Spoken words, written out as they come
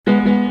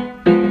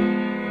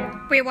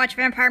We watch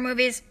vampire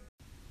movies.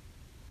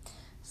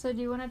 So do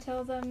you want to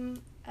tell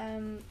them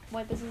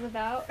what this is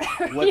about?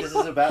 What this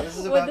is about?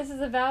 What this is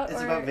about?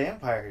 It's about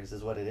vampires,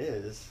 is what it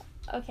is.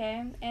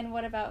 Okay, and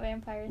what about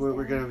vampires?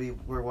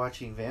 We're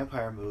watching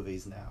vampire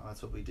movies now.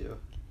 That's what we do.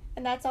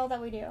 And that's all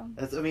that we do.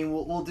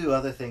 We'll do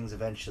other things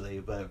eventually,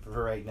 but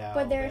for right now.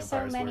 But there are so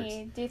vampires many.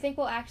 works. Do you think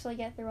we'll actually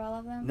get through all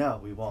of them? No,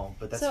 we won't.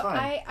 But that's so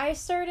fine. I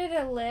started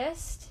a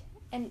list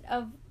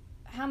of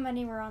how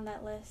many were on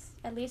that list.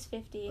 At least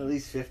 50. At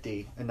least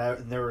 50, and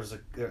there was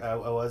I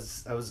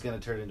was gonna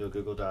turn it into a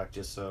Google Doc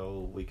just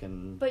so we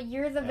can. But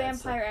you're the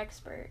vampire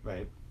expert.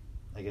 Right.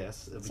 I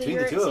guess. Between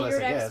the two of us, I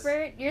guess.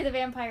 You're the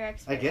vampire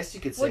expert. I guess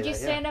you could say Would you that,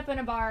 stand up in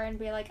a bar and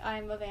be like,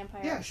 I'm a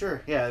vampire? Yeah,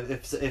 sure. Yeah,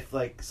 if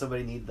like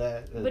somebody need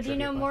that. But do you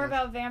know more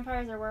about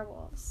vampires or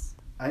werewolves?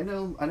 I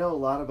know a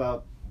lot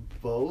about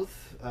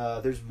both.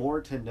 There's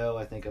more to know,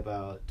 I think,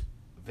 about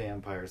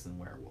vampires than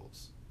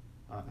werewolves,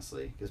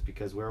 honestly,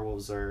 because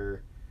werewolves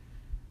are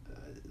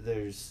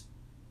there's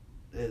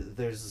I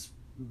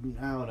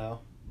don't know,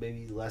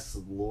 maybe less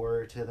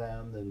lore to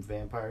them than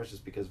vampires,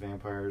 just because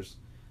vampires,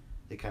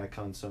 they kind of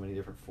come in so many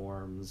different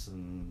forms,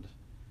 and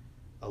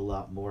a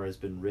lot more has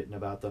been written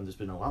about them. There's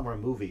been a lot more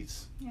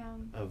movies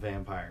of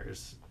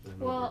vampires.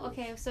 Well,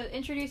 okay, so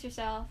introduce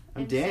yourself.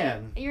 I'm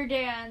Dan. You're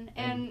Dan,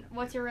 and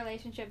what's your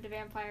relationship to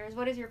vampires?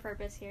 What is your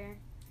purpose here?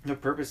 The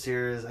purpose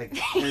here is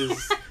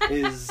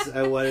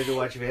I wanted to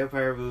watch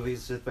vampire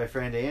movies with my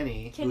friend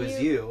Annie, who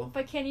is you.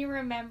 But can you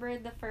remember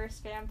the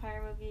first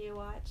vampire movie you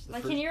watched?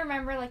 Can you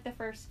remember like the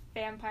first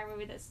vampire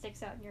movie that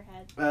sticks out in your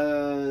head?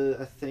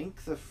 I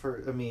think the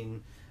first. I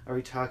mean, are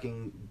we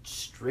talking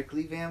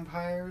strictly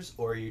vampires,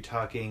 or are you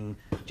talking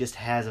just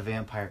has a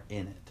vampire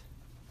in it?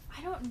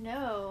 I don't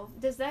know.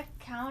 Does that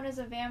count as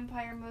a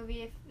vampire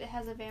movie if it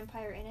has a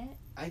vampire in it?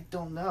 I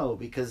don't know,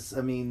 because,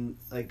 I mean,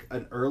 like,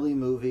 an early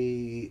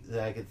movie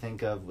that I could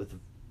think of with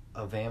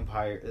a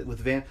vampire...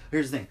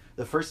 Here's the thing.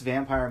 The first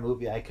vampire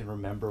movie I can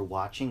remember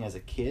watching as a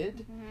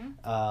kid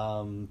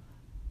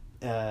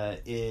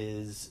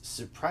is,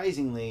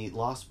 surprisingly,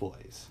 Lost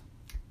Boys.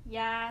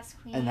 Yes,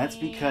 Queen. And that's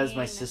because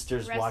my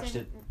sisters watched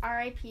it.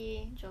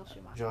 R.I.P. Joel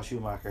Schumacher. Joel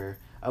Schumacher.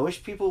 I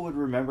wish people would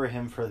remember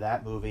him for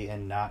that movie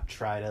and not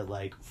try to,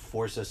 like,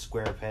 force a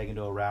square peg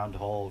into a round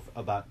hole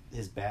about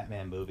his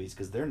Batman movies,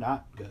 because they're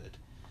not good.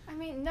 I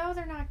mean, no,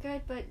 they're not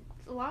good, but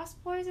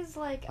Lost Boys is,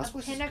 like, a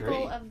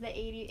pinnacle of the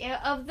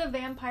 80s, of the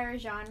vampire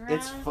genre.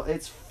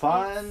 It's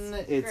fun,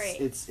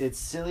 it's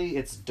silly,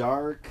 it's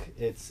dark,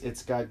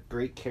 it's got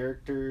great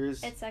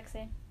characters. It's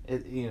sexy.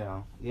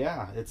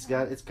 It's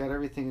got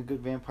everything a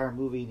good vampire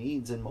movie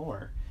needs and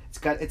more.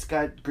 It's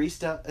got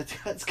greased up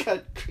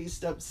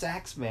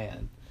sax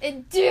man.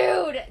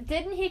 Dude,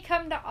 didn't he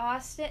come to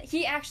Austin?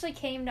 He actually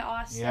came to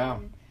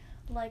Austin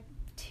like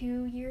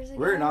 2 years ago.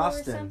 We're in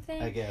Austin, or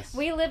something. I guess.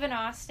 We live in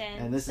Austin.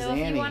 And this so is if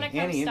Annie. You want to come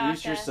Annie, stalk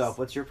introduce yourself.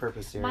 What's your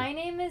purpose here? My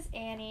name is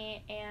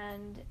Annie,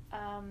 and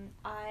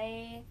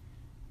I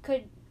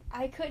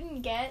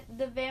couldn't get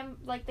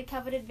the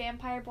coveted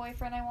vampire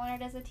boyfriend I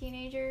wanted as a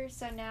teenager,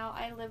 so now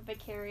I live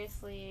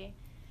vicariously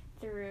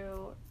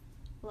through,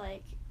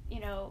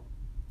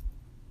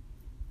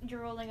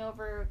 drooling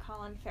over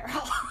Colin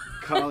Farrell.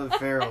 Colin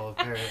Farrell,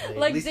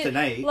 apparently. At least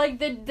tonight. Like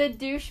the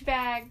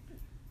douchebag,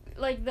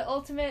 like the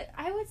ultimate.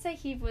 I would say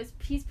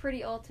he's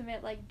pretty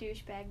ultimate, like,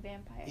 douchebag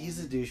vampire.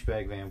 He's a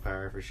douchebag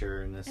vampire for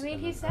sure in this. I mean,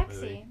 he's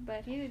sexy,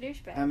 but he's a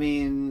douchebag. I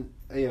mean,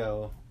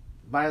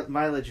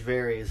 mileage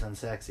varies on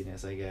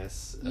sexiness, I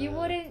guess. You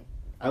wouldn't. Okay,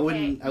 I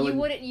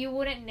wouldn't. You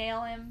wouldn't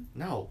nail him.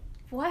 No.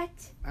 What?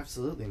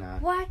 Absolutely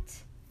not. What?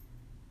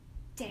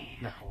 Damn.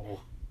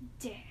 No.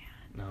 Damn.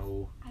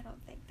 No. I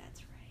don't think that's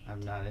right.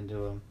 I'm not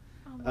into him.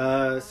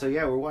 Oh so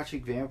yeah, we're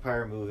watching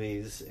vampire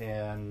movies,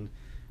 and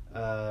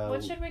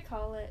what should we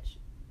call it?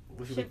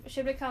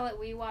 Should we call it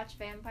We Watch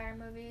Vampire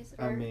Movies?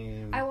 Or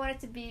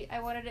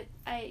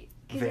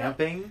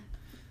Vamping?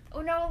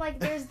 Oh no, like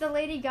there's the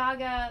Lady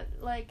Gaga,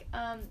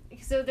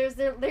 so there's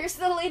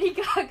the Lady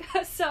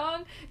Gaga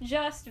song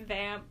Just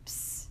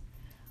Vamps,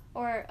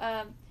 or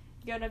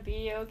Gonna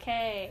Be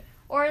Okay,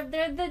 or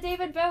the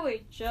David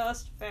Bowie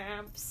Just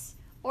Vamps,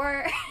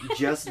 or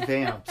Just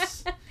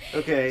Vamps.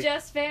 Okay.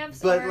 Just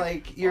Vamps. But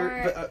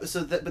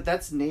but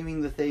that's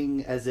naming the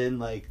thing as in,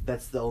 like,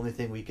 that's the only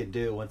thing we can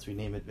do once we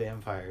name it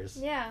vampires.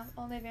 Yeah,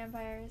 only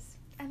vampires.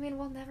 I mean,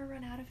 we'll never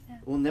run out of them.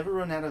 We'll never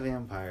run out of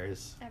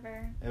vampires.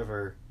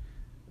 Ever.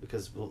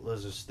 Because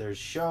there's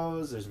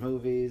shows, there's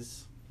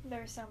movies.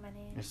 There's so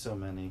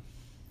many.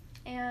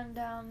 And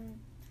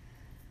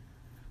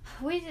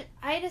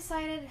I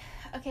decided,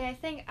 okay, I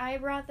think I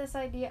brought this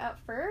idea up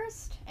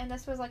first, and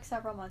this was like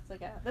several months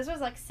ago. This was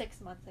like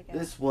 6 months ago.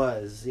 This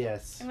was,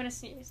 yes. I'm gonna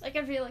sneeze. I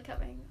can feel it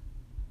coming.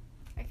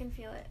 I can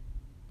feel it.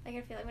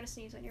 I'm gonna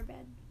sneeze on your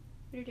bed.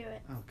 I'm gonna do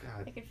it. Oh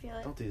God. I can feel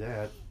it. Don't do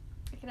that.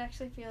 I can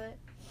actually feel it.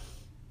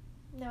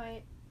 No,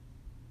 wait.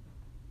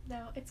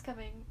 No, it's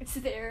coming. It's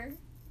there.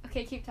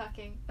 Okay, keep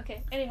talking.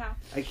 Okay, anyhow.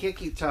 I can't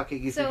keep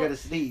talking if you're gonna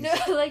sneeze. No,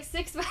 like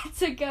 6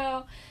 months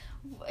ago,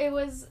 it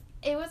was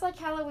like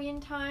Halloween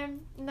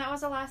time, and that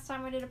was the last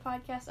time we did a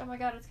podcast. Oh my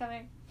God, it's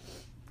coming.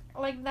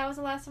 like, that was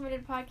the last time we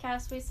did a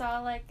podcast. We saw,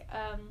 like,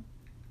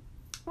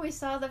 we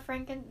saw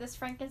this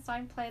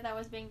Frankenstein play that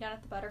was being done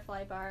at the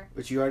Butterfly Bar.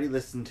 Which you already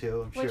listened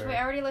to, I'm sure. Which we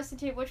already listened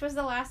to, which was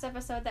the last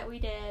episode that we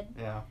did.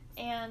 Yeah.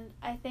 And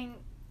I think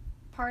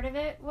part of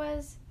it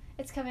was,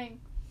 it's coming.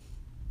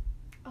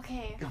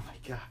 Okay. Oh my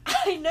god.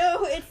 I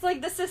know, it's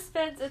like the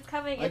suspense, it's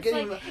coming. I'm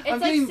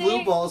getting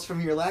blue balls from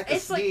your lack of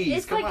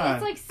sneeze. Come on.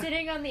 It's like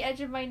sitting on the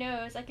edge of my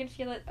nose. I can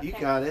feel it. Okay. You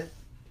got it.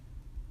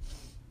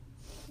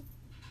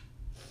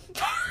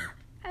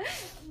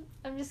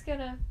 I'm just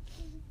gonna...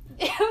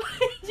 Do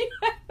you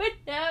have a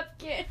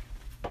napkin?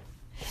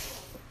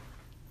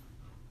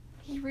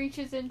 He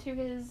reaches into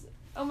his...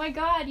 Oh my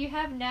god, you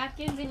have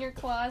napkins in your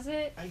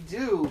closet? I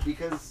do,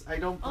 because I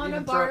don't believe on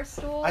a bar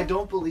stool? I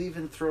don't believe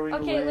in throwing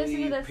away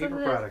listen to this,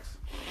 paper products.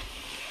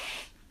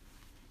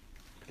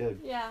 Good.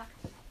 Yeah.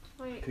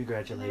 Wait.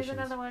 Congratulations. There's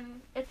another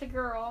one. It's a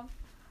girl.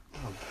 Oh,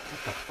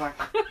 what the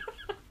fuck?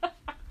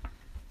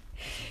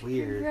 It's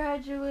weird.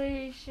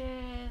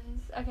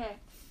 Congratulations. Okay.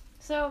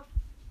 So,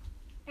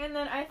 and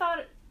then I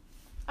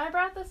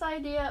brought this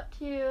idea up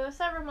to you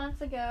several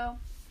months ago,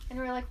 and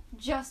we were like,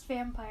 just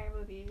vampire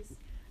movies.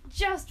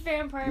 Just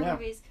vampire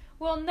movies.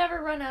 We'll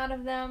never run out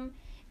of them.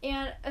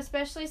 And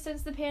especially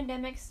since the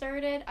pandemic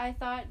started, I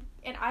thought,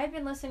 and I've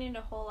been listening to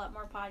a whole lot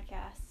more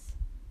podcasts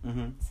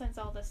since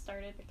all this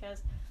started,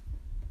 because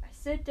I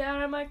sit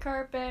down on my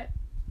carpet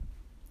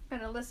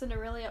and I listen to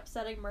really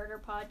upsetting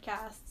murder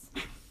podcasts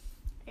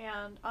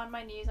and on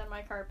my knees on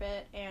my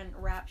carpet and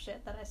rap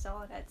shit that I sell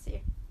on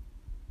Etsy.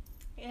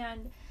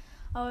 And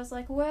I was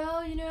like,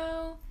 well, you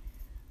know,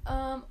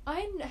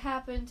 I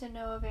happen to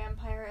know a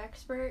vampire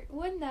expert.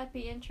 Wouldn't that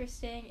be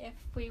interesting if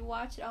we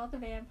watched all the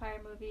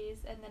vampire movies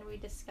and then we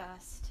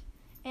discussed?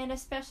 And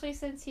especially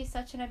since he's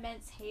such an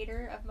immense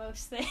hater of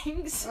most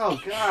things. Oh,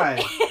 God.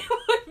 It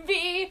would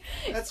be...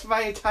 That's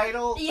my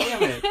title?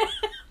 Damn it.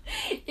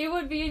 It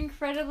would be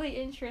incredibly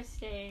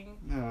interesting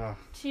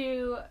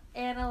to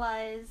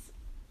analyze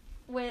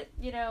with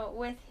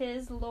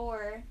his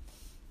lore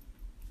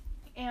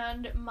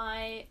and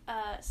my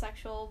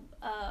sexual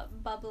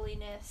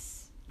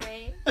bubbliness,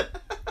 right?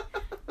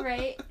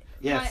 Right?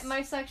 Yes.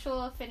 My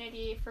sexual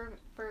affinity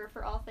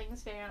for all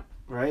things vamp.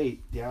 Right,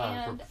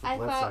 yeah. And for I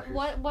thought,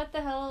 bloodsuckers. what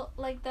the hell,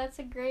 like, that's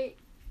a great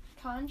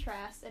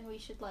contrast, and we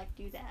should, like,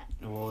 do that.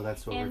 Well,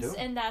 that's what we're doing.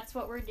 And that's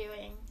what we're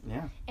doing.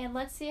 Yeah. And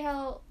let's see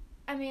how,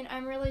 I mean,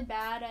 I'm really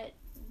bad at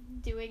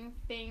doing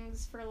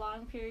things for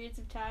long periods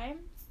of time.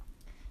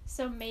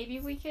 So maybe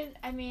we could,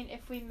 I mean,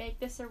 if we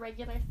make this a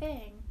regular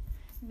thing,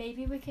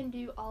 maybe we can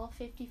do all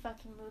 50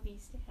 fucking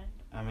movies, Dan.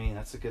 I mean,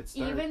 that's a good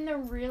start. Even the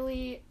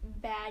really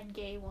bad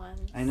gay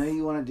ones. I know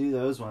you want to do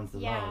those ones the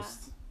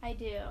most. I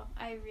do.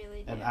 I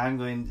really do. And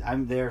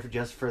I'm there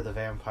just for the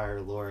vampire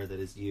lore that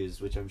is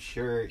used, which I'm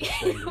sure is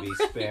going to be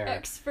spare.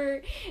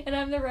 Expert, and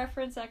I'm the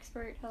reference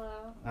expert.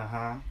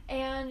 Hello.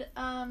 And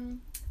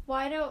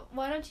why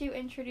don't you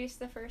introduce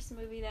the first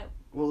movie that?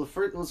 Well,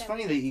 it's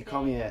funny that you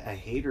call me a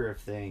hater of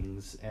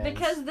things. And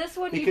because this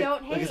one you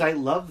don't hate. Because I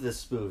love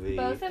this movie.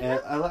 Both of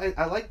them?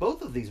 I like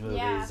both of these movies.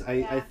 Yeah,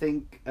 I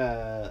think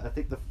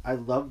I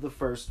love the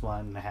first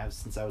one. I have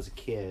since I was a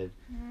kid.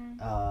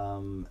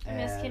 And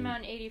this came out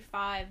in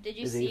 '85. Did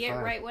you see 85?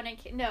 It right when it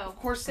came? No, of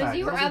course not. Because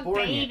you were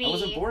a baby. I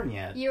wasn't born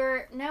yet. You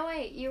were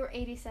You were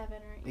 '87,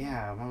 right?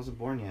 Yeah, I wasn't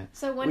born yet.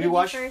 So when did you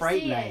first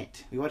Fright see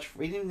Night. it?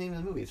 We didn't name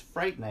the movie. It's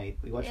Fright Night.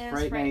 We watched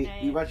Fright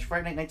Night. We watched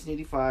Fright Night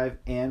 1985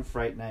 and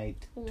Fright Night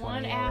 2011.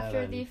 One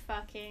after the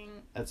fucking.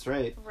 That's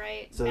right.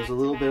 Right. So there's a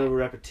little bit of a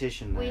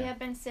repetition there. We have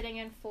been sitting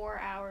in 4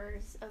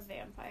 hours of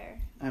Vampire.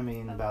 I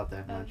mean, about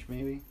that much,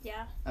 maybe.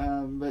 Yeah.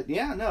 But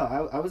yeah,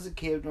 no, I was a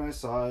kid when I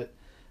saw it.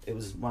 It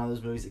was one of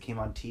those movies that came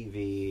on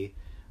TV.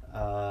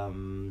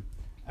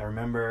 I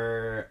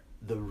remember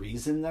the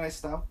reason that I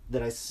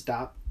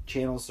stopped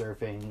channel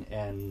surfing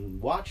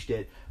and watched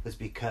it was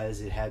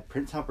because it had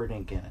Prince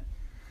Humperdinck in it.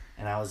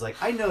 And I was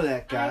like, I know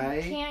that guy.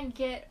 I can't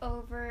get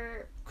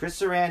over... Chris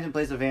Sarandon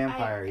plays a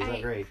vampire. He's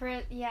that great.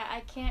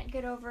 I can't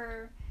get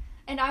over...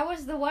 And I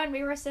was the one,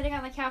 we were sitting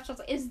on the couch, I was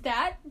like, is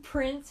that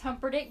Prince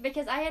Humperdinck?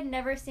 Because I had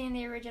never seen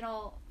the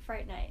original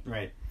Fright Night.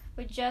 Right.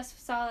 We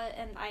just saw it,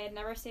 and I had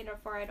never seen it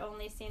before. I'd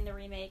only seen the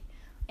remake.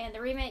 And the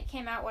remake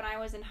came out when I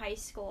was in high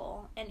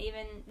school. And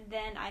even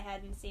then, I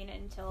hadn't seen it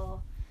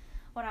until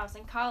when I was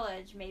in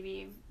college.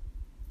 Maybe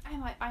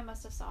I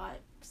must have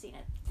seen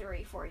it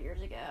 3-4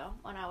 years ago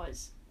when I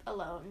was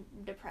alone,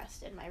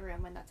 depressed in my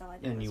room, and that's all I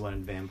did. And you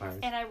wanted vampires.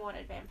 And I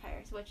wanted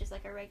vampires, which is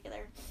like a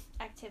regular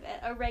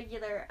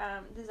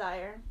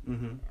desire.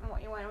 Mm-hmm.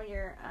 What you want when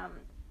you're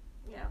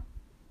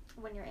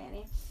when you're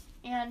Annie.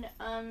 And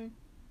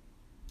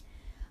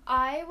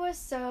I was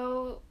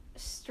so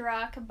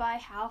struck by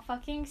how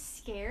fucking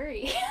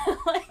scary.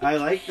 I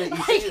like that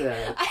you say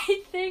that.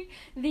 I think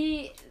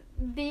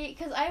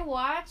because I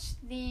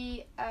watched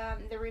the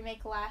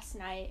remake last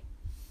night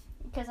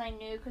because I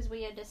knew, because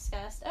we had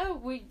discussed,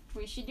 we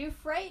should do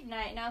Fright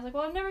Night, and I was like,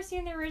 well, I've never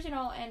seen the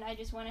original, and I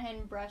just went ahead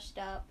and brushed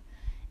up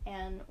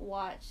and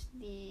watched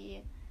the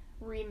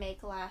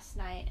remake last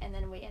night, and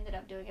then we ended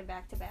up doing it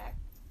back to back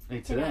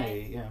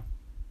today, yeah.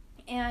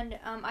 And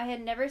I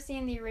had never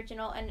seen the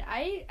original, and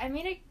I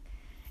mean,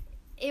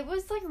 it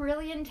was, like,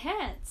 really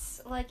intense.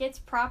 Like, it's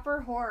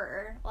proper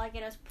horror. Like,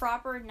 it is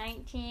proper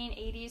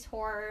 1980s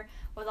horror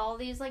with all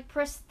these, like,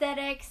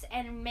 prosthetics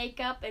and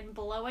makeup and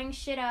blowing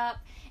shit up.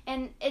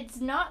 And it's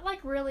not,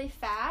 like, really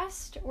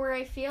fast, where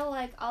I feel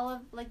like all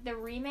of, like, the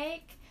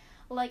remake,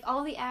 like,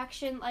 all the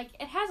action, like,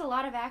 it has a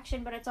lot of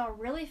action, but it's all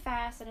really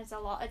fast, and it's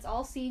all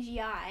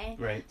CGI.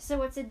 Right.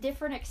 So it's a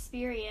different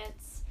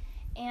experience.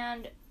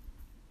 And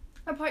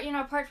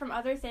apart from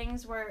other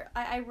things where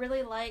I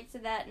really liked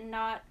that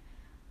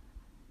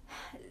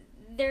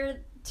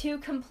they're two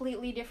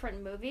completely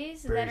different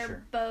movies Very that sure.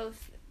 are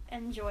both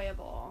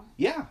enjoyable.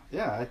 Yeah,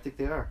 I think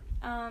they are.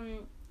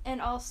 And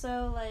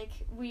also, like,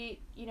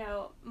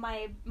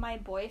 my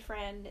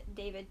boyfriend,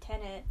 David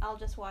Tennant, I'll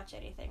just watch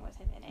anything with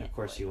him in it. Of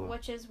course you will.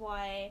 Which is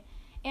why,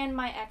 and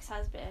my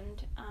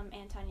ex-husband,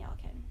 Anton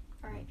Yelkin,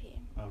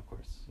 R.I.P. Oh, of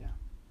course, yeah.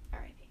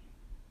 R.I.P.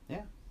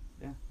 Yeah.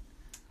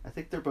 I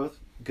think they're both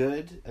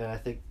good, and I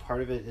think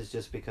part of it is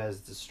just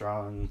because the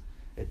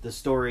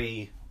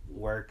story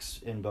works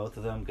in both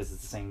of them, because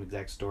it's the same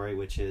exact story,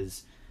 which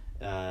is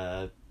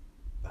a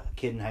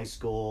kid in high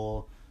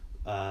school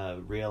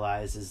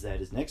realizes that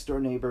his next door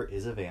neighbor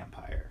is a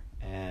vampire,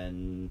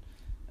 and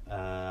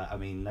I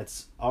mean,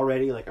 that's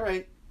already like, all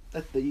right,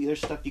 there's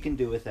stuff you can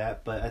do with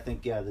that, but I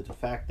think, yeah, the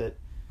fact that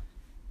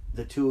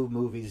the two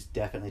movies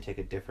definitely take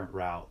a different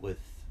route with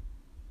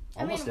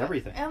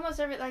everything.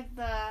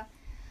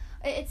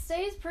 It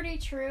stays pretty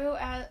true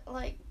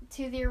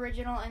to the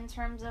original in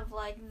terms of,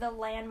 like, the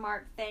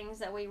landmark things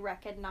that we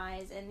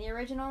recognize. And the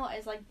original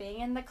is, like, being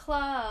in the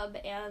club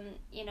and,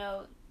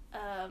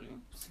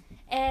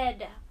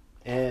 Ed.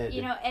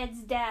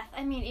 Ed's death.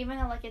 I mean, even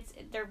though, like,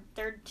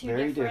 they're two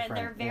very different.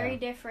 They're very yeah.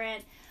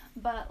 different.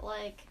 But,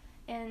 like,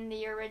 in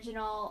the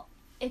original,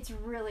 it's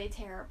really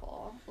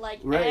terrible. Like,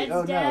 right.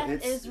 Ed's death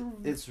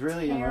it's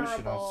really terrible.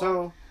 Emotional.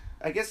 So,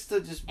 I guess to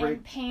just break...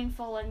 And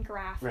painful and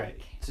graphic.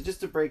 Right. So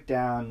just to break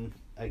down,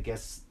 I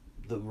guess,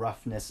 the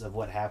roughness of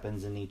what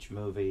happens in each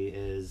movie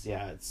is,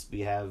 we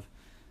have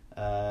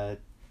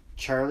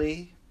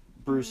Charlie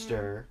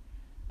Brewster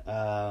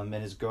and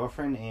his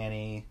girlfriend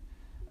Annie.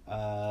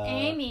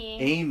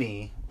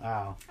 Amy.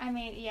 Wow. I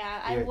mean,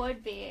 yeah, I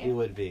would be. You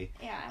would be.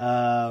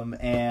 Yeah.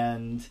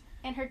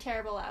 And her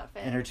terrible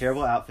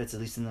outfits.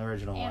 At least in the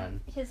original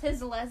one.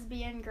 His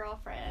lesbian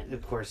girlfriend.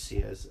 Of course he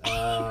is.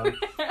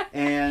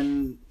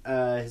 And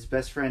his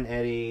best friend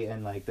Eddie,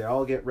 and, like, they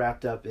all get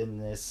wrapped up in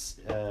this,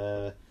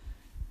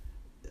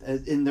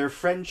 in their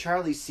friend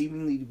Charlie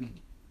seemingly to be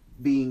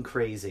being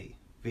crazy,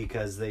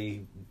 because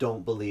they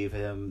don't believe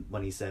him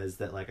when he says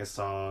that, like, I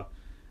saw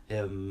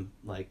him,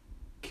 like,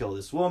 kill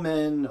this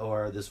woman,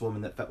 or this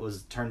woman that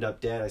was turned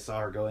up dead, I saw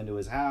her go into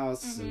his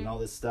house, and all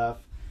this stuff.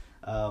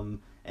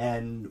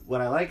 And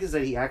what I like is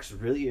that he acts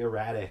really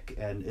erratic,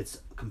 and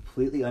it's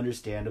completely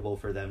understandable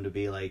for them to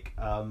be like,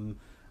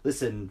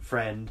 listen,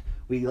 friend,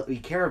 we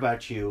care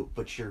about you,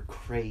 but you're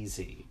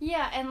crazy.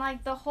 Yeah, and, like,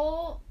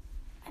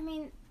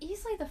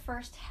 easily the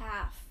first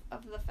half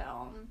of the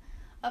film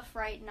of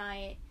Fright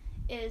Night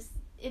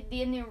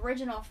in the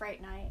original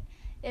Fright Night,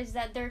 is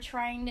that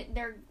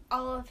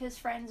all of his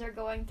friends are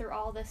going through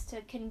all this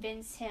to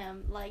convince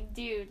him, like,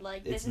 dude,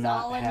 like, this is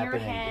all in your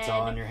head. It's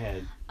all in your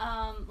head.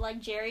 Like,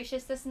 Jerry's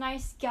just this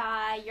nice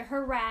guy, you're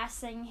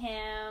harassing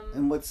him.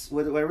 And what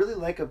I really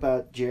like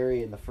about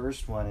Jerry in the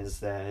first one is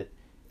that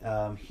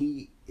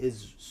he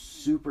is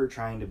super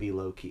trying to be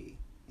low-key.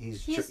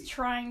 He's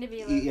trying to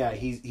be low-key. Yeah,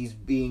 he's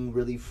being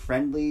really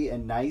friendly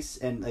and nice,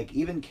 and, like,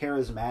 even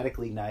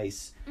charismatically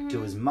nice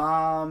to his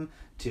mom,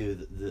 to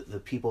the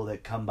people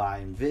that come by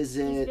and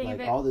visit,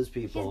 like, all those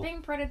people. He's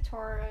being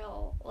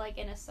predatorial, like,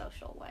 in a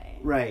social way.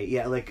 Right,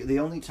 yeah, like, the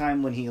only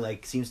time when he,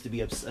 like, seems to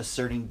be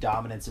asserting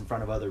dominance in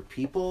front of other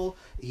people,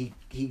 he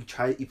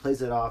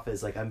plays it off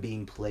as, like, I'm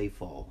being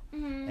playful.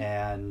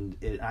 And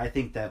I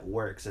think that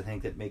works. I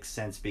think that makes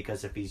sense,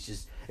 because if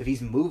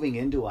he's moving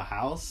into a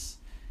house,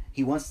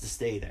 he wants to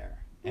stay there.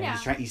 And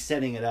he's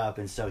setting it up,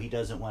 and so he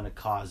doesn't want to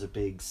cause a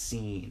big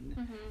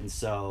scene. And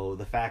so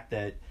the fact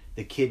that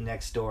the kid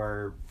next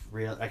door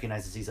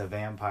recognizes he's a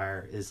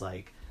vampire is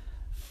like,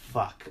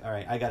 fuck, all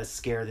right, I gotta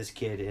scare this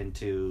kid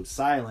into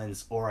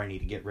silence, or I need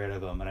to get rid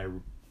of him, and I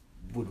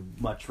would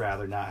much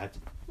rather not have to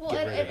get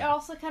rid of him. It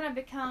also kind of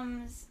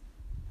becomes,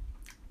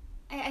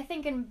 I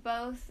think in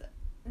both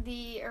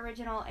the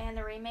original and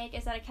the remake,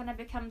 is that it kind of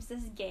becomes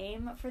this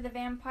game for the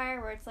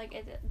vampire, where it's like,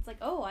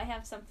 oh, I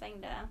have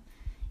something to,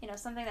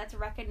 something that's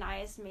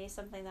recognized me,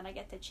 something that I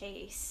get to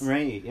chase.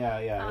 Right,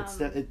 yeah.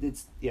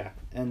 It's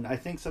and I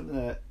think something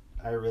that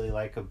I really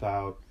like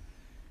about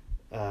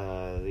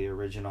the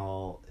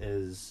original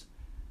is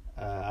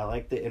I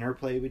like the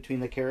interplay between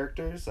the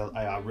characters.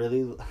 I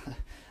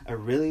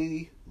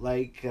really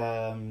like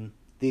the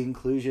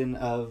inclusion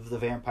of the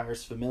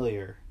vampire's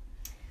familiar.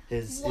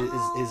 His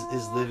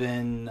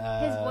live-in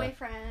his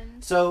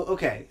boyfriend. So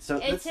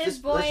let's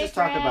just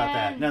talk about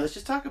that. No, let's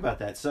just talk about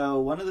that. So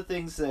one of the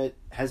things that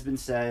has been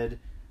said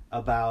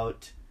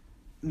about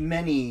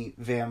many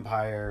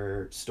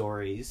vampire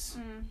stories,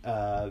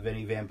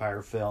 many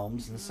vampire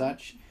films and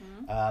such,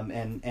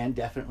 and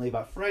definitely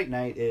about Fright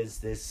Night is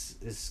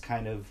this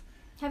kind of.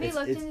 Have you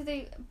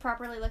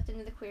properly looked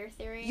into the queer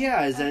theory?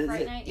 Yeah,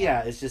 Fright Night?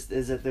 It's just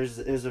that there's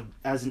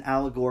as an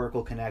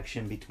allegorical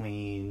connection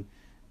between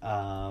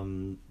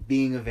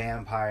being a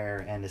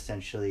vampire and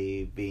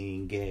essentially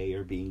being gay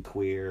or being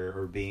queer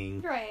or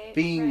being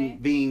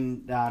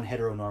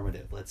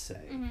non-heteronormative, let's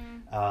say.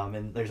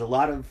 And there's a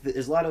lot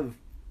of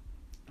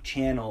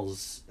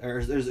channels,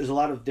 or there's a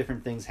lot of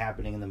different things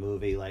happening in the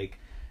movie, like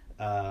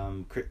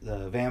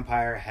the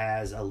vampire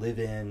has a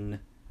live-in,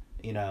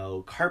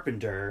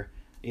 carpenter,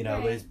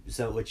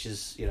 which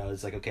is,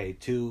 it's like, okay,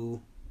 two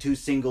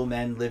single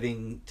men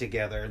living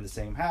together in the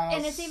same house.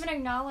 And it's even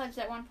acknowledged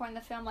at one point in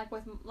the film,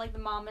 the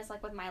mom is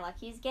like, with my luck,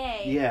 he's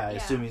gay. Yeah, I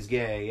assume he's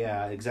gay.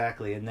 Yeah,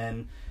 exactly.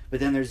 But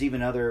then there's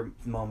even other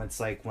moments,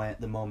 like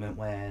the moment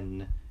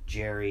when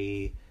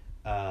Jerry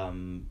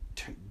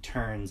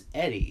turns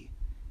Eddie.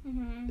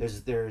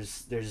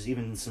 There's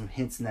even some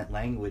hints in that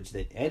language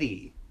that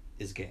Eddie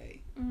is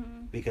gay.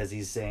 Because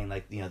he's saying,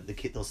 like, the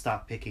kid, they'll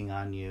stop picking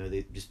on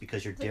you just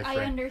because you're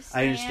different.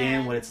 I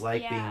understand what it's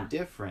like being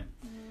different.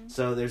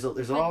 So there's a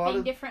lot of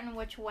being different in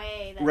which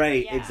way.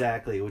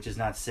 Exactly, which is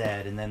not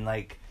said. And then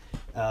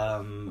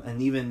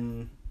and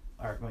even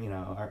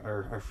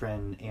our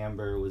friend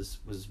Amber was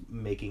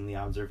making the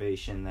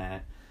observation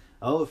that,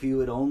 if you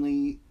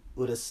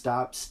would have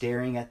stopped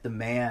staring at the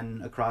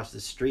man across the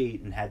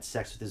street and had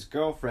sex with his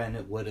girlfriend,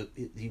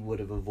 he would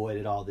have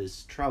avoided all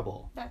this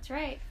trouble. That's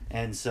right.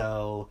 And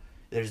so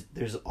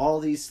there's all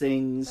these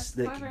things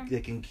that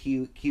can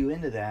cue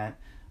into that.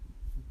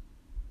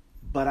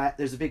 But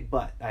there's a big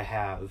but I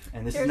have,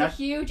 and this is not a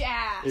huge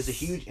ass. There's a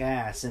huge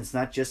ass, and it's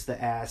not just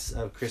the ass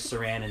of Chris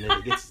Sarandon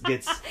that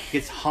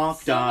gets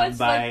honked on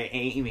by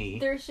Amy.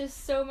 There's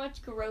just so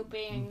much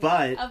groping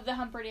of the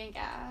Humperdinck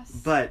ass.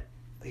 But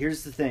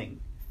here's the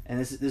thing, and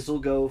this will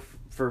go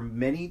for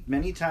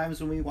many times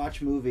when we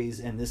watch movies,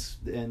 and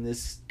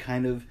this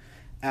kind of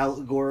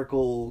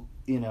allegorical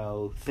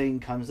thing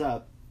comes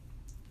up.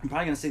 I'm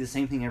probably gonna say the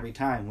same thing every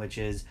time, which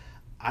is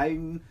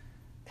I'm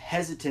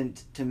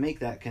hesitant to make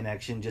that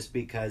connection just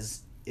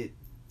because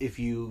if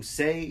you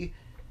say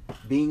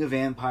being a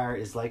vampire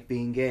is like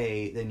being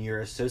gay, then you're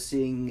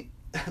associating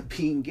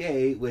being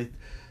gay with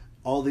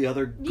all the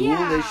other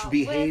ghoulish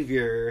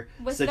behavior,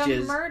 with such the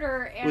as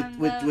murder and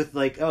with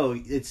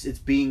it's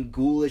being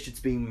ghoulish, it's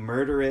being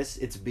murderous,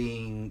 it's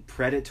being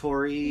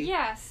predatory.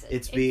 Yes,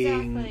 it's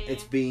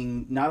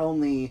being not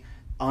only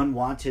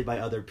unwanted by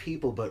other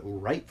people, but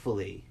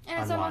rightfully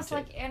and it's unwanted. Almost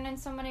like, and in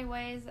so many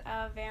ways,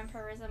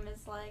 vampirism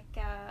is like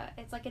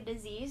it's like a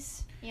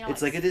disease.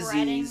 It's like a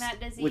disease, that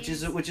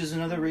disease, which is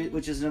another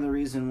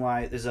reason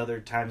why there's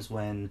other times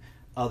when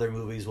other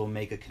movies will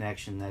make a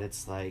connection that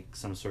it's like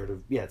some sort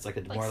of it's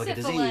like more like a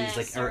disease,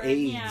 like or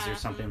AIDS or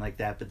something like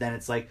that. But then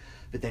it's like,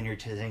 then you're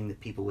saying that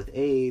people with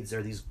AIDS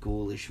are these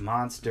ghoulish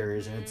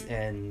monsters,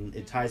 and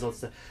it ties all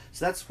stuff.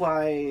 So that's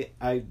why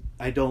I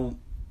don't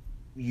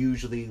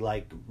usually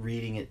like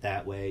reading it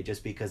that way,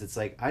 just because it's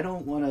like I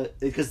don't want to,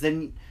 because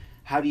then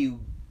how do you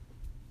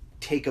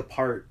take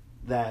apart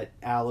that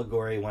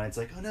allegory when it's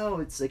like, oh no,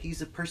 it's like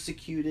he's a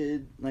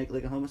persecuted, like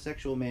a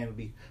homosexual man would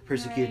be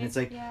persecuted, and it's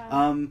like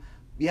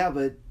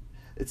but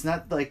it's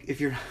not like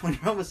when you're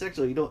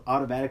homosexual you don't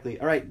automatically,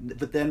 all right,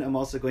 but then I'm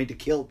also going to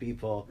kill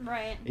people,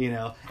 right?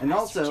 And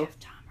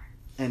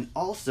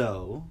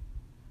also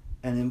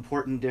an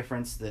important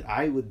difference that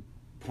I would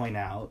point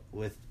out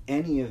with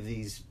any of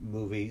these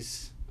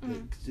movies,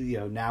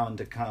 now and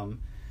to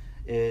come,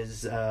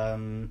 is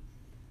the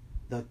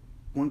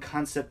one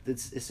concept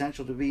that's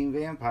essential to being a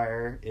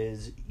vampire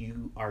is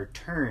you are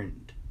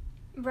turned.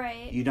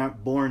 Right. You're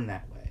not born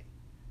that way.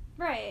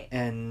 Right.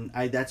 And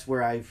that's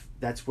where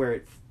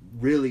it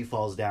really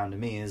falls down to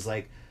me, is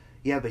like,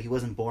 yeah, but he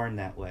wasn't born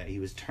that way. He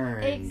was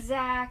turned.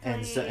 Exactly.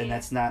 And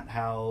that's not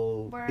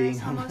how being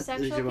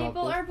homosexual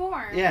people are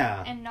born.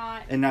 Yeah. And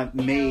not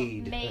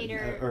made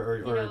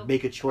or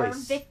make a choice. Or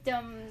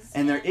victims.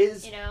 And there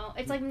is,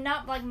 it's like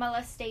not like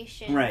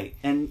molestation. Right.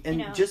 And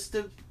just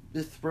to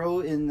throw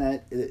in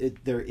that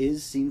there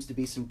seems to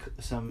be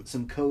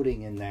some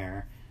coding in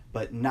there,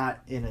 but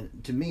not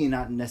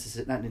not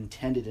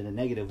intended in a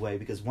negative way,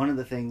 because one of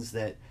the things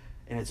that,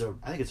 and I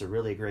think it's a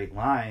really great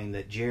line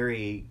that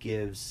Jerry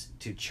gives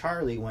to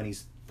Charlie when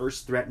he's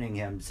first threatening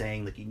him,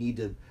 saying, like, you need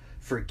to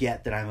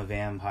forget that I'm a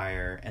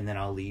vampire and then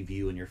I'll leave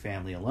you and your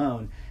family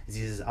alone, is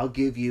he says, I'll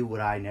give you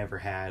what I never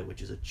had,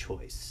 which is a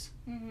choice.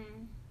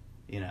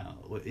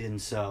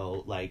 And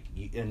so, like,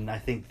 and I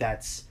think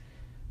that's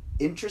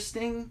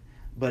interesting,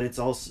 but it's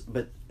also,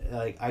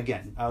 like,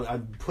 again,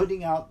 I'm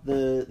putting out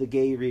the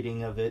gay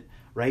reading of it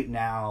right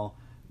now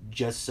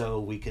just so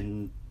we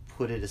can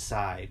put it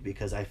aside,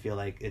 because I feel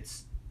like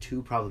it's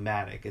too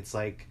problematic. It's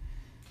like,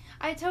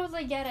 I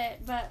totally get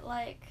it, but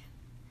like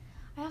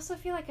I also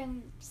feel like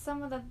in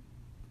some of the,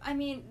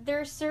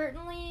 there's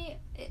certainly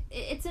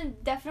it's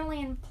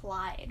definitely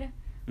implied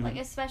like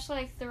especially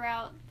like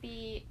throughout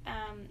the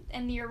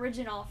in the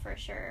original for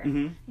sure.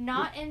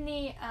 Not in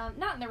the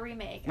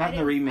remake. Not in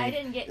the remake. I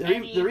didn't get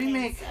the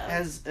remake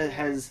has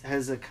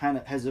a kind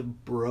of has a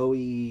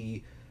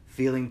bro-y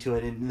feeling to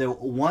it, and the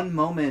one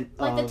moment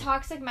like the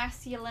toxic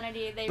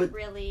masculinity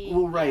really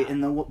right,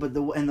 and the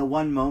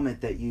one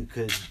moment that you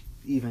could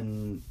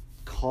even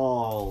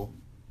call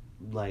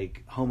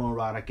like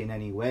homoerotic in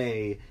any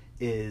way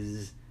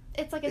is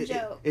it's like a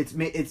joke.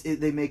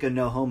 They make a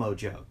no homo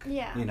joke.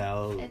 Yeah. You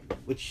know,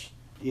 which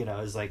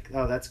is like,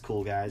 oh, that's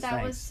cool, guys. That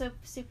thanks. was so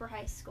super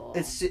high school.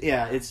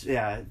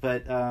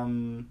 But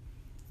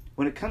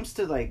when it comes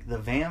to like the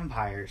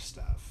vampire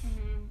stuff,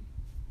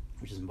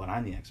 which is what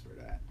I'm the expert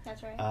at.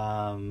 That's right.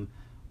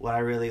 What I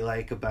really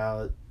like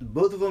about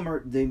both of them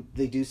are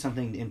they do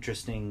something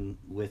interesting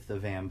with the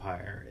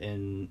vampire.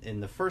 In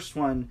the first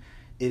one,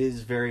 it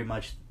is very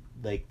much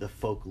like the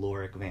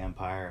folkloric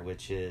vampire,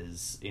 which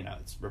is,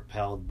 it's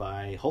repelled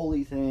by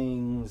holy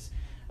things,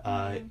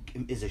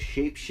 is a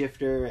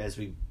shapeshifter, as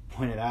we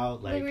pointed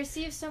out. Like, we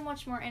receive so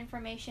much more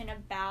information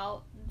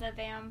about the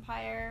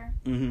vampire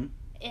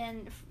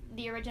in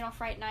the original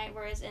Fright Night,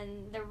 whereas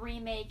in the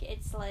remake,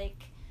 it's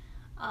like,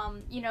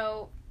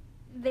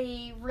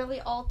 they really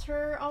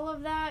alter all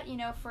of that,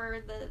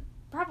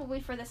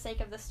 probably for the sake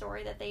of the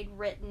story that they'd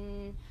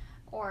written,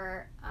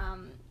 or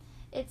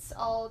it's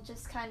all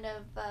just kind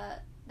of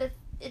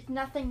it's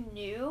nothing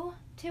new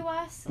to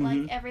us.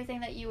 Like everything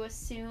that you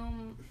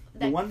assume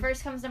that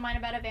first comes to mind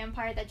about a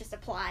vampire, that just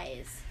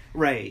applies.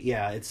 Right.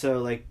 Yeah. It's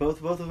so like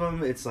both of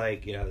them. It's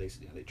like they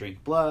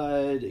drink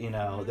blood.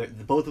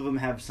 Both of them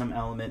have some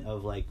element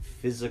of like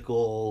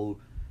physical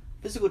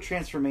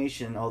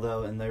transformation.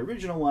 Although in the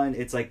original one,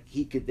 it's like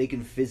they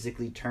can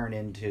physically turn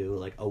into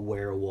like a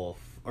werewolf.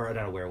 Or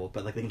not a werewolf,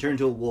 but like they can turn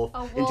into a wolf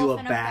into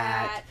a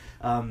bat.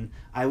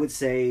 I would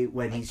say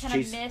when like he's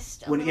chasing,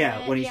 when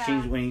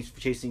he's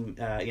chasing,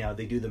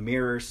 they do the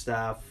mirror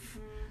stuff.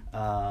 They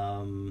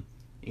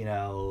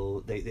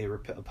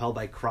repel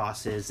by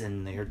crosses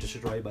and they are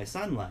destroyed by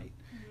sunlight.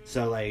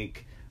 So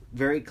like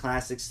very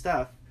classic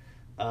stuff.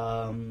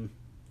 And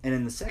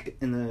in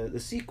the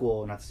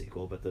sequel, not the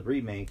sequel, but the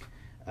remake.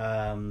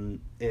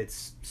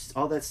 It's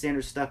all that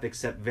standard stuff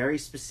except very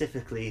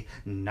specifically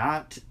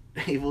not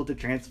able to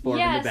transform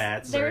into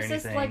bats or anything.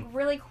 There's this like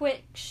really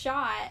quick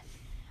shot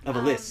of a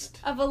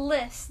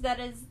list that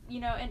is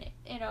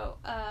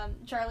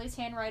Charlie's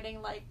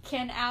handwriting, like,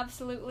 can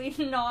absolutely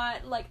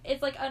not, like,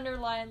 it's like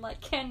underlined,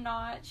 like,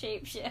 cannot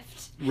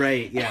shapeshift.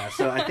 Right. Yeah.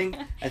 So I think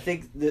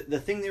the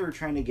thing they were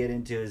trying to get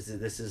into is that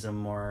this is a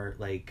more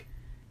like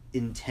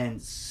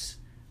intense.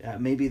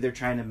 Maybe they're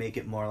trying to make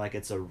it more like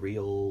it's a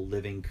real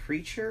living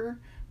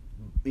creature,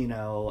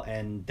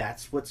 and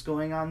that's what's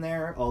going on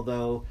there.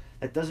 Although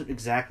that doesn't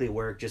exactly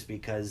work, just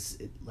because,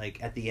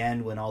 like, at the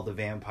end when all the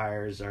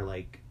vampires are,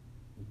 like,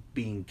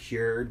 being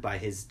cured by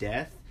his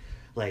death,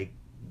 like,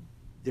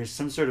 there's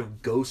some sort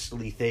of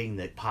ghostly thing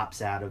that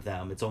pops out of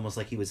them. It's almost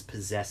like he was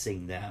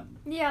possessing them.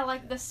 Yeah,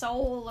 like the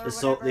soul or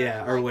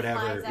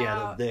whatever.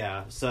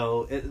 Yeah.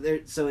 So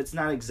it's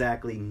not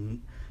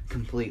exactly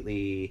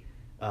completely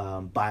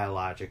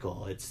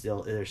biological.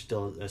 There's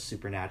still a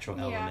supernatural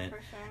element. Yeah,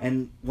 for sure.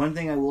 And one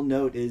thing I will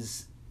note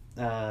is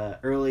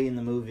early in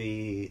the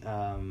movie,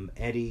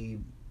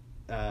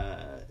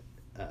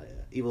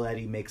 Evil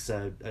Eddie makes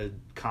a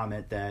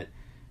comment that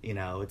they're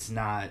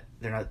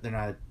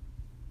not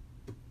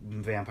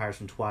vampires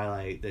from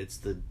Twilight. It's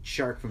the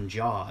shark from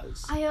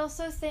Jaws. I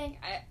also think,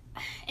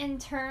 in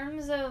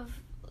terms of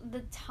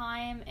the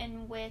time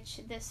in which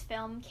this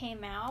film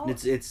came out,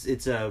 it's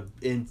a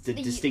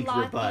distinct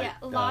rebut.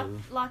 Yeah,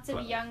 lots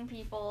of young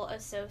people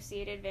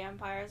associated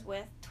vampires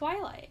with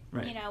Twilight.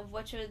 Right.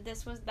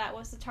 That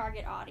was the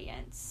target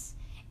audience,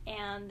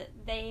 and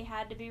they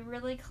had to be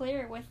really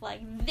clear with,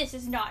 like, this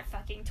is not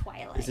fucking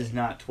Twilight. This is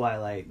not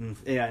Twilight.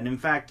 And in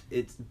fact,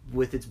 it's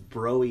with its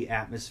bro-y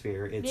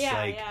atmosphere. It's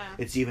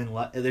it's even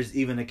there's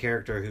even a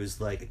character who's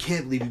like, I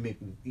can't believe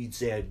you'd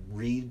say I'd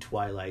read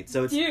Twilight.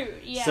 So it's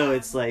So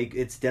it's like,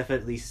 it's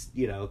definitely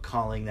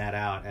calling that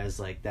out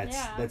as like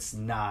that's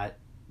not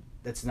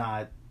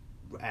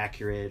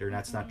accurate, or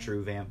that's not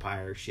true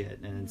vampire shit.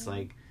 And it's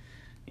like,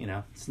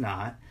 it's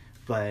not.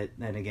 But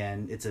then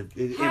again,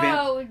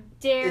 how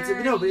dare you?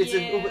 You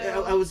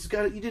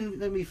didn't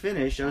let me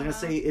finish. I was gonna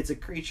say it's a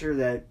creature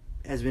that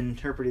has been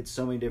interpreted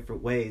so many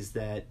different ways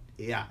that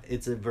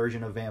it's a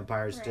version of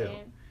vampires too.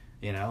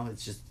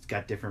 It's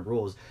got different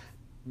rules.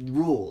 The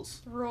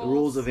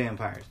rules of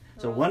vampires.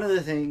 So one of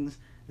the things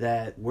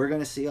that we're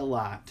gonna see a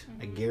lot,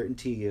 I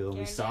guarantee you, and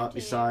we saw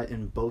it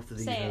in both of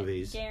these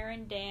movies.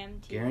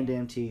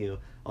 Guarantee you.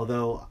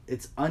 Although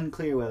it's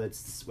unclear whether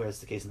it's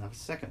the case in the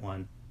second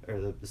one. Or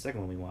the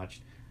second one we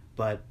watched,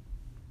 but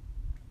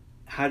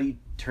how do you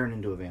turn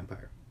into a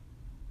vampire?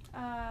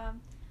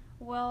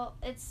 Well,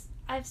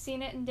 I've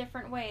seen it in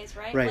different ways,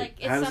 right? Right.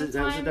 Like, how is it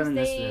done in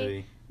this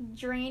movie?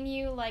 Drain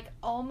you, like,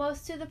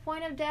 almost to the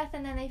point of death,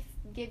 and then they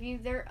give you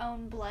their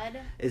own blood.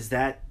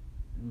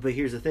 But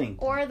here's the thing.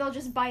 Or they'll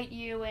just bite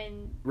you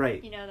and,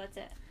 right. That's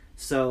it.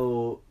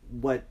 So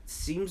what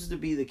seems to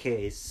be the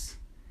case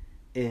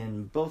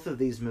in both of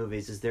these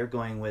movies is they're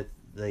going with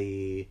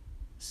the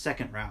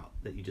second route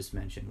that you just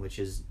mentioned, which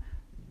is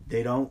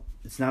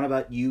it's not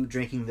about you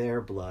drinking their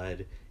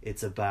blood.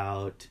 It's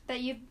about that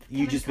you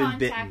just been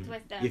bitten.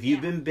 With them. If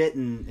you've been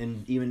bitten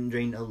and even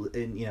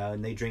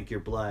and they drink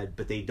your blood,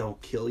 but they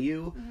don't kill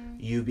you,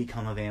 you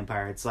become a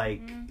vampire. It's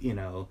like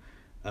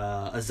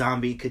a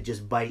zombie could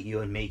just bite you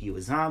and make you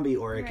a zombie,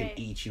 or it could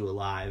eat you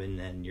alive and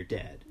then you're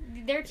dead.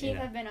 Their teeth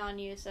have been on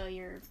you, so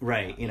you're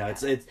right.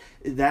 It's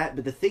that.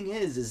 But the thing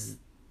is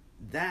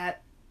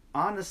that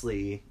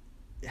honestly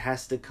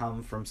has to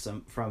come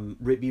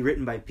be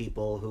written by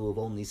people who have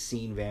only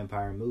seen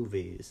vampire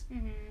movies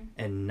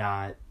and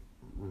not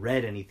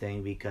read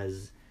anything,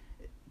 because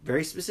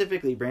very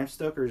specifically Bram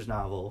Stoker's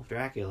novel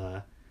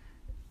Dracula,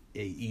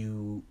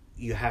 you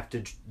have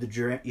to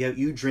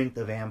you drink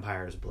the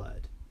vampire's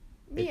blood.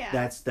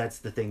 That's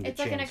the thing. It's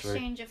like an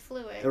exchange of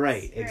fluids.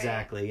 Right.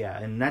 Exactly. Yeah,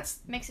 and that's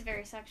makes it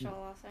very sexual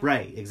also.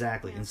 Right.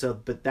 Exactly. Yeah. And so,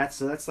 but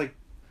that's like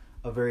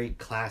a very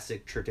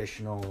classic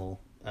traditional.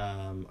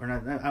 Or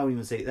not, I wouldn't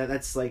even say that.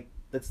 That's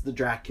the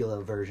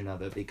Dracula version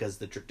of it, because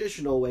the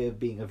traditional way of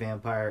being a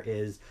vampire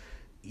is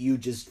you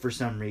just for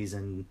some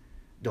reason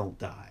don't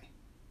die.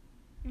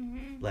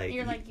 Mm-hmm. Like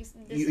you're like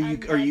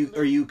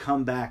you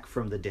come back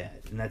from the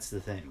dead, and that's the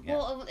thing. Yeah.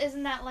 Well,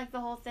 isn't that like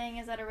the whole thing?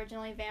 Is that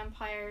originally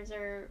vampires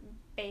are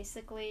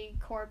basically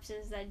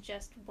corpses that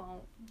just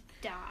won't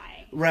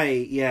die?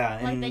 Right. Yeah.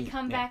 Like they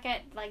come back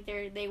at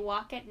they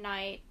walk at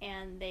night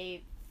and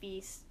they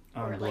feast.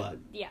 On blood.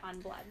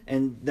 On blood.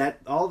 And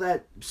all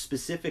that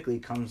specifically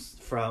comes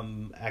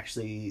from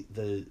actually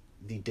the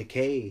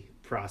decay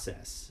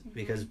process,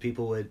 because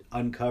people would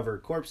uncover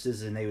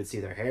corpses and they would see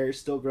their hair is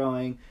still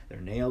growing, their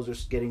nails are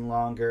getting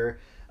longer,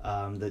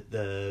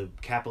 the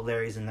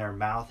capillaries in their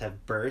mouth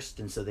have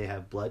burst, and so they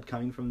have blood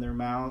coming from their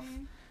mouth.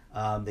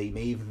 They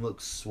may even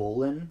look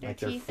swollen, their like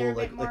they're teeth full, are a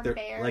bit more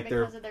bare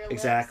because of their lips,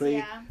 exactly.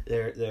 Yeah.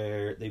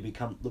 They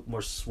look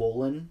more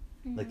swollen,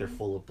 like they're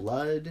full of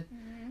blood.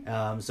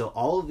 So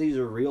all of these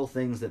are real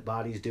things that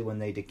bodies do when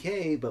they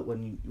decay, but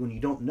when you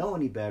don't know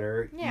any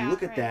better, you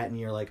look at that and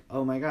you're like,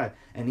 oh my god.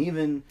 And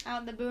even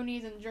out in the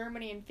boonies in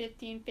Germany in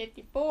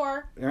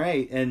 1554.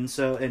 Right, and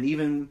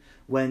even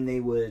when they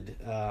would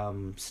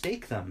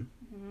stake them,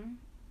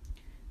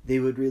 they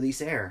would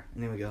release air,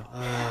 and they would go,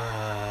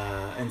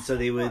 and so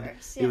they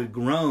would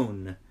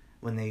groan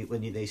when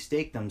they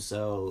stake them.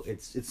 So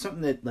it's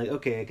something that, like,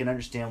 okay, I can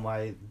understand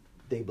why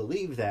they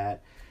believe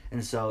that.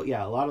 And so,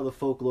 yeah, a lot of the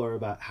folklore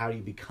about how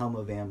you become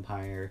a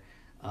vampire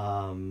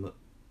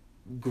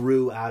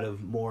grew out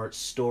of more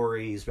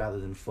stories rather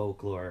than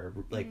folklore,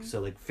 like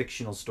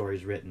fictional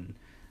stories written.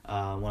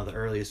 One of the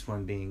earliest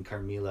one being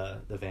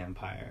Carmilla the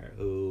vampire,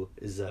 who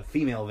is a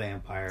female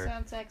vampire.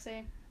 Sounds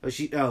sexy.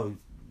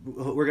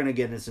 We're gonna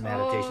get into some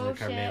adaptations of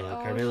Carmilla.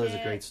 Carmilla is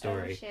a great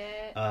story.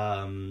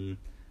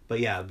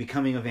 But yeah,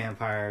 becoming a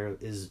vampire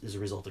is a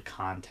result of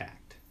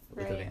contact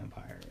with a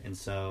vampire, and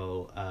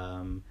so.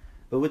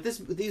 But with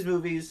these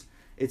movies,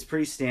 it's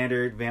pretty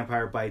standard.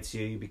 Vampire bites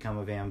you, you become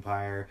a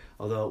vampire.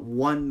 Although at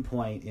one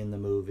point in the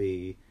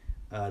movie,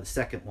 the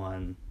second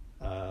one,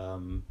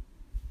 Colin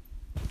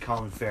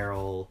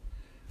Farrell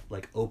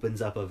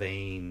opens up a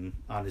vein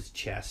on his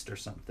chest or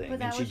something, but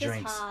and she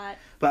drinks. Hot.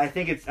 But I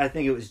think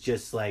it was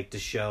just to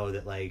show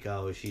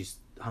that she's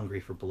hungry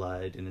for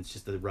blood, and it's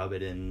just to rub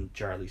it in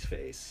Charlie's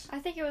face. I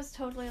think it was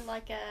totally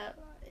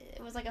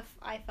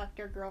I fucked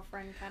your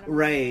girlfriend kind of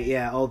right movie.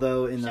 Yeah,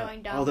 although in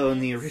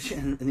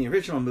the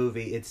original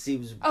movie it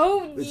seems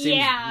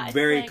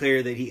very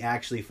clear that he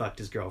actually fucked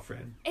his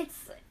girlfriend.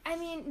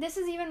 This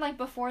is even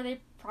before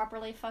they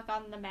properly fuck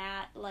on the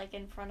mat,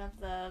 in front of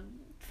the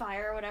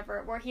fire or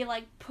whatever, where he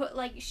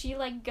she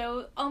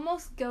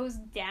almost goes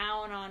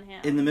down on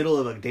him in the middle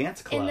of a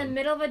dance club. In the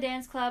middle of a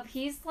dance club,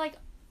 he's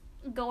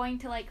going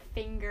to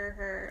finger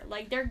her,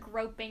 they're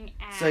groping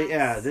ass. So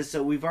yeah,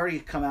 so we've already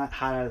come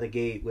hot out of the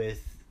gate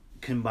with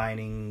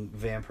combining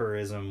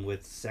vampirism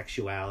with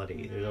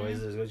sexuality. There's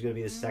always going to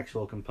be this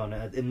sexual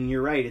component, and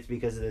you're right. It's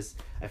because of this.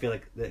 I feel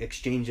like the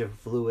exchange of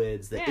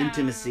fluids, the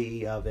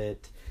intimacy of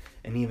it,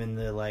 and even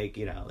the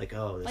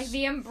this,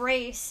 the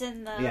embrace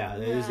and the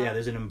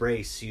there's an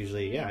embrace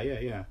usually.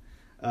 Yeah.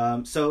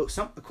 So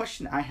a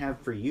question I have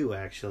for you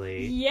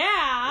actually.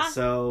 Yeah.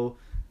 So,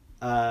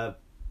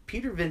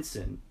 Peter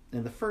Vincent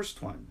in the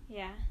first one.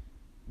 Yeah.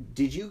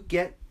 Did you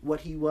get what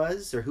he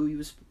was, or who he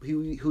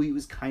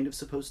was kind of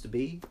supposed to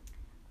be?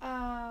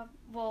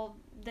 Well,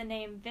 the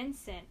name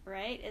Vincent,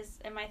 right?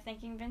 Am I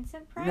thinking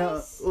Vincent Price?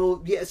 No.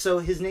 Well, yeah. So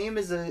his name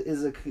is a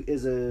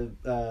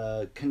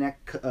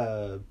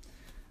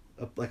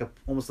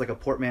almost like a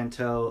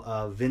portmanteau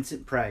of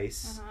Vincent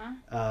Price,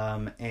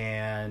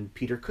 and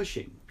Peter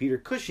Cushing. Peter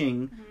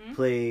Cushing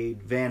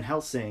played Van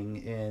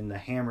Helsing in the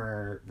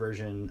Hammer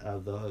version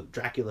of the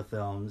Dracula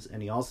films,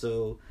 and he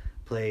also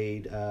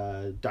played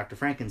Dr.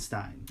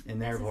 Frankenstein in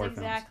their horror films.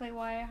 This is exactly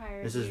why I hired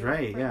you. This is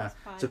right, yeah.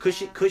 So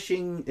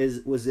Cushing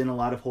was in a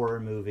lot of horror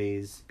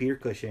movies. Peter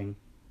Cushing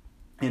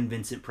and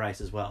Vincent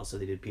Price as well. So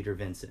they did Peter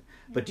Vincent.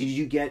 But did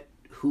you get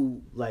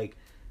what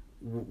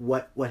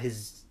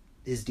his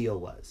deal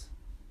was?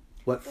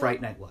 what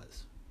Fright Night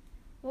was.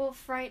 Well,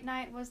 Fright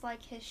Night was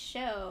like his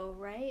show,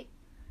 right?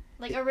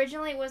 Like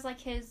originally it was like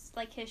his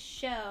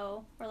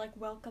show, or like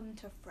Welcome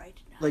to Fright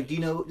Night. Like, do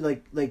you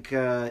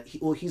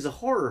know, he's a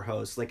horror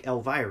host, like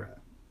Elvira.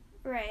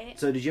 Right.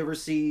 So did you ever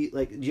see,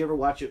 like, did you ever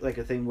watch it, like,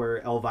 a thing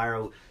where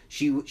Elvira,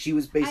 she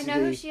was basically... I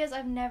know who she is.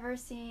 I've never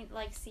seen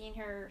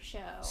her show.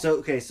 So,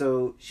 okay,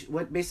 so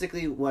what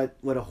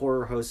a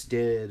horror host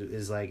did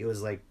is, like, it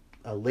was, like,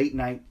 a late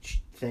night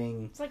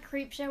thing. It's like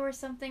Creepshow or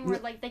something, where,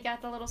 like, they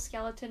got the little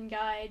skeleton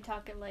guy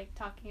talking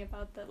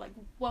about the,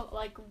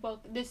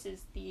 this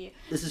is the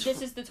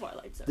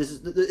Twilight Zone.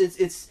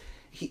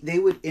 They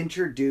would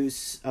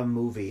introduce a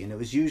movie, and it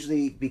was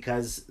usually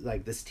because,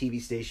 like, this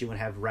TV station would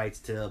have rights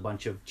to a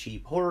bunch of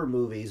cheap horror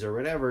movies or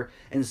whatever,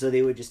 and so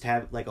they would just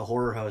have, like, a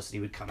horror host, and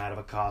he would come out of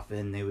a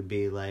coffin, they would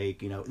be,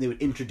 like, you know, they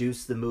would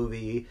introduce the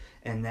movie,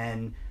 and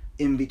then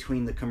in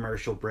between the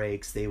commercial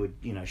breaks, they would,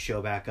 you know, show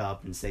back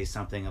up and say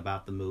something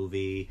about the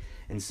movie,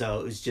 and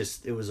so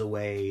it was a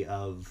way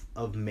of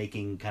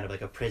making kind of,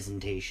 like, a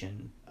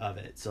presentation of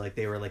it. So, like,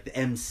 they were, like, the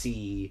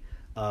MC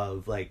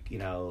of, like, you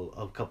know,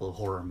 a couple of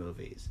horror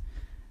movies.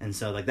 And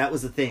so, like, that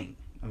was the thing.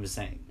 I'm just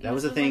saying. That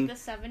was the thing. Like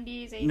the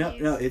 70s, 80s?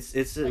 No, it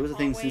was a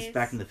thing always. since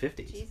back in the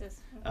 50s.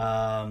 Jesus.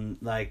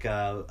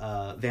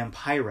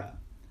 Vampira.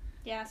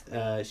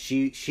 Yeah.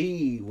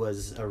 She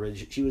was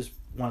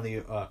one of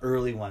the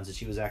early ones, and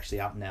she was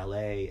actually out in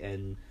LA,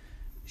 and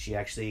she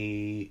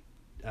actually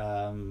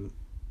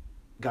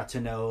got to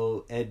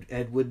know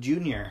Ed Wood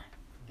Jr.,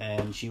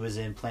 and she was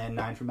in Plan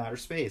 9 from Outer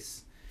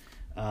Space.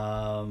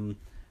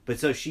 But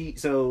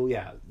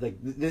yeah, like,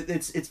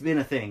 it's been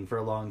a thing for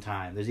a long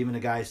time. There's even a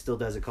guy who still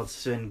does it called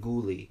Sven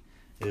Gulli,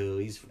 who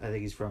I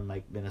think he's from,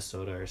 like,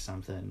 Minnesota or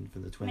something,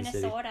 from the Twin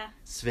Cities.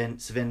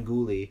 Sven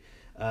Gulli.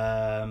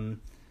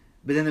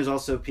 But then there's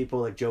also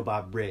people like Joe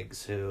Bob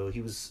Briggs, who he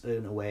was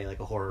in a way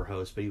like a horror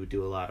host, but he would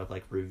do a lot of,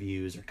 like,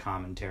 reviews or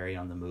commentary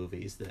on the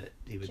movies that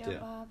he would do.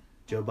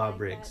 Joe Bob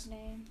Briggs. That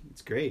name.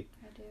 It's great.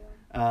 I do.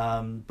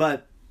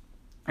 But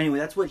anyway,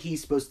 that's what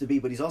he's supposed to be.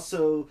 But he's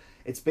also,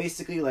 it's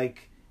basically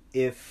like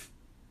if,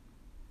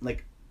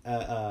 like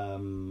a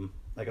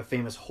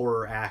famous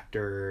horror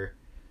actor,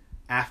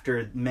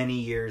 after many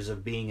years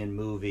of being in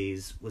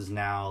movies, was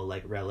now,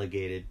 like,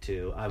 relegated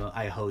to,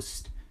 I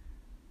host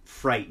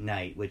Fright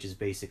Night, which is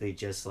basically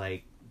just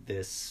like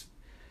this,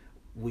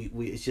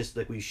 it's just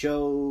like we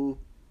show,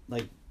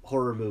 like,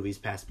 horror movies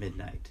past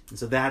midnight, and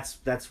so that's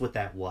what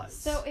that was.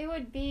 So it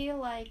would be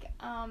like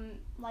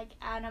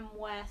Adam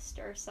West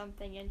or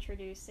something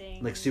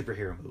introducing, like,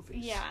 superhero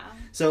movies. Yeah.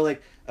 So,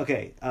 like,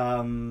 okay,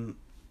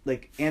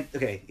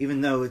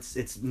 even though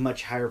it's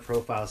much higher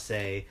profile,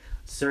 say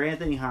Sir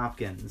Anthony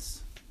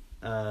Hopkins,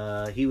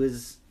 he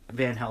was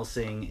Van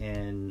Helsing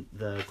in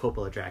the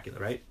Coppola Dracula,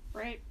 right?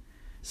 Right.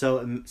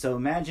 So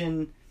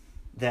imagine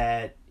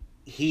that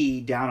he,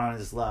 down on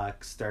his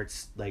luck,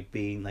 starts, like,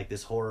 being, like,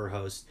 this horror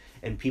host,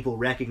 and people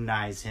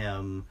recognize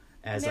him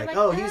as, like,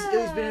 oh, he's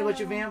been in a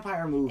bunch of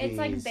vampire movies. It's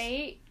like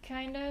bait,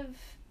 kind of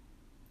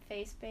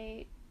face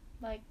bait,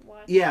 like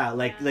what? Yeah,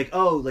 like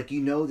oh, like,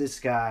 you know this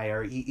guy,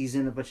 or he's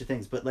in a bunch of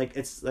things, but, like,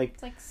 it's like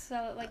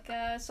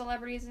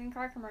celebrities in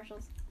car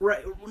commercials.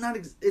 Right? Not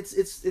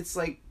it's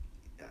like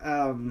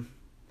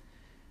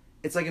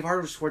it's like if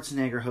Arnold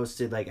Schwarzenegger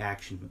hosted, like,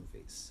 action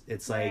movies.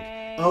 It's like,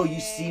 oh,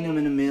 you've seen him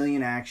in a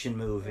million action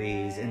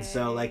movies, and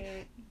so, like,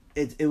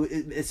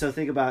 so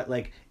think about,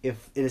 like,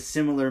 if in a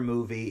similar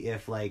movie,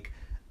 if, like,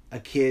 a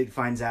kid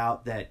finds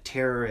out that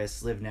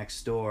terrorists live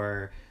next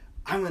door,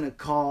 I'm gonna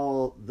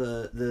call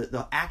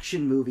the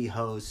action movie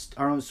host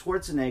Arnold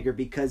Schwarzenegger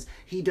because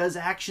he does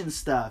action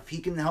stuff. He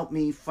can help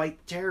me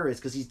fight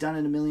terrorists because he's done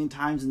it a million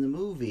times in the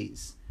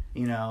movies,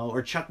 you know,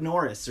 or Chuck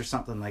Norris or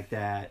something like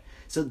that.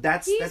 So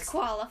that's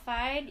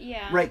qualified,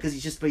 yeah. Right, because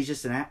he's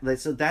just an actor.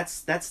 So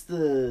that's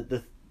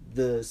the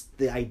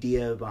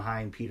idea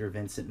behind Peter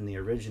Vincent in the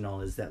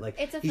original, is that, like,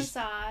 it's a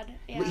facade.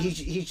 Yeah.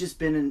 He's just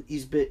been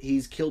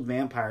he's killed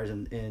vampires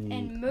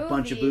in a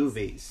bunch of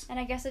movies. And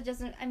I guess it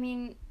doesn't. I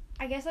mean,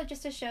 I guess that's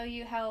just to show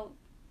you how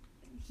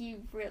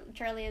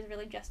Charlie is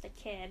really just a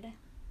kid.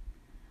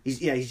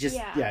 He's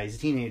a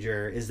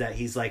teenager. Is that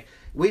he's like,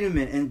 wait a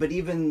minute, but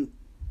even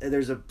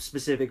there's a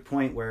specific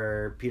point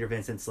where Peter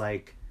Vincent's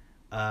like,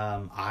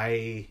 on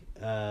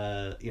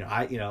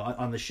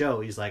the show,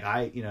 he's like,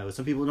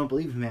 some people don't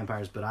believe in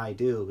vampires, but I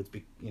do. It's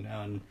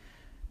and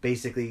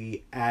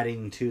basically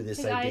adding to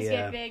this idea. Eyes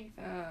get big.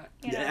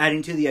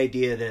 Adding to the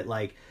idea that,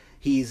 like,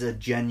 he's a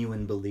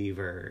genuine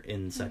believer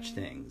in such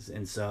things,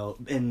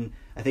 and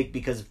I think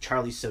because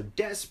Charlie's so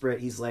desperate,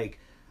 he's like,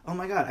 oh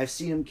my god, I've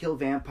seen him kill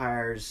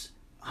vampires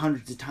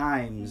hundreds of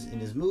times in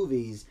his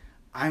movies.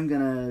 I'm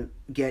gonna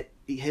get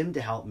him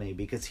to help me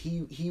because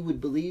he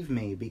would believe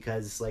me,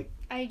 because, like,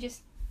 I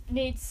just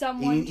need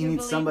someone he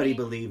needs somebody to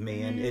believe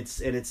me, and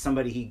it's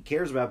somebody he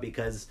cares about,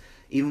 because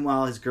even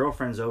while his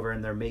girlfriend's over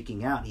and they're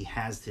making out, he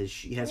has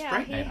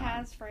Fright Night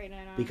on. Fright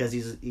Night on because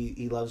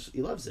he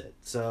loves it.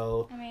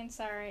 So, I mean,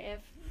 sorry, if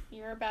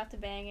you're about to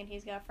bang and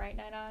he's got Fright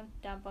Night on,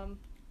 dump him.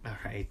 All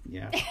right,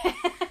 yeah.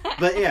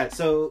 But yeah,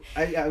 so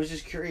I was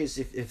just curious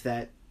if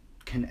that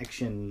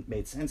connection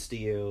made sense to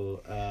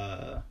you.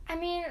 I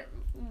mean,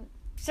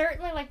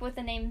 certainly, like, with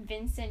the name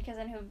Vincent, because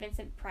I know who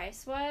Vincent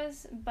Price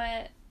was,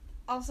 but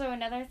also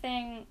another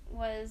thing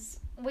was,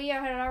 we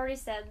had already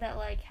said that,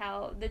 like,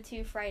 how the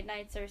two Fright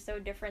Nights are so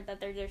different that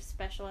they're just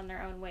special in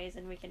their own ways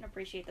and we can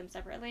appreciate them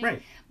separately.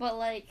 Right. But,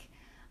 like,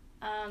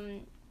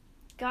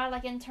 God,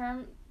 like, in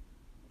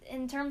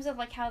terms of,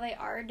 like, how they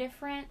are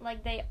different,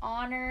 like, they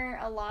honor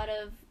a lot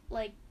of,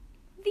 like,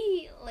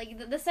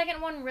 the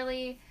second one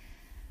really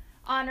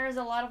honors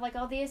a lot of, like,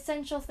 all the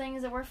essential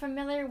things that we're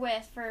familiar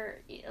with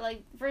for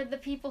the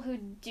people who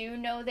do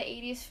know the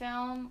 80s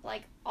film.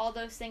 Like, all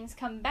those things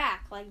come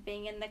back, like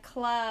being in the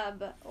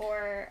club,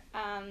 or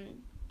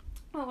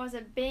what was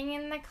it, being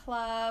in the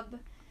club,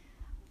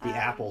 the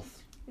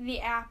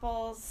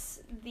apples,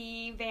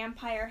 the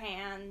vampire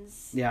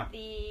hands, yeah,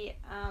 the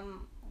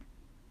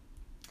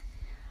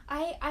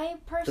I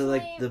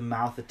personally, the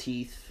mouth of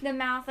teeth,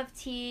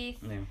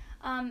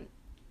 yeah.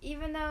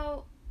 Even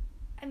though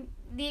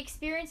the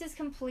experience is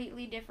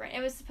completely different.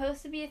 It was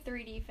supposed to be a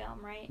 3D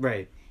film, right?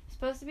 Right. It's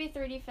supposed to be a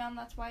 3D film.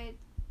 That's why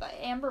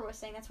Amber was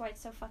saying that's why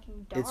it's so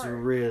fucking dark. It's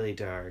really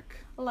dark.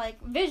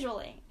 Like,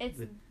 visually,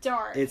 it's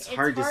dark. It's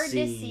hard to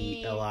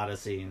see a lot of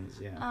scenes,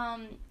 yeah.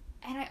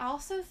 And I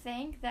also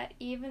think that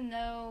even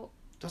though...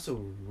 It's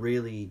also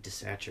really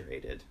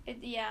desaturated.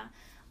 Yeah.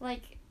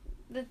 Like,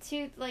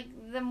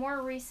 the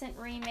more recent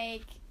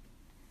remake...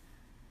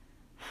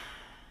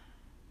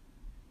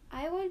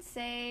 I would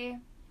say...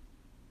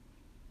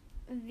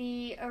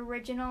 the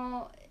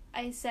original,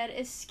 I said,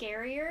 is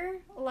scarier,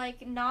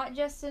 like, not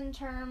just in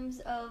terms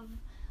of,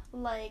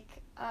 like,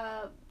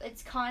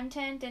 its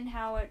content and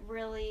how it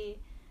really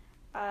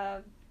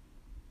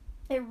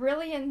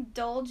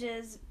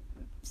indulges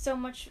so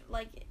much,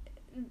 like,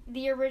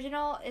 the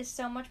original is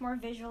so much more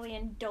visually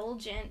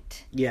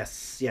indulgent.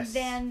 Yes.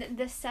 Than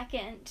the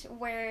second,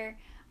 where...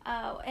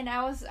 and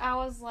I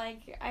was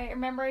like, I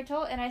remember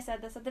I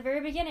said this at the very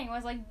beginning,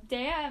 was like,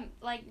 damn,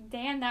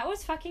 that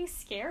was fucking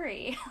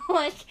scary.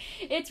 Like,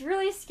 it's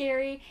really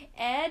scary.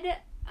 Ed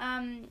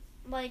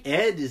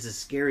is a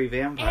scary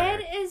vampire.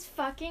 Ed is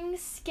fucking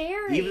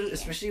scary.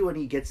 Especially when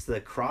he gets the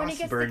cross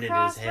burned in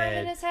his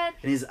head.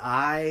 And his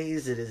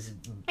eyes, and his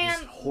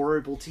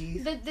horrible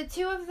teeth. The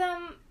two of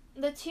them...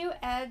 The two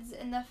Eds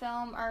in the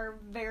film are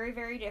very,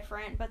 very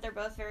different, but they're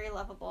both very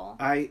lovable.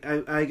 I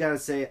gotta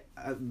say,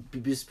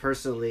 just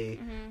personally,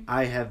 mm-hmm.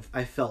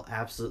 I felt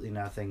absolutely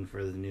nothing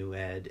for the new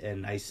Ed,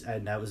 and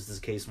that was the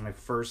case when I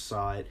first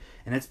saw it,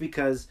 and that's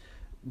because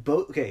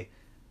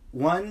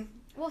one.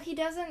 Well, he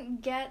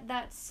doesn't get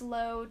that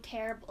slow,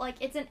 terrible. Like,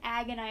 it's an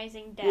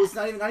agonizing death. Well, it's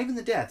not even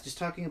the death. Just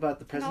talking about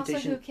the presentation.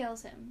 And also, who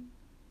kills him?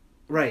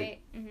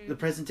 Right. Mm-hmm.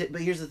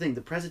 But here's the thing: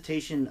 the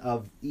presentation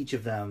of each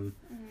of them.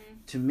 Mm-hmm.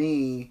 To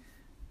me,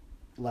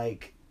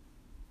 like,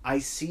 I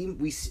feel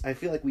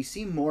like we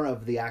see more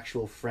of the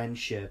actual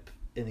friendship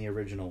in the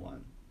original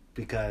one,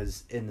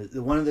 because in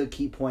the one of the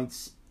key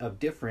points of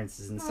difference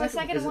is in the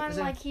second one,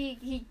 like,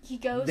 he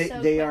goes they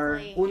so quickly.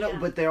 Are well, no,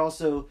 but they're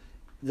also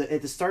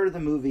at the start of the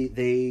movie,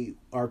 they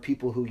are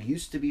people who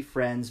used to be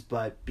friends,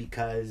 but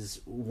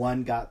because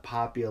one got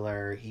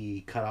popular,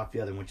 he cut off the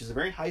other, which is a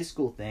very high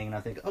school thing, and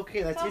I think,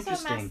 okay, that's it's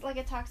also interesting. like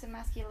a toxic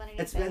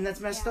masculinity thing. And that's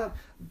messed up.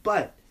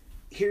 But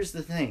here's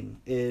the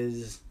thing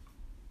is,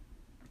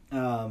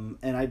 and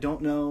I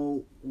don't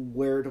know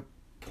where to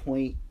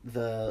point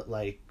the,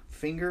 like,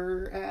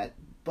 finger at,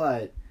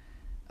 but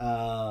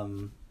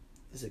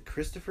is it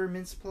Christopher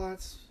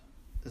Mintz-Plasse?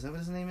 Is that what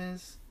his name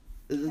is?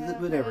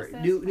 Whatever.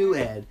 New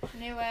Ed.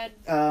 New Ed.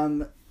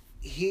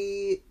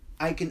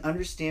 I can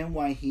understand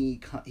why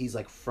he's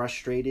like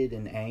frustrated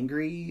and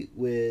angry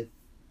with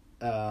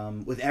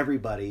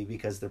everybody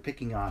because they're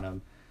picking on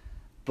him,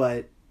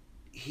 but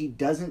he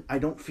doesn't. I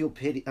don't feel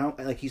pity.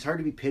 He's hard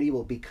to be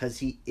pitiable because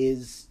he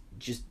is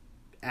just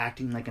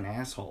acting like an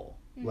asshole.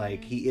 Mm-hmm.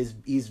 Like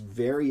he's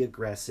very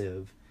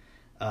aggressive.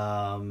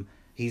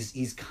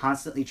 He's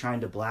constantly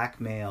trying to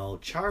blackmail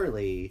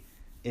Charlie.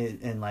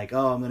 And like,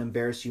 oh, I'm going to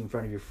embarrass you in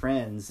front of your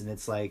friends. And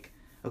it's like,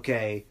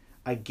 okay,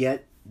 I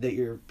get that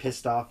you're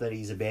pissed off that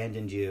he's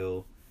abandoned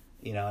you,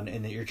 you know,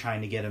 and that you're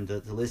trying to get him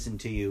to listen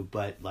to you.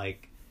 But,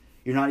 like,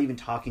 you're not even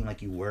talking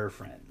like you were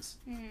friends.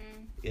 Mm.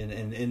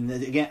 And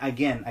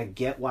again, I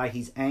get why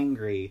he's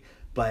angry,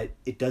 but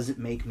it doesn't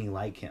make me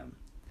like him.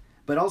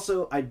 But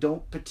also, I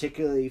don't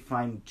particularly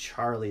find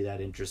Charlie that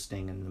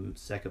interesting in the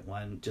second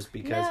one, just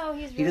because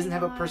he doesn't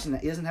have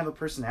He doesn't have a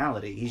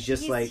personality.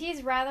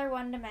 He's rather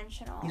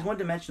one-dimensional. He's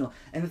one-dimensional,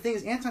 and the thing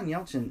is, Anton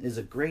Yelchin is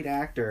a great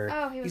actor.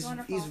 Oh, he was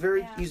wonderful.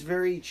 He's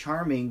very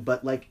charming,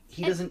 but like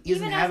he doesn't have anything.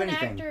 Even as an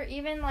actor,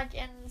 even like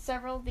in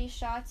several of these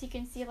shots, you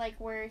can see like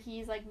where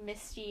he's like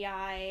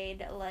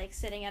misty-eyed, like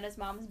sitting at his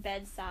mom's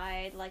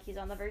bedside, like he's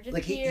on the verge of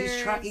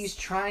tears. He's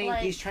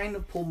trying to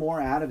pull more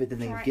out of it than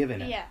they've given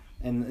him. Yeah,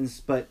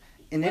 but.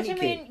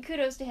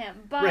 Kudos to him,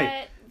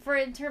 but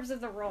in terms of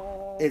the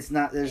role, there's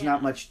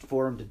not much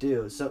for him to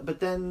do. So,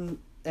 but then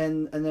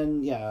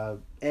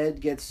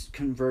Ed gets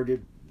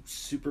converted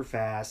super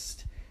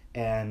fast,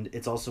 and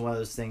it's also one of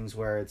those things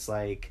where it's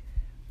like,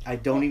 I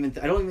don't even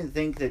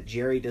think that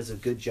Jerry does a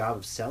good job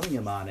of selling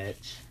him on it,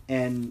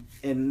 and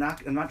I'm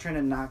not trying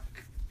to knock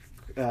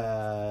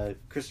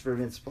Christopher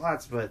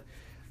Mintz-Plasse, but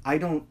I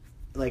don't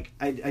like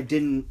I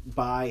didn't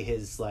buy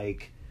his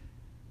like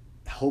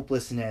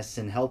hopelessness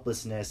and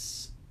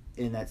helplessness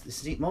in that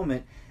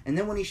moment, and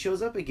then when he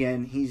shows up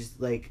again, he's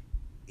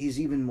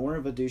even more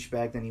of a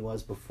douchebag than he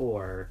was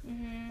before.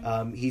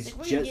 Mm-hmm. He's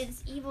like, just you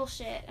this evil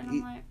shit, and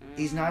I'm like,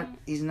 he's not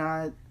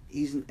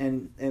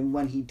and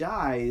when he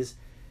dies,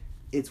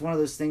 it's one of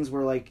those things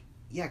where like,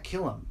 yeah,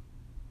 kill him,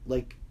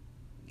 like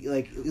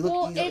look,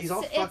 well, he's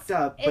all fucked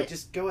up, but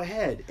just go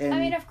ahead. And I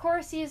mean, of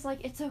course he's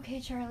like, it's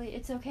okay, Charlie,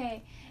 it's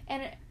okay,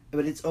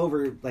 but it's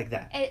over like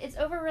that. It's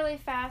over really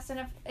fast,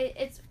 and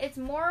it's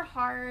more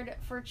hard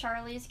for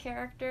Charlie's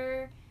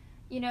character,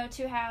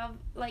 to have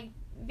like,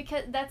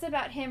 because that's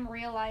about him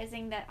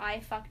realizing that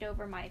I fucked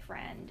over my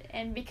friend,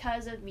 and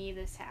because of me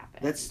this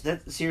happened.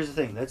 That's here's the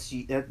thing.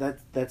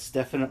 That's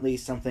definitely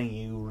something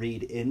you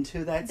read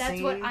into that That's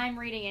scene. what I'm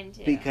reading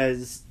into.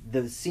 Because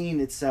the scene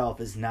itself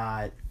is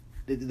not.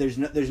 There's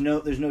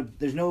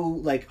no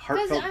like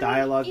heartfelt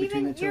dialogue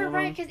between the two of them. You're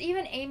right, because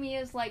even Amy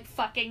is like,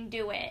 fucking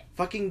do it.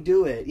 Fucking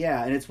do it,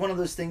 yeah. And it's one of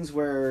those things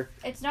where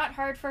it's not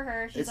hard for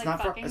her. She's it's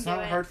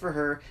not hard for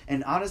her.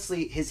 And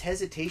honestly, his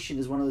hesitation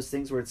is one of those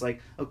things where it's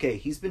like, okay,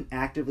 he's been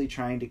actively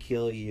trying to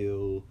kill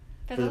you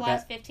for the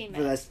last 15 minutes.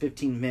 For the last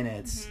 15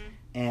 minutes,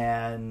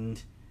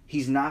 and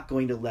he's not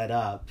going to let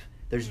up.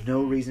 There's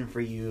no reason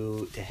for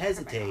you to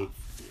hesitate.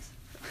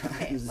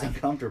 It's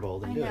uncomfortable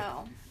to do it.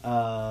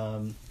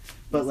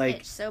 But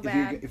like, so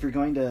if you're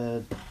going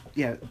to,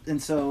 yeah, and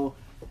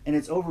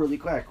it's over really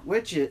quick.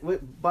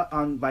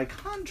 By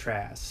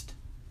contrast,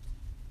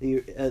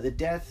 the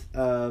death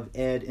of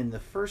Ed in the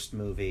first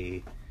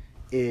movie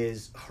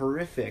is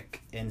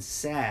horrific and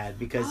sad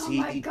because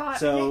God. It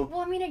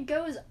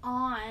goes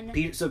on.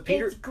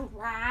 It's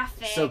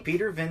graphic. So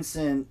Peter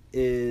Vincent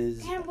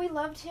is. And we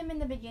loved him in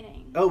the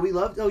beginning. Oh, we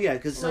loved. Oh, yeah,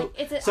 because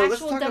it's an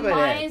let's actual talk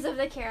demise of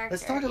the character.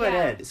 Let's talk about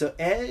Ed. So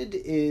Ed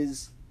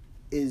is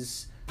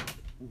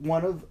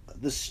one of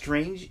the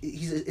strange.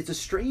 It's a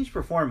strange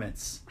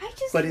performance.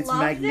 But it's love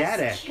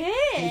magnetic. This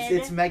kid.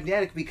 It's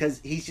magnetic because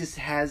he just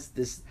has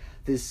this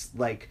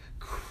like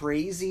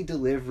crazy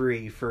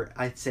delivery for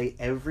I'd say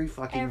every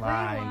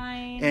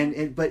line.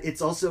 And but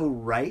it's also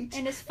right,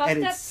 and it's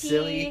fucked up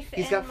silly. Teeth.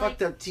 He's got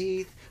fucked up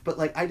teeth, but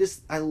like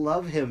I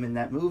love him in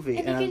that movie.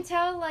 And you can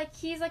tell like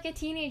he's like a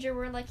teenager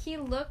where like he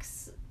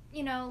looks,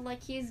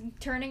 like he's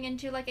turning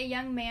into like a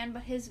young man,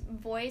 but his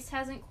voice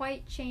hasn't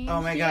quite changed.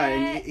 Oh my god!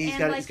 And he's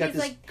got this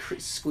like,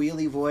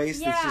 squealy voice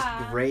that's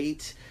just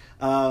great.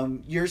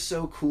 You're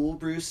so cool,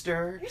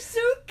 Brewster. You're so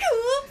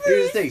cool, Brewster.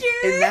 Here's the thing.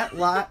 In that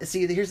line,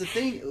 here's the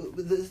thing.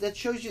 That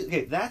shows you.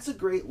 Okay, that's a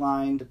great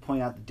line to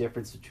point out the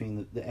difference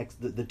between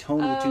the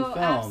tone of the two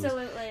films.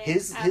 Absolutely.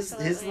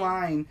 His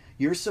line,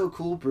 "You're so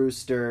cool,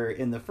 Brewster."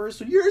 In the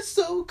first one, "You're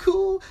so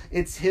cool."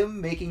 It's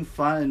him making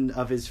fun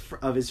of his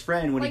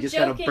friend when he just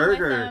got a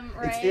burger. With them,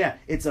 right?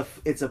 It's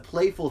a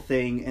playful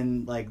thing,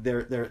 and like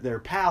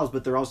they're pals,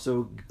 but they're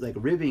also like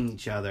ribbing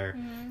each other,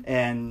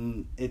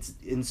 and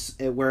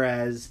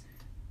whereas.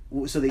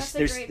 So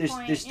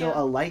there's still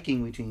a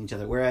liking between each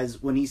other.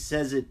 Whereas when he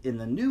says it in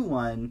the new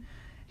one,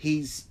 he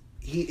is.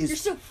 You're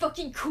so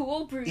fucking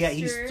cool, Brewster. Yeah,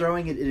 he's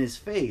throwing it in his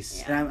face,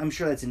 yeah. And I'm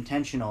sure that's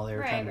intentional. They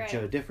were trying to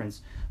show a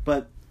difference.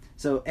 But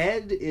so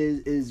Ed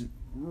is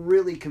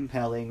really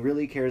compelling,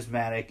 really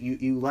charismatic.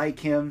 You like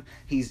him.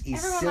 He's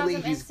Everyone silly.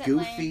 loves him He's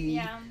instantly. goofy.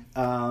 Yeah.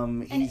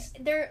 And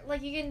they're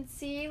like you can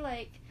see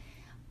like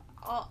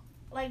all.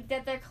 Like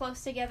that they're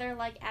close together,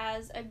 like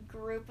as a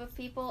group of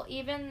people,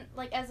 even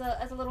like as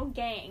a little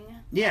gang.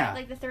 Yeah.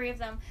 Like the three of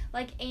them,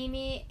 like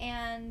Amy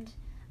and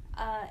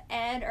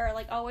Ed are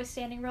like always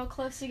standing real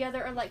close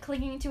together, or like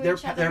clinging to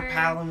each other. They're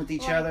palling with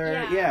each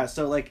other. Yeah.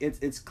 So like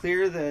it's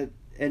clear that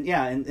and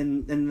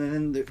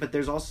then but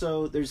there's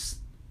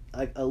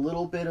like a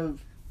little bit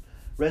of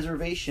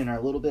reservation or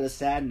a little bit of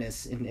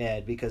sadness in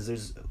Ed because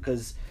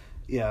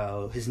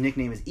his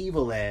nickname is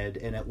Evil Ed,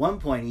 and at one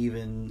point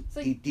even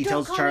he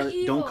tells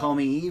Charlie, "Don't call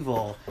me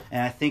evil,"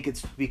 and I think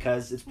it's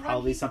because it's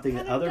probably something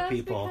that other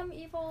people become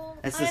evil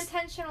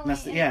unintentionally.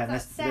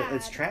 Sad.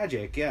 It's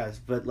tragic, yes,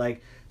 but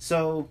like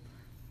so,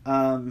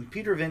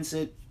 Peter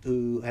Vincent,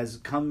 who has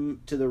come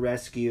to the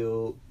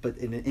rescue, but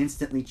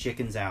instantly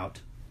chickens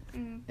out.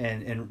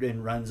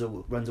 And runs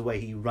away.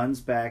 He runs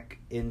back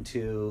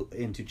into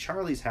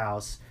Charlie's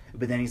house,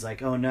 but then he's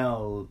like, "Oh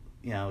no,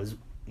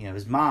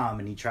 his mom,"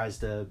 and he tries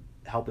to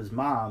help his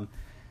mom,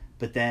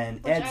 but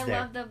then Ed's there. I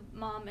love the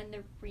mom in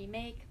the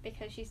remake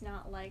because she's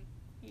not like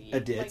a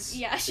ditz.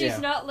 She's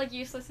not like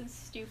useless and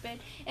stupid,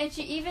 and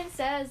she even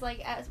says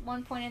like at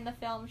one point in the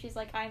film she's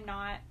like, I'm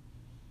not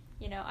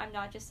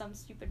just some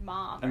stupid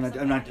mom. I'm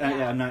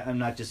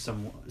not just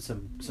some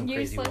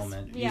crazy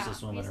woman,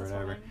 useless woman or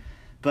whatever.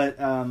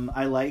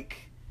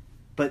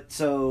 But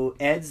so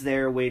Ed's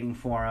there waiting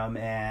for him,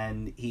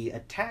 and he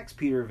attacks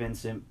Peter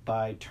Vincent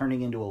by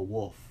turning into a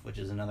wolf, which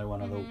is another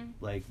one of the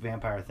like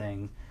vampire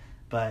things.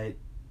 But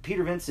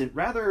Peter Vincent,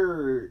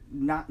 rather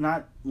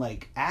not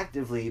like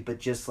actively, but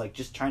just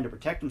trying to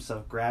protect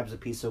himself, grabs a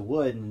piece of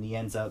wood and he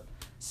ends up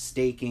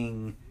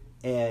staking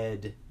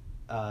Ed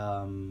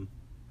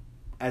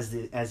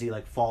as he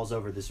like falls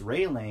over this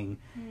railing,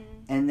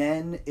 and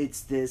then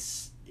it's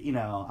this, you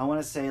know, I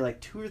want to say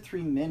like 2 or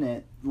 3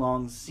 minute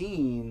long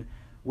scene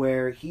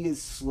where he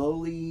is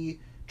slowly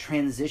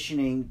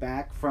transitioning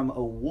back from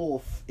a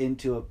wolf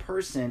into a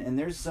person, and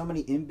there's so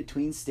many in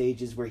between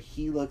stages where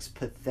he looks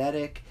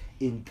pathetic,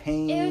 in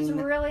pain. It was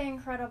really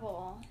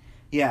incredible.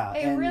 Yeah,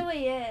 it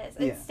really is.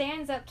 It yeah.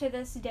 stands up to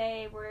this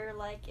day where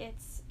like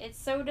it's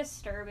so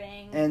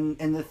disturbing.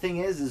 And the thing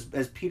is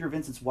as Peter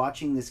Vincent's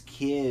watching this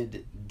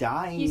kid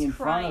dying in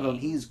front of him,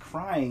 he's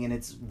crying, and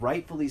it's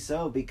rightfully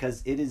so,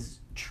 because it is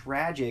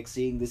tragic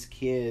seeing this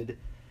kid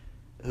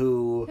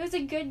who's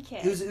a good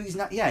kid. Who's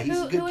not, yeah, he's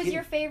a good kid. Who was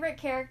your favorite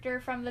character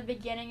from the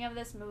beginning of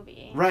this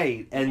movie?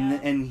 Right.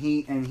 And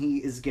he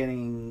is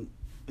getting,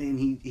 and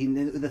he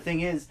the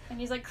thing is, and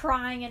he's like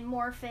crying and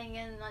morphing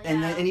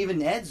and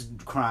even Ed's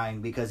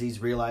crying because he's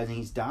realizing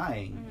he's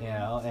dying, you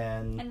know,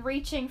 and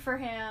reaching for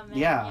him.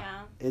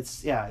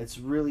 It's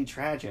really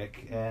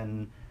tragic,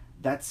 and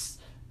that's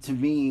to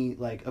me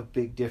like a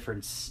big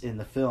difference in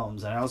the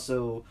films. And I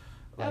also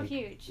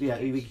huge. Yeah,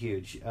 it'd be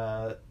huge.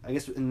 I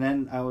guess, and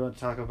then I want to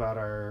talk about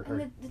our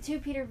the two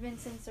Peter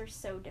Vincents are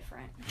so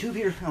different.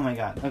 Oh my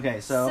god. Okay,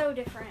 so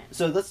different.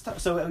 So let's talk.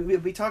 So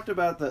we talked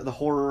about the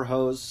horror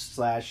host /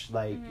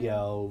 you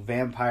know,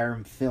 vampire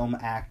film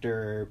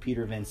actor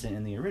Peter Vincent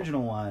in the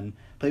original one,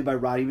 played by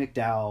Roddy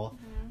McDowall,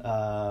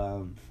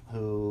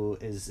 who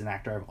is an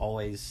actor I've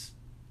always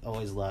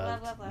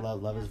loved.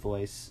 Love his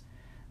voice,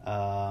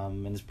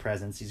 and his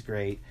presence. He's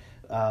great,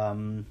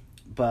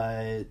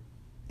 but.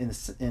 In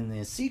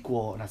the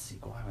sequel, not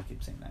sequel, why do I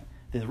keep saying that?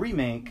 The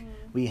remake,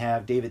 we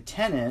have David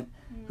Tennant,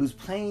 who's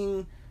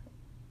playing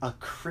a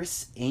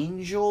Chris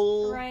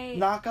Angel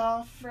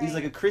knockoff. Right. He's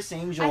like a Chris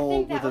Angel. I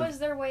think that was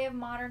their way of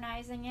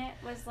modernizing it.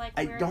 Was like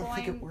I don't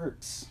think it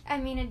works. I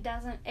mean, it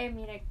doesn't. I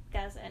mean, it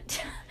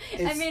doesn't.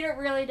 I mean, it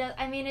really does.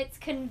 I mean, it's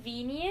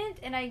convenient,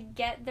 and I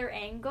get their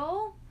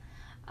angle,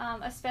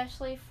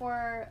 especially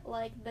for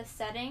like the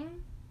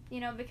setting, you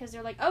know, because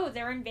they're like, oh,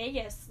 they're in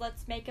Vegas.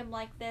 Let's make them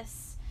like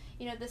this.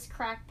 You know, this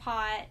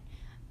crackpot,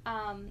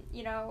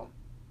 you know,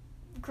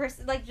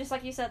 Chris, like, just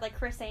like you said, like,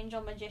 Chris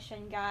Angel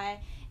magician guy.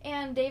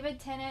 And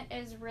David Tennant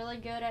is really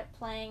good at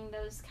playing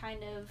those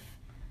kind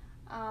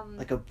of,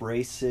 like,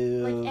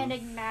 abrasive. Like,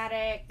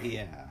 enigmatic.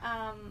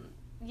 Yeah.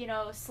 You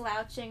know,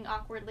 slouching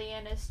awkwardly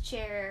in his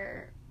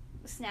chair,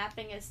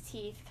 snapping his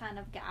teeth kind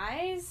of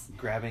guys.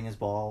 Grabbing his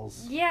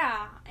balls.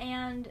 Yeah,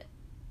 and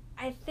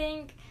I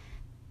think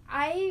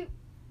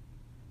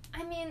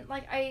I mean,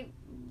 like, I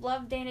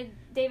love David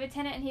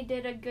Tennant, and he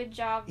did a good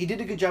job. He did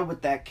a good job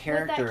with that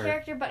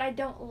character. But I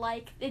don't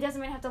like... It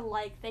doesn't mean I have to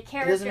like the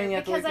character. It doesn't mean you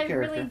have to like the character.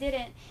 Because I really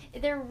didn't.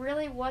 There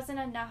really wasn't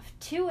enough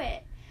to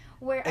it.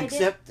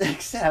 Except...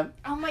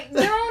 Oh my...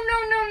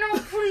 No,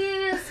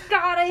 please.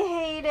 God, I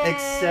hate it.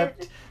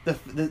 Except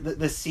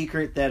the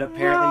secret that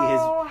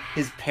apparently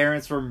his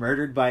parents were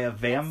murdered by a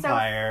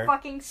vampire. It's so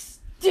fucking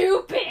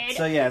stupid.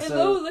 So yeah,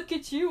 look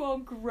at you, all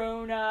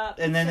grown up.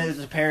 And then there's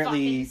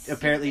apparently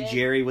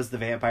Jerry was the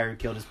vampire who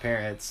killed his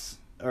parents,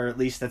 or at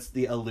least that's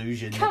the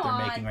illusion that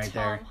they're making right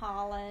there. Tom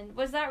Holland,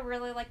 was that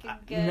really like a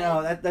good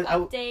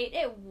update?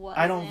 It wasn't.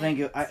 I don't think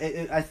it.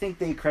 I think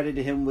they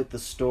credited him with the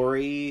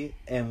story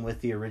and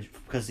with the original,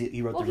 because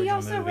he wrote the original movie. Well, he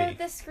also wrote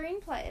the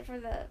screenplay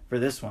for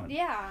this one.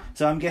 Yeah.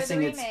 So I'm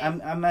guessing it's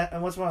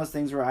what's one of those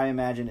things where I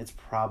imagine it's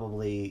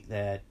probably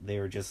that they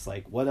were just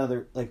like,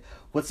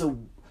 what's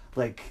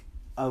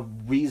a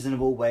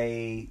reasonable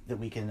way that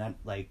we can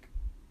like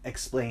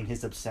explain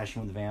his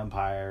obsession with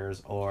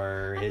vampires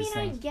or his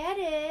things. I get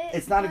it.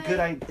 It's not a good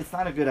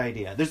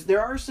idea. There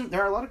are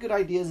a lot of good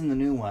ideas in the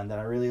new one that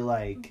I really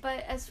like.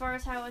 But as far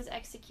as how it was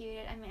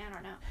executed, I mean, I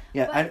don't know.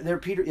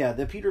 Yeah,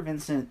 the Peter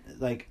Vincent,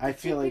 like, I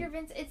feel like Peter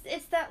Vincent,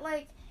 it's that,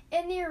 like,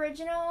 in the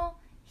original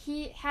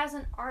he has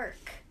an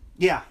arc.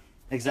 Yeah,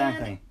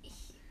 exactly.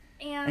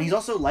 And he's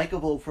also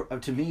likable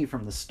to me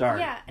from the start.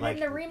 Yeah, and in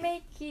the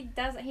remake, he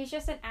doesn't. He's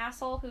just an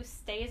asshole who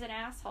stays an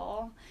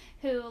asshole,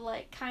 who,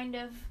 like, kind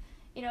of,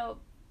 you know,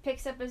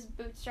 picks up his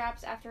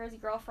bootstraps after his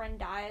girlfriend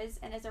dies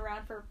and is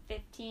around for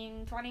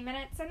 15, 20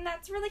 minutes, and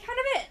that's really kind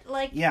of it.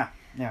 Like, yeah.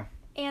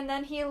 And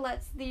then he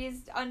lets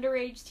these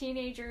underage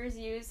teenagers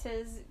use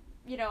his,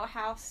 you know,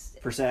 house...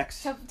 for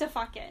sex? To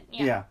fuck it.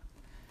 Yeah.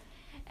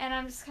 And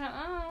I'm just kind of,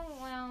 oh,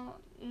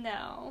 well...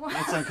 No.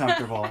 It's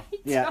uncomfortable.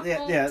 Yeah.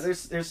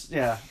 There's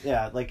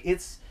like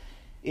it's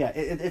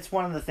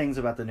one of the things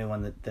about the new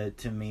one that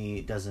to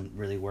me doesn't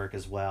really work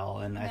as well,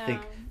 and I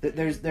think that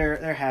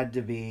there had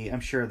to be,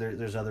 I'm sure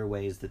there's other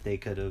ways that they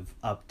could have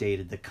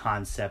updated the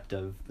concept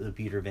of the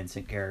Peter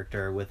Vincent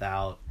character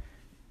without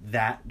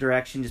that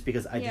direction, just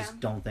because I just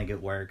don't think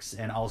it works.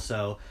 And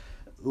also,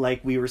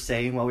 like we were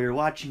saying while we were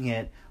watching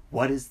it,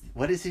 what is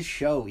his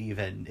show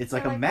even? It's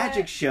like a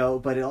magic show,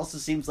 but it also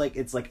seems like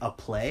it's like a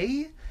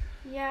play.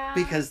 Yeah.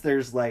 Because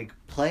there's like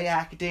play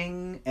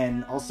acting and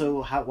Yeah.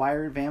 also why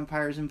are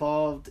vampires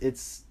involved?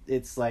 It's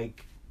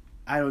like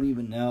I don't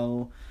even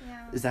know.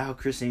 Yeah. Is that how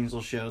Chris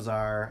Angel shows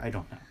are? I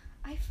don't know.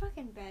 I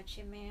fucking bet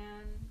you,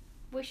 man.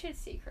 We should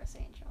see Chris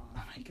Angel.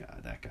 Oh my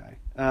god, that guy.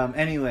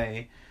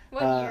 Anyway.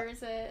 What year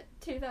is it?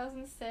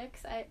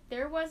 2006?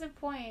 There was a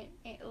point,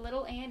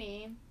 little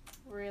Annie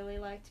really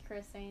liked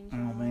Chris Angel.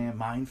 Oh man,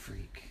 mind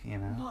freak, you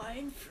know.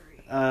 Mind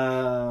freak.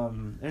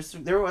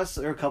 There was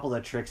a couple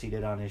of tricks he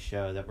did on his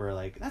show that were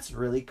like, that's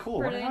really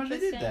cool. I Really wonder how they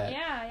did interesting.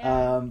 that.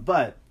 Yeah.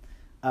 But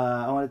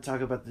I want to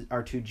talk about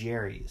our two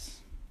Jerrys.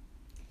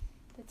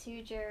 The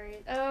two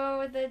Jerrys.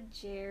 Oh, the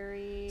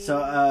Jerrys.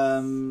 So I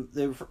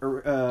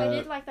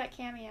did like that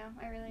cameo.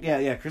 I really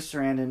did. Yeah. Chris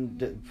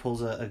Sarandon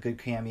pulls a good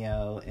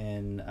cameo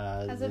in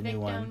the new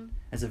one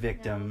as a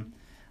victim.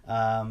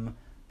 Yeah.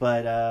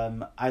 But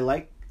I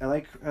like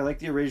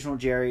the original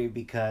Jerry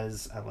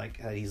because I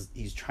like that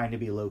he's trying to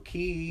be low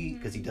key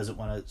because he doesn't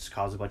want to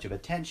cause a bunch of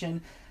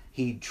attention.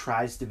 He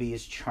tries to be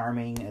as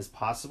charming as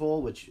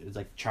possible, which is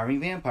like charming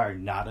vampire,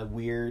 not a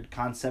weird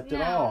concept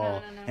at all.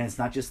 No. And it's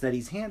not just that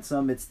he's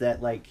handsome; it's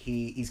that like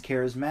he's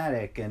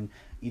charismatic, and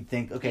you'd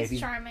think, okay,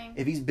 he's charming.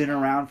 If he's been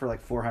around for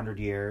like 400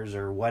 years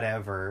or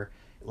whatever,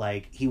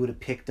 like he would have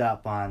picked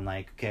up on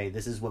like, okay,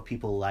 this is what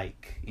people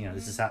like. You know,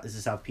 this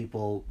is how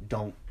people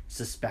don't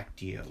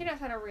suspect you. He knows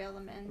how to reel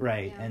them in.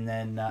 Right, yeah. and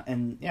then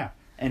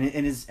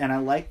and I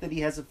like that he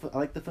has I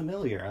like the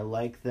familiar. I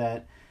like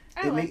that.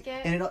 I like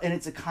it. And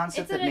it's a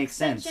concept that makes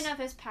sense. It's an extension of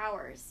his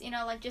powers. You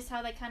know, like just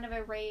how they kind of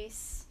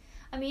erase.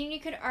 I mean, you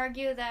could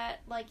argue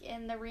that like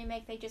in the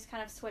remake they just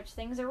kind of switch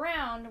things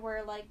around,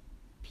 where like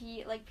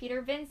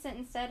Peter Vincent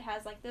instead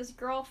has like this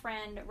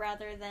girlfriend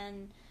rather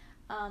than,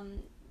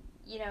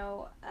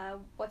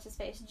 what's his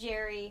face,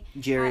 Jerry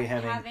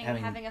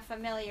having a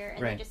familiar,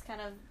 and right. they just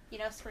kind of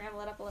scramble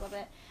it up a little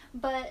bit.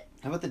 But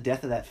how about the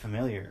death of that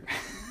familiar?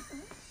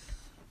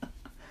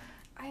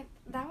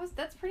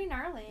 That's pretty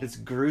gnarly. It's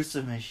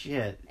gruesome as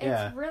shit.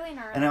 It's really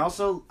gnarly. And I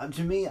also,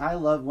 to me, I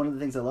love one of the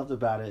things I loved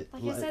about it.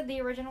 Like you said, the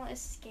original is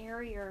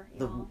scarier.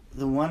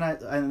 The one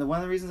of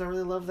the reasons I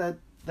really love that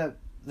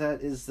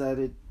is that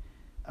it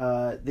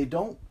they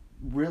don't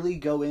really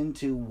go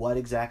into what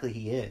exactly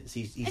he is.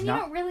 He's and not.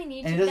 You don't really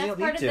need to. That's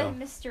part of the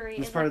mystery.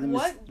 It's part of the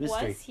mystery.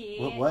 What was he?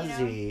 What was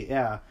he?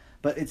 Yeah.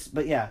 But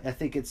I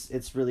think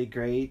it's really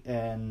great,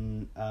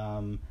 and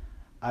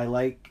I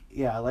like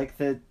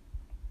that.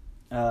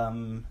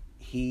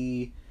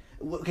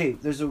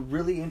 There's a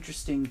really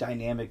interesting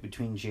dynamic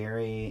between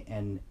Jerry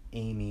and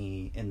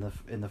Amy in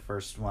the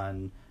first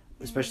one,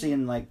 especially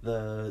in like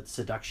the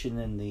seduction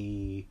and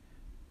the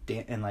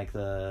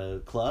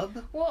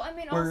club. Well, I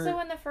mean, also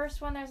in the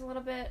first one, there's a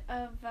little bit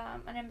of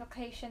an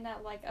implication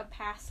that like a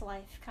past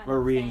life kind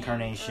of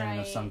reincarnation thing, right?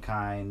 of some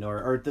kind,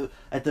 or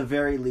at the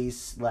very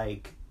least,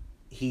 like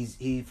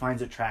he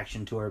finds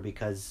attraction to her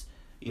because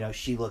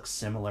she looks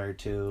similar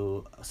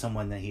to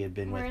someone that he had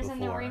been with before.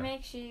 Whereas in the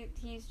remake,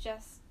 he's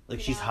just like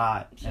she's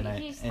hot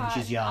and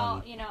she's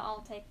young.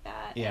 I'll take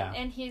that. Yeah,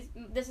 and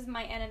this is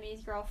my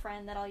enemy's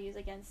girlfriend that I'll use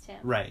against him.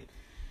 Right.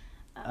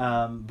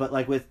 But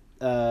like with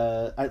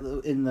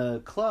in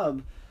the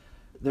club,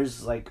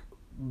 there's like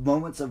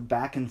moments of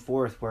back and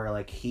forth where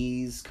like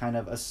he's kind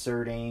of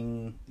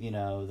asserting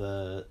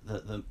the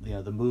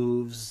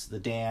moves, the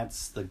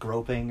dance, the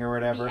groping or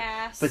whatever. The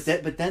ass. But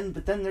then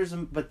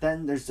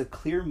there's a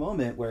clear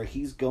moment where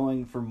he's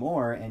going for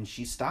more and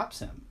she stops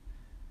him,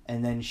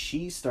 and then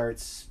she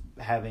starts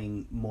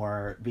being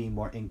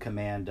more in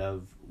command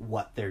of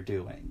what they're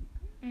doing.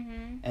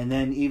 Mm-hmm. And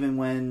then even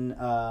when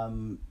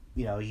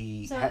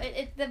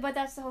but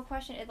that's the whole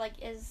question.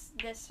 Is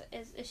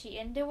she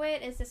into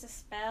it? Is this a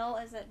spell?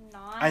 Is it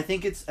not? I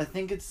think it's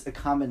a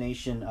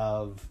combination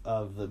of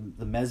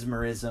the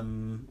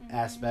mesmerism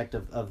aspect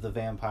of the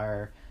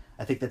vampire.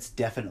 I think that's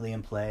definitely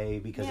in play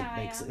because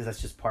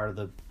that's just part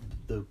of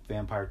the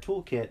vampire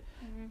toolkit.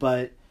 Mm-hmm.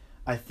 But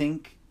I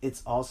think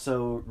it's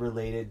also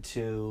related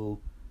to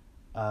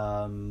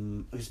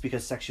just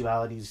because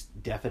sexuality's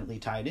definitely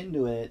tied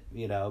into it,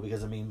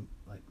 because I mean,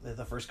 like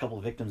the first couple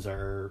of victims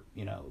are,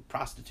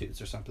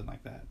 prostitutes or something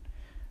like that,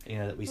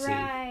 that we see.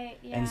 Right,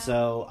 yeah. And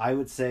so I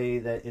would say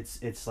that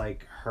it's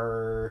like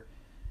her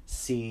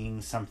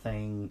seeing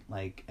something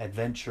like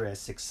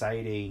adventurous,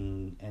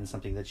 exciting, and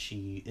something that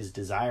she is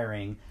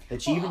desiring,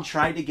 that she even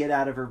tried to get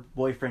out of her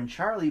boyfriend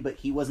Charlie, but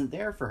he wasn't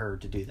there for her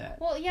to do that.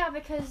 Well, yeah,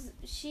 because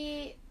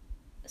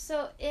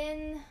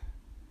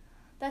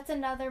that's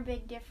another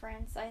big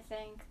difference, I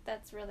think,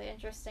 that's really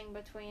interesting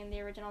between the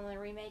original and the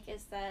remake,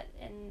 is that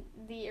in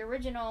the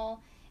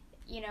original,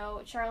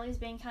 Charlie's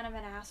being kind of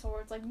an asshole.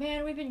 It's like,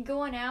 man, we've been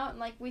going out and,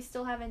 like, we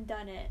still haven't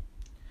done it.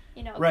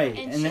 Right.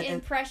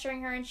 And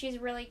pressuring her, and she's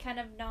really kind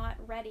of not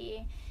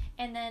ready.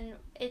 And then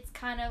it's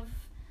kind of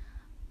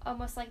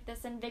almost like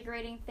this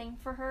invigorating thing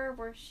for her,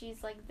 where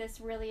she's like,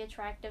 this really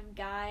attractive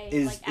guy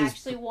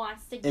actually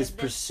wants to give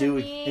this to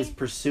me. Is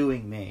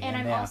pursuing me. And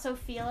I'm also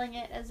feeling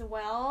it as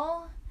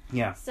well.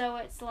 Yeah. So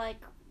it's like,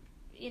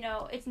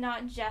 it's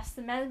not just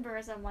the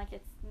mesmerism, like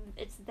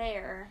it's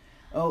there.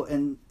 Oh,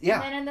 and yeah.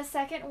 And then in the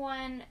second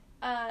one,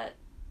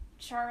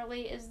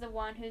 Charlie is the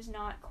one who's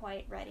not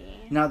quite ready.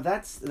 Now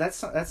that's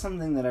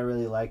something that I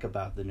really like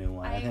about the new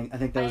one. I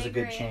think that was a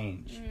good agree.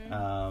 change.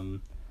 Mm-hmm.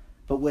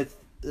 But with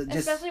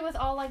especially with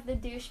all like the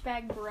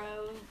douchebag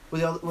bro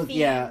with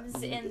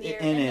themes in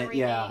it, remake.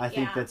 yeah, I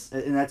think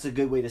that's a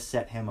good way to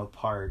set him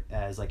apart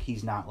as like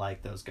he's not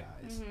like those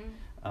guys.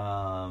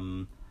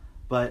 Mm-hmm.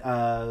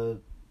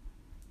 But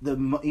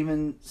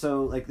even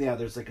so, like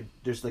there's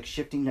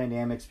shifting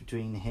dynamics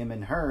between him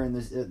and her, and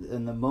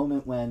in the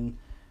moment when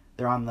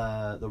they're on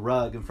the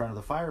rug in front of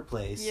the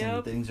fireplace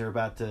and things are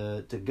about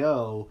to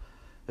go,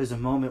 there's a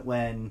moment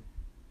when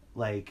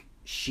like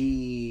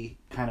she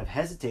kind of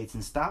hesitates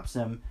and stops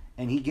him,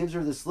 and he gives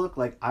her this look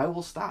like, I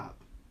will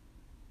stop.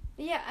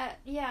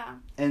 Yeah.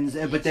 And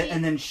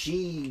then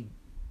she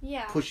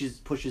yeah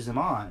pushes him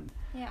on.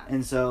 Yeah.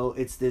 And so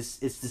it's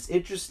this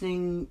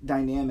interesting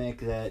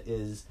dynamic that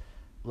is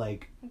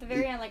like at the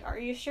very end, like, are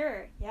you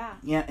sure? Yeah.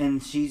 Yeah,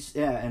 and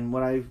and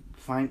what I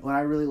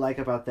really like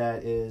about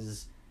that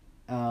is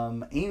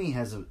Amy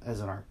has an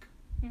arc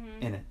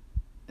mm-hmm. in it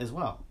as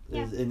well.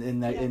 Yeah.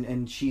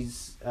 And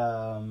she's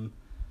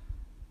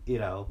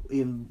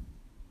in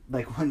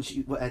like when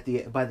she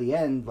by the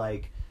end,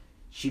 like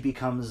she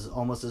becomes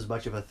almost as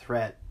much of a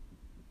threat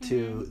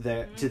to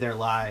mm-hmm. their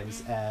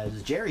lives mm-hmm.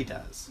 as Jerry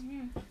does.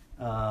 Mm-hmm.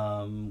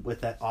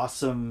 With that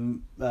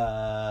awesome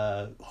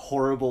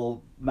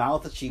horrible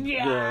mouth that she which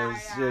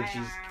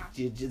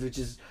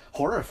is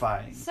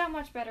horrifying. So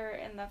much better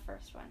in the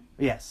first one.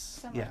 Yes.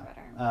 So much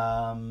better.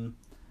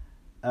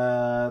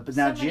 But so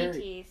now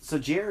Jerry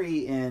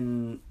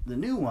in the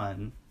new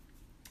one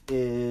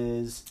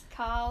is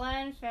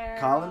Colin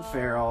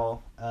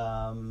Farrell,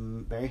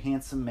 very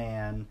handsome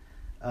man,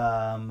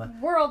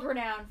 world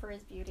renowned for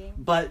his beauty.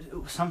 But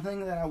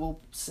something that I will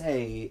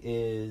say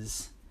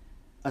is,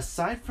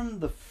 aside from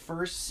the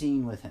first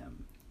scene with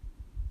him,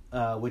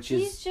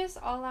 he's just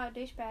all out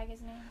douchebag,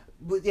 isn't he?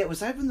 But yeah,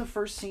 aside from the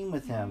first scene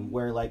with him, mm-hmm.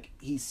 where like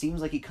he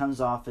seems like he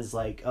comes off as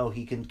like, oh,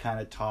 he can kind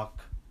of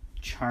talk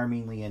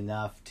charmingly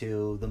enough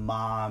to the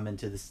mom and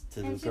to the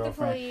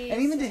girlfriend,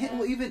 and even to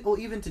him,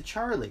 even to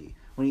Charlie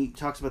when he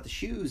talks about the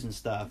shoes and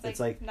stuff. It's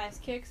like nice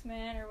kicks,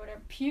 man, or whatever.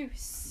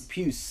 Puce.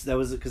 That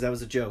was because that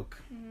was a joke.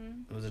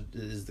 Mm-hmm. It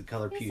is the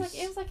color puce.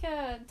 It was like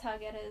a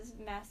tug at his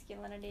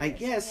masculinity. I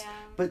guess, yeah.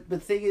 But the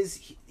thing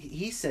is,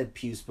 he said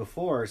puce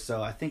before,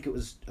 so I think it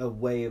was a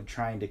way of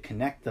trying to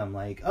connect them.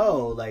 Like,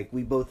 oh, like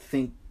we both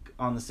think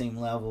on the same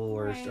level,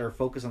 or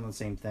focus on the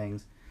same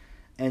things,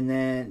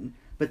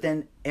 but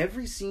then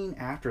every scene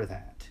after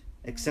that,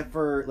 except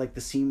for like the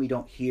scene we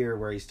don't hear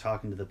where he's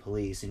talking to the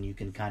police and you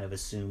can kind of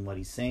assume what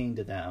he's saying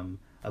to them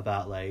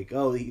about like,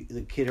 oh,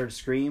 the kid heard a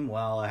scream.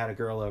 Well, I had a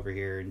girl over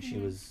here and she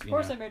was, of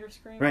course I made her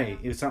scream. Right.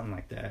 Yeah. It was something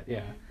like that.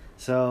 Yeah.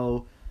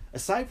 So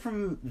aside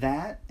from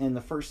that and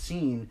the first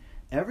scene,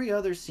 every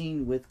other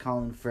scene with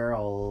Colin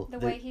Farrell, the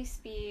way he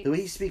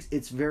speaks,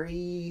 it's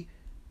very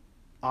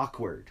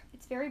awkward.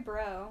 It's very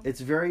bro.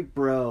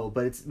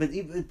 But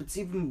it's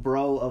even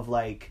bro of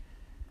like,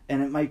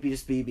 and it might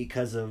be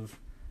because of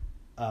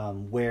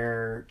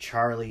where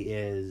Charlie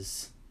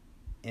is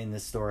in the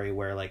story,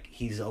 where like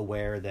he's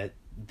aware that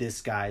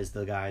this guy is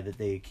the guy that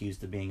they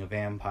accused of being a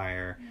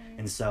vampire,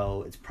 and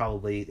so it's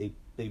probably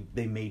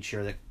they made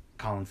sure that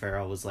Colin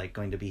Farrell was like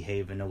going to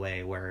behave in a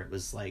way where it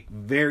was like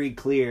very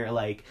clear,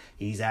 like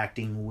he's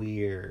acting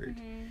weird.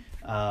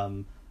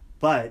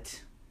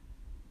 But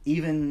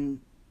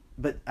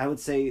I would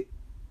say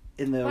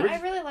But I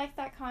really like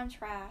that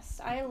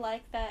contrast. I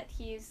like that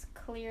he's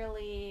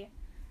clearly,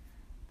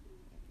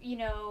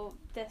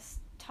 this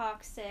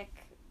toxic,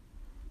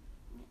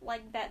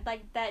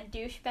 that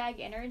douchebag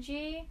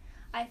energy,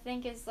 I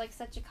think is like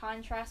such a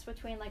contrast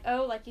between like,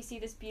 oh, like you see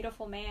this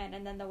beautiful man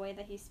and then the way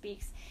that he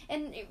speaks.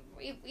 And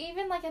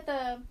even like at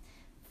the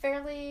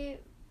fairly,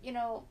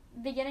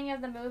 beginning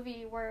of the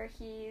movie where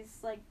he's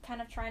like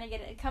kind of trying to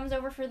it comes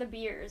over for the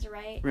beers,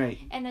 right? Right.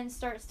 And then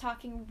starts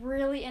talking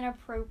really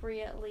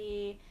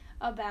inappropriately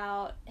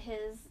about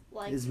his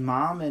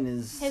mom and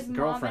his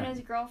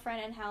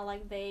girlfriend and how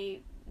like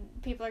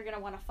people are going to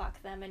want to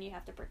fuck them and you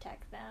have to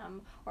protect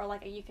them, or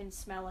like you can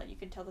smell it, you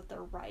can tell that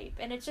they're ripe,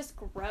 and it's just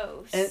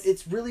gross. And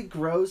it's really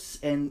gross,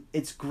 and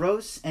it's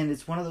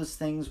one of those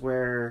things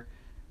where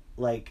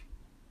like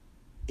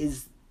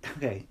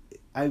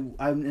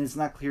and it's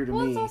not clear to me.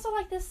 Well, it's also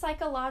like this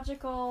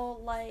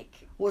psychological,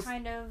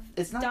 kind of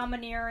it's not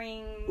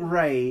domineering.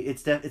 Right.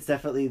 It's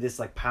definitely this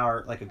like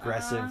power, like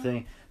aggressive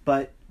thing.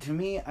 But to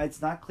me,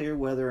 it's not clear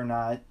whether or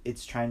not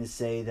it's trying to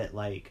say that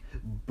like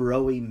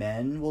bro-y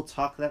men will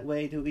talk that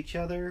way to each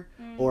other,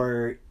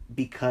 or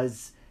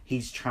because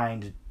he's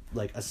trying to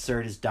like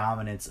assert his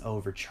dominance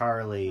over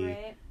Charlie.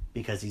 Right.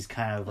 Because he's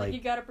kind of like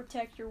you gotta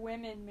protect your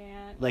women,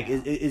 man. Like,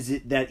 yeah. Is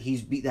it that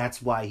that's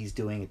why he's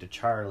doing it to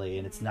Charlie,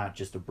 and it's not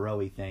just a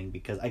bro-y thing?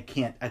 Because I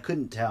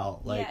couldn't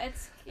tell. Like,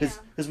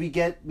 because we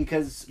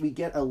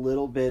get a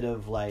little bit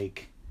of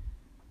like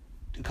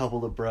a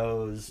couple of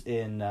bros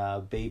in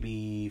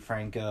Baby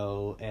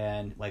Franco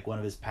and like one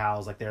of his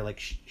pals. Like they're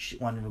like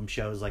one of them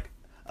shows like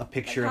a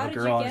picture Like, of a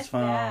girl on his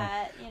phone.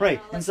 Right,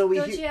 Like, and so we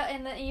don't you,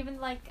 and then even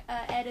like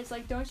Ed is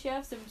like, don't you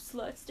have some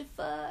sluts to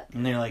fuck?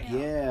 and they're like, You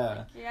know, yeah.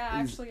 like, yeah,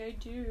 actually I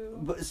do.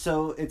 But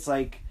so it's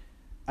like,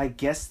 I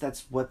guess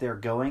that's what they're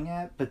going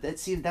at. But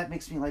that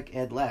makes me like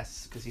Ed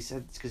less because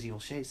he'll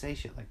say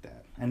shit like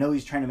that. I know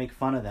he's trying to make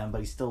fun of them, but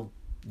he still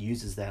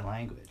uses that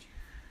language.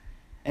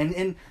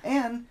 And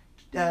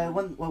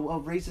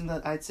one reason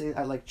that I'd say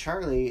I like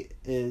Charlie,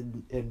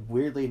 and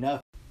weirdly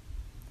enough,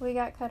 We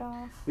got cut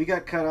off. we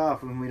got cut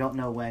off and we don't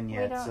know when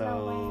yet. We don't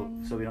know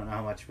when. So we don't know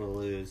how much we'll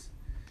lose.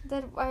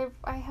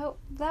 I hope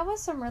that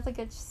was some really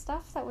good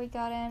stuff that we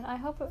got in. I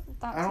hope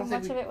not too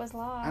much of it was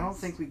lost. I don't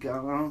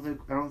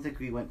think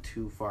we went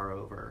too far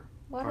over.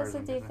 What is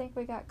it do you think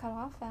we got cut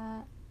off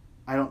at?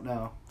 I don't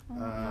know. I don't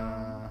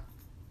know.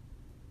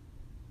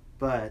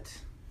 But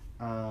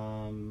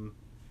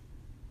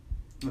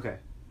okay.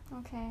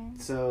 Okay.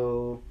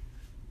 So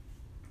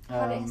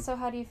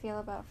How do you feel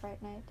about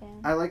Fright Night,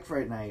 Dan? I like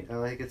Fright Night.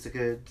 I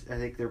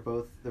think they're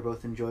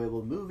both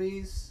enjoyable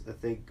movies. I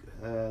think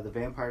the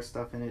vampire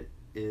stuff in it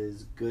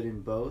is good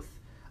in both.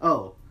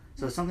 Oh,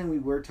 so something we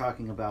were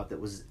talking about that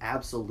was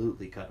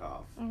absolutely cut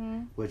off,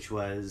 which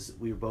was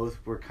we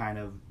both were kind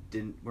of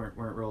weren't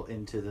real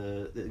into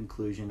the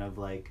inclusion of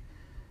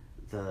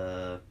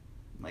the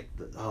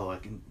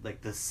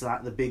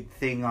big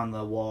thing on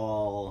the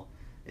wall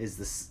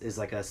is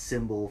like a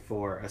symbol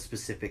for a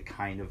specific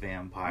kind of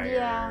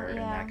vampire and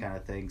that kind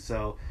of thing.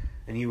 So,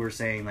 and you were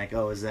saying like,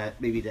 oh, is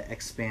that maybe to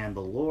expand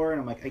the lore?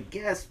 And I'm like, I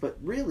guess, but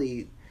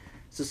really,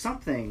 so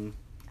something.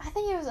 I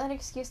think it was an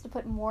excuse to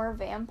put more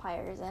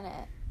vampires in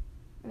it.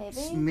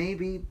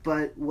 Maybe,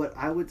 but but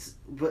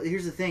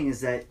here's the thing: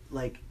 is that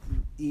like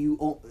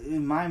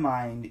in my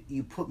mind,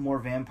 you put more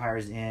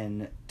vampires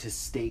in to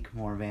stake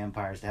more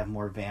vampires, to have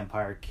more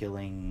vampire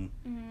killing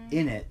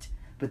in it,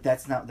 but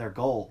that's not their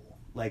goal.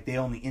 Like they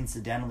only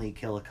incidentally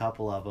kill a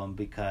couple of them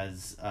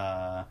because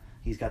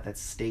he's got that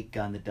stake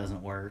gun that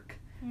doesn't work,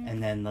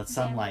 and then the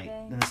sunlight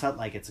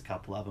gets a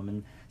couple of them,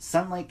 and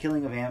sunlight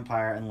killing a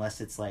vampire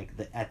unless it's like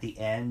at the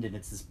end and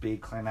it's this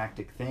big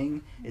climactic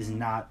thing is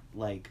not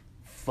like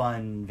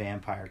fun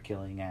vampire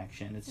killing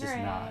action. It's just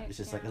not. It's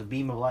just like a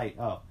beam of light.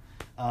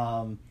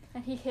 And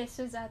he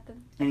hisses at the.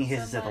 And he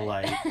hisses at the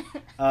light.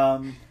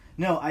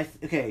 No,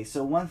 okay.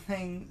 So one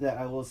thing that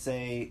I will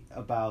say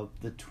about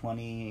the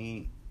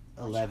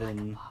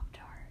 2011.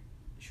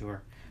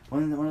 Sure.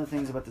 One of the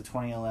things about the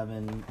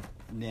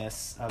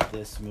 2011-ness of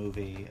this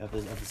movie of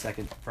the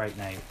second Fright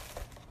Night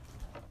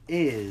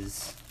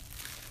is.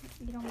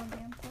 You don't want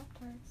damn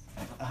Pop-Tarts.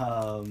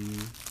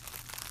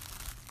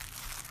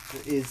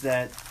 Is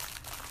that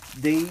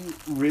they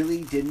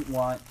really didn't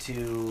want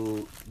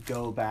to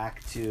go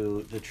back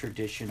to the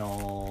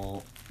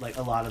traditional, like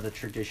a lot of the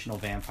traditional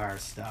vampire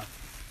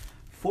stuff.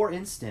 For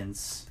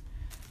instance,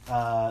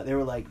 they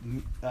were like,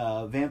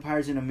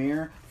 vampires in a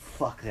mirror?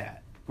 Fuck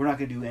that. We're not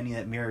going to do any of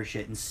that mirror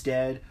shit.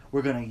 Instead,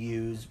 we're going to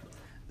use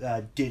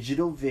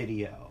digital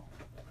video.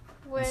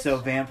 So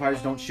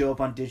vampires don't show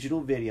up on digital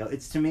video.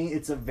 To me,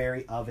 it's a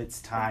very of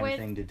its time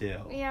thing to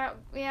do. Yeah,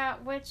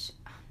 which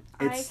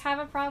I have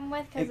a problem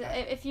with, because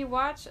if you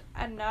watch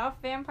enough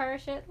vampire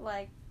shit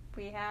like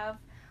we have,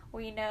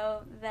 we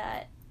know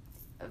that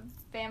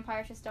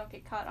vampires just don't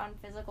get caught on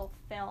physical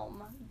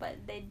film, but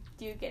they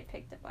do get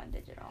picked up on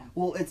digital.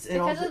 Well,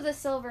 because of the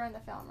silver in the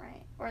film,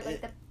 right? Or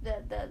like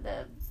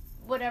the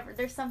whatever.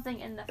 There's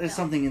something in the film. There's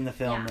something in the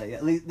film.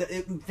 Yeah.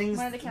 Things.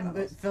 One of the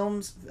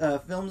chemicals.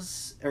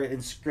 Films are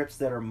in scripts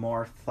that are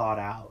more thought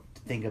out.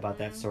 Think about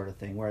that sort of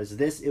thing. Whereas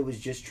it was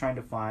just trying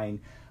to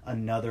find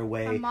another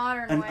way, a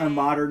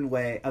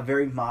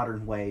very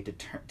modern way to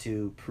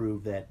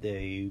prove that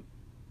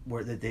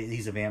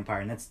he's a vampire,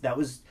 and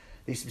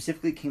they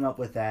specifically came up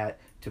with that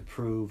to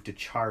prove to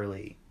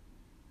Charlie,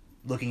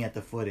 looking at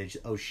the footage,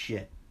 oh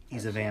shit,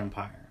 he's a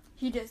vampire.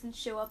 He doesn't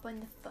show up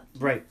on the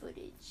fucking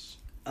footage.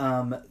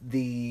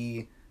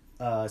 The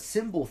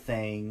symbol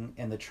thing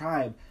and the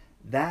tribe,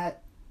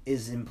 that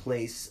is in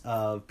place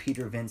of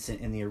Peter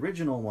Vincent in the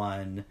original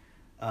one,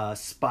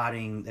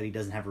 spotting that he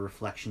doesn't have a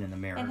reflection in the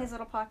mirror. In his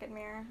little pocket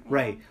mirror. Yeah.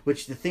 Right.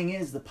 Which the thing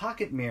is, the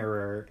pocket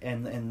mirror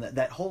and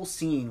that whole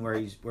scene where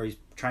he's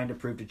trying to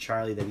prove to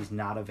Charlie that he's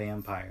not a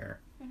vampire,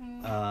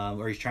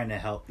 or he's trying to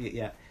help.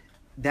 Yeah,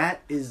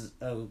 that is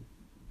a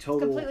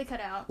total completely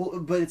cut out.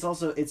 Well, but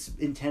it's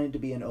intended to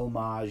be an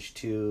homage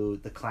to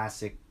the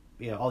classic.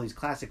 All these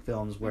classic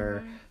films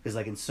where, because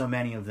like in so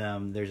many of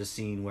them, there's a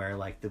scene where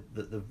like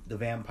the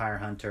vampire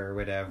hunter or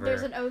whatever.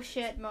 There's an oh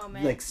shit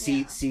moment. Like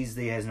sees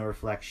that he has no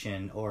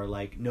reflection, or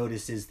like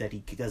notices that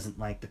he doesn't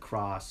like the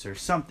cross or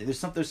something.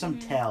 There's some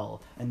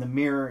tell, and the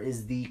mirror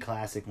is the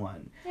classic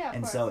one. Yeah,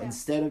 and so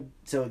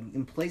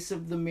in place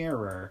of the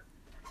mirror,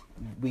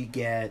 we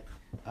get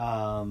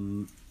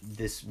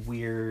this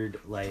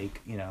weird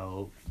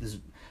this,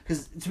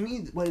 because to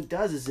me what it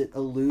does is it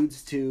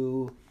alludes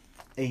to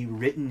a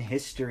written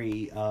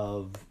history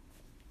of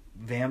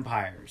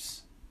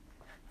vampires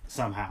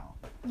somehow.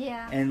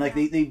 Yeah. And like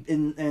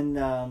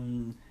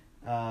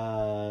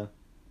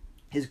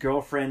his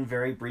girlfriend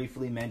very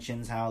briefly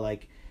mentions how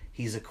like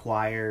he's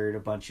acquired a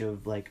bunch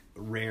of like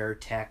rare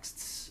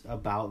texts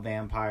about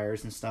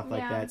vampires and stuff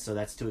like that. So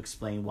that's to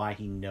explain why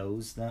he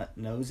knows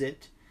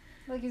it.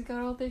 Like he's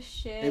got all this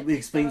shit. It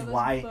explains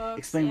why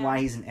books, why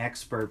he's an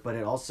expert, but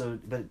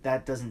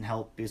that doesn't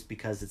help just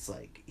because it's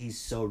like he's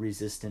so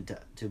resistant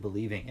to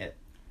believing it.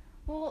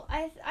 Well,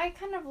 I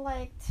kind of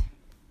liked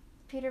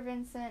Peter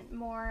Vincent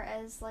more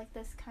as like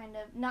this kind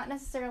of, not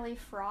necessarily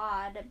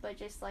fraud, but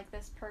just like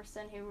this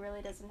person who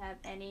really doesn't have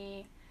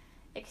any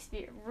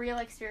real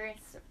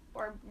experience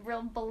or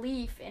real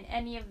belief in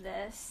any of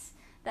this,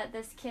 that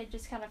this kid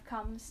just kind of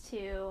comes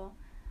to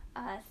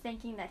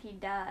thinking that he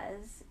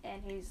does,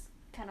 and he's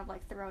kind of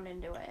like thrown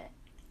into it.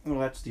 Well,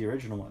 that's the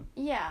original one.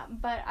 Yeah,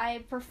 but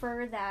I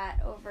prefer that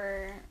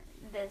over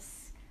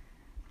this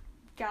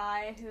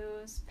guy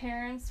whose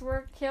parents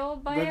were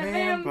killed by a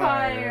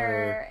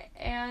vampire,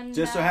 and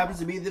just so happens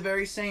to be the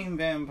very same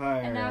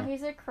vampire. And now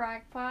he's a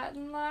crackpot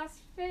in Las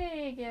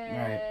Vegas.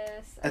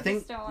 Right. I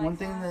think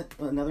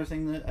another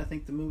thing that I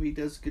think the movie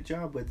does a good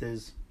job with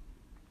is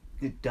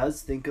it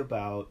does think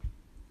about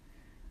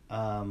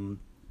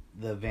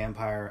the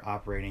vampire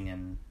operating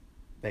in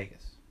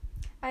Vegas.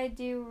 I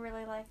do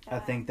really like that. I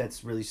think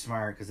that's really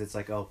smart because it's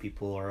like, oh,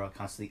 people are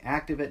constantly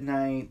active at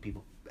night.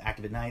 People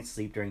active at night,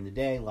 sleep during the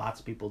day. Lots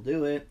of people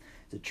do it.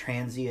 It's a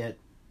transient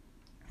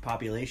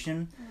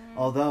population.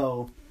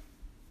 Although,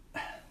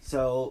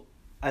 so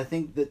I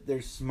think that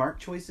there's smart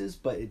choices,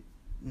 but it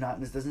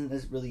doesn't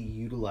really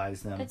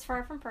utilize them. It's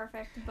far from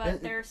perfect,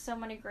 but there's so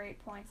many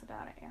great points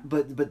about it. Yeah.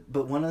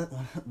 But one of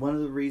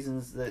the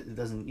reasons that it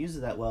doesn't use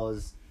it that well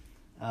is,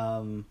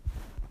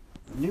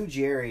 New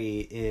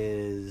Jerry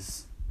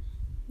is.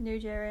 Colin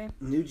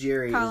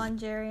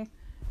Jerry.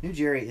 New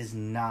Jerry is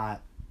not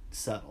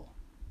subtle.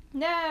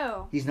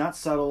 No. He's not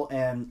subtle,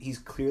 and he's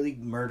clearly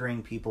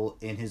murdering people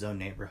in his own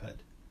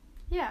neighborhood.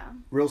 Yeah.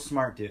 Real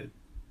smart dude.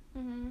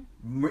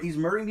 Mm-hmm. He's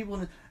murdering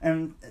people,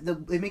 and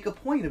they make a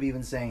point of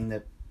even saying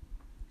that,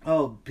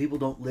 oh, people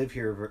don't live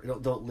here,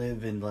 don't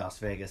live in Las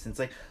Vegas. And it's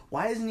like,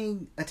 why isn't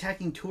he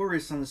attacking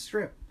tourists on the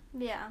Strip?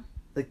 Yeah.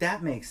 Like,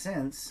 that makes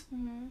sense.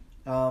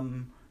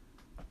 Mm-hmm.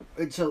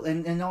 So,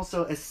 and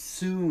also, as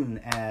soon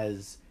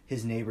as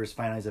his neighbors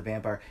find out he's a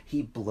vampire,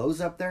 he blows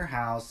up their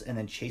house and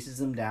then chases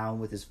them down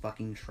with his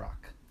fucking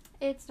truck.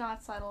 It's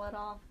not subtle at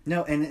all.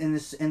 No, and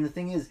the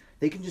thing is,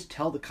 they can just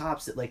tell the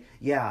cops that, like,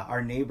 yeah,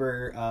 our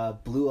neighbor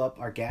blew up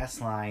our gas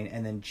line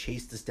and then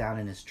chased us down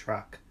in his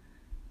truck.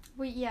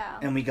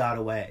 And we got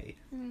away.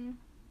 Mm-hmm.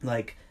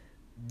 Like,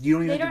 you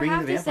don't even have to bring in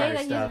the vampire stuff. They don't have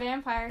to say that he's a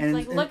vampire. And,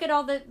 like,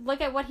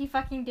 look at what he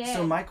fucking did.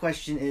 So my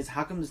question is,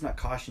 how come there's not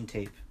caution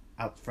tape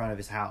out front of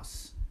his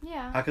house?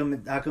 Yeah. How come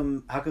it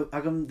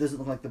doesn't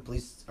look like the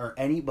police or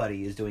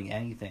anybody is doing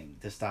anything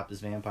to stop this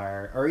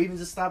vampire or even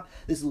to stop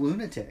this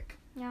lunatic?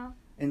 Yeah.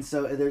 And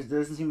so there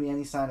doesn't seem to be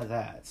any sign of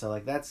that. So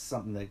like that's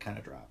something that kind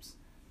of drops.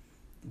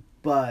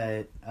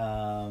 But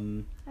I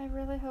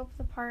really hope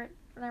the part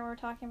that we're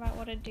talking about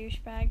what a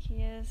douchebag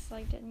he is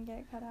didn't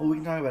get cut out. Well, we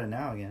can talk about it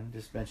now again.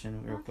 Just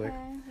mention real quick.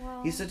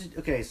 Well, he's such a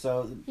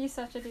douchebag. He's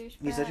such a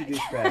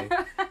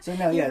douchebag. So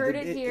no, yeah, heard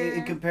it here.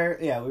 We compared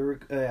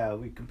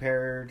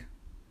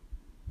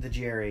the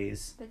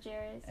Jerrys.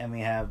 And we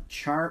have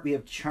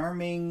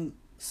charming,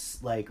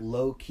 like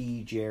low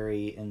key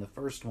Jerry in the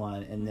first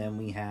one, and then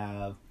we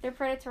have they're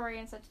predatory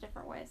in such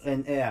different ways.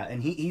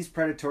 And he's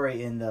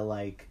predatory in the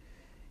like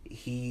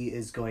he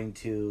is going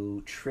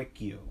to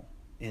trick you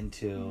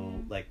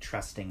into like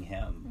trusting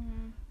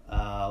him,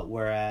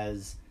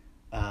 whereas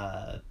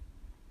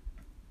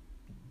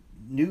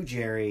New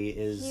Jerry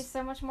he's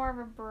so much more of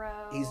a bro.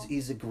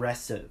 He's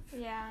aggressive.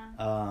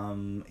 Yeah.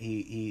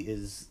 He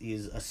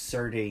is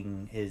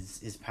asserting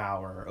his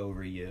power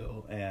over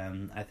you,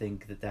 and I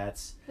think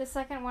that's the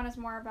second one is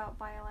more about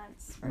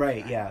violence.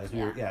 Right.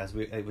 Sure. As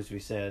we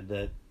said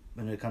that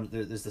when it comes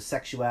there's the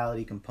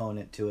sexuality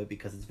component to it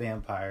because it's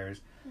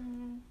vampires.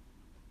 Mm-hmm.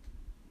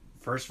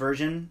 First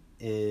version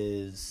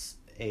is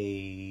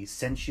a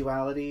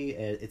sensuality.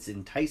 It's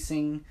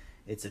enticing.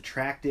 It's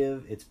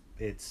attractive.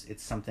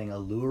 It's something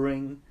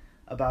alluring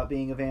about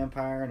being a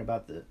vampire and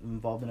about the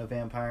involvement of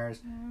vampires.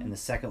 Mm-hmm. And the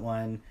second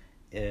one,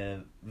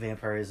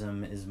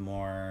 vampirism is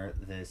more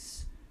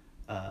this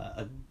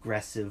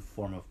aggressive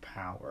form of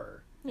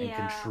power and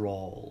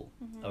control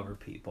over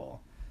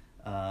people.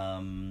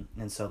 And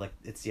so like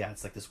it's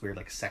like this weird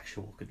like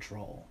sexual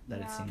control that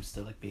it seems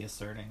to like be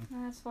asserting.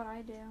 That's what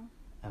I do.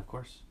 Of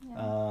course.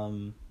 Yeah.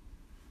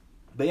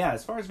 But yeah,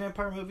 as far as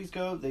vampire movies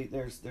go,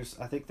 there's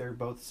I think they're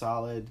both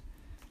solid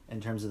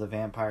in terms of the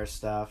vampire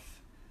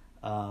stuff.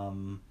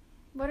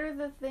 What are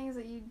the things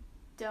that you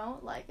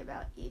don't like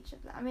about each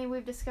of them? I mean,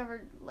 we've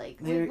discovered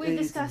we've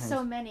discussed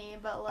so many,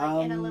 but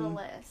in a little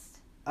list.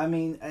 I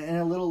mean, in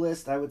a little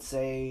list, I would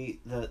say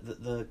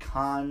the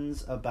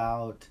cons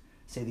about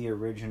say the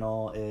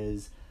original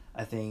is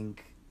I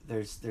think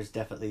there's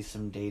definitely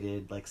some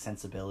dated like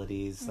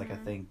sensibilities. Mm-hmm. Like I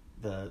think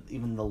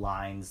even the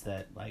lines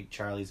that like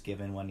Charlie's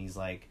given when he's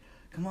like,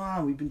 come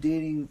on, we've been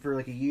dating for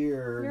like a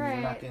year. Right.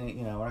 We're not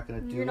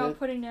gonna do it. You're not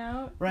putting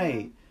out.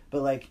 Right.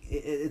 But like,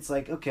 it's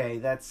like, okay,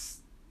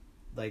 that's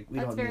like we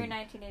That's don't very need,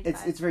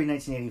 1985. it's very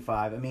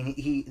 1985. I mean,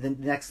 he the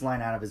next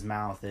line out of his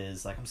mouth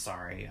is like, "I'm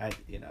sorry,"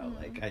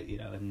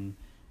 and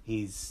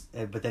he's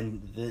but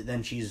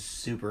then she's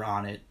super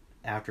on it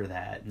after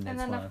that, and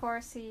then of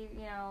course he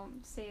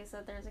sees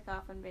that there's a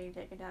coffin being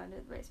taken down into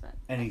the basement,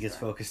 and he gets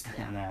focused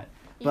on that.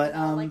 But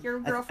like your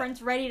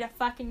girlfriend's ready to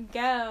fucking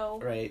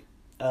go. Right.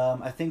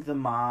 I think the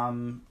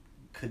mom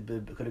could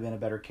have been a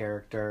better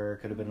character.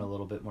 Could have been a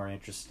little bit more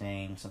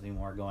interesting. Something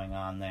more going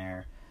on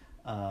there.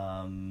 I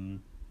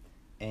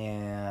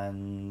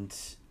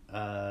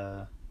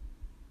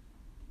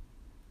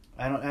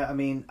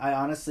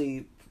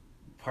honestly,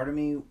 part of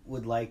me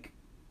would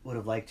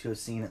have liked to have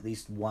seen at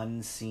least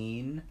one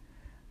scene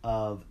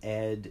of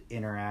Ed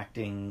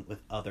interacting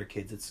with other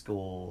kids at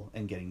school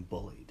and getting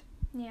bullied.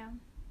 Yeah.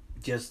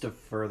 Just to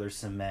further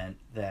cement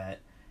that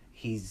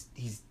he's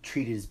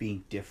treated as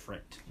being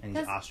different and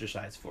he's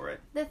ostracized for it.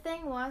 The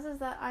thing is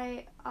that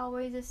I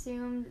always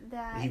assumed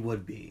that he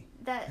would be.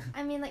 That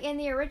I mean, like in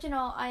the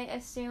original, I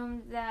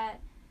assumed that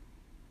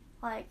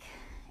like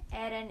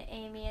Ed and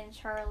Amy and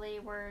Charlie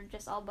were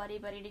just all buddy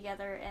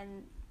together,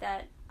 and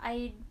that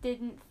I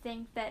didn't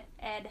think that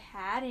Ed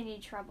had any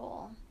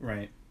trouble.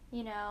 Right.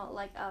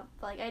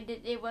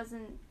 It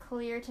wasn't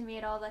clear to me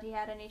at all that he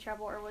had any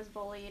trouble or was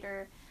bullied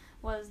or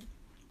was,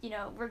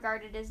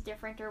 regarded as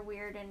different or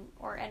weird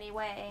or any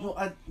way.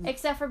 Well,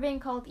 except for being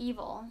called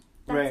evil.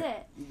 That's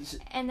right. it.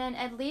 And then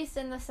at least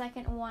in the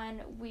second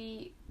one,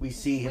 we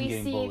see him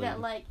getting bullied. We see that,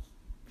 like,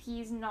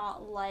 he's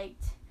not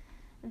liked,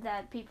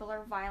 that people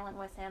are violent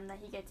with him, that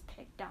he gets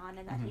picked on,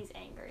 and that he's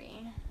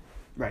angry.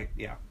 Right,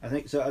 yeah. I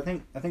think so. I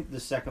think the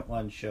second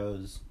one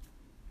shows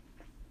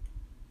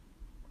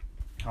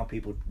how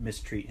people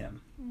mistreat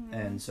him.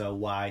 And so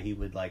why he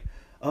would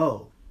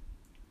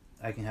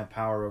I can have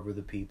power over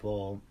the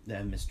people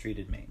that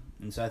mistreated me.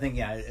 And so I think,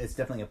 it's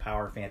definitely a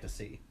power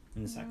fantasy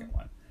in the second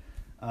one.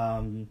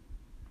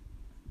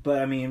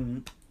 But I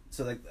mean,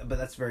 but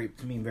that's very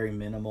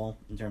minimal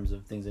in terms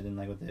of things I didn't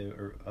like with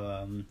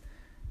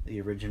the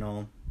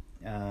original.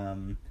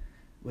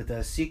 With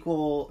the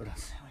sequel,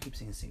 I keep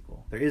saying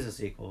sequel. There is a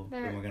sequel,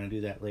 and we're gonna do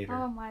that later.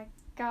 Oh my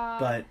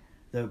god!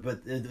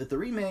 But the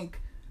remake,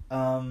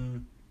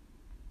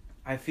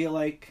 I feel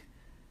like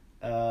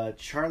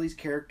Charlie's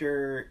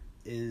character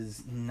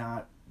is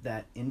not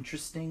that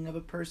interesting of a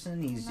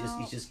person. He's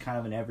just kind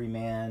of an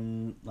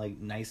everyman, like,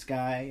 nice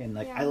guy, and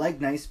I like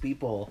nice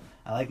people.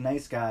 I like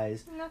nice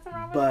guys. Nothing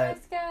wrong with a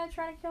nice guy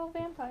trying to kill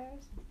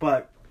vampires.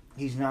 But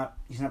he's not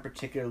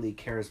particularly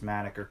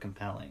charismatic or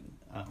compelling,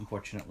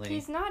 unfortunately.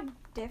 He's not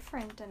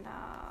different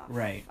enough.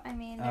 Right. I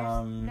mean, there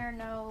are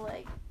no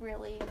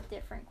really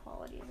different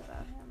qualities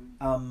about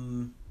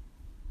him.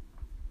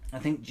 I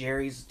think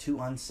Jerry's too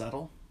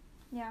unsubtle.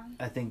 Yeah.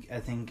 I think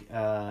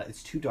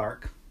it's too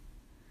dark.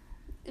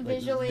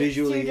 Visually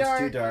it's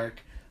too dark.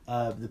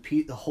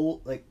 The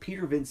whole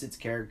Peter Vincent's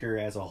character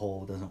as a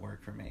whole doesn't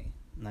work for me.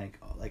 Like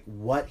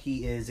what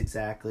he is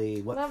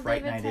exactly, what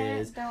Fright Night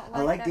is.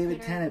 I like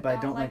David Tennant, but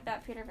I don't like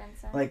that Peter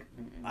Vincent.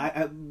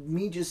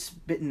 Me just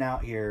spitting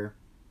out here,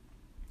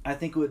 I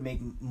think it would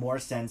make more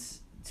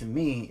sense to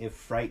me if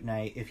Fright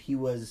Night, if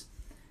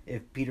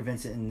Peter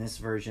Vincent in this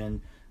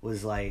version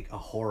was like a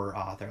horror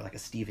author, like a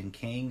Stephen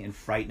King, and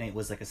Fright Night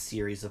was like a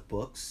series of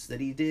books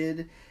that he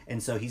did,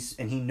 and so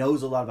he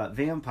knows a lot about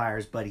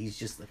vampires, but he's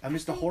just like, I'm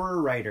just a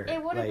horror writer.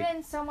 It would have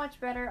been so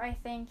much better, I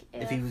think,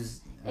 if he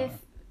was if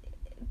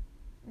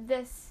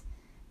this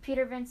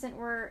Peter Vincent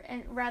were,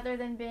 and rather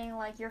than being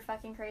like, you're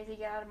fucking crazy,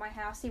 get out of my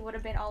house, he would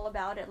have been all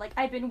about it. Like,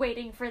 I've been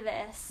waiting for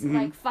this.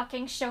 Like,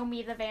 fucking show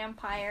me the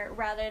vampire,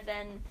 rather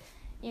than,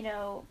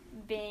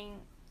 being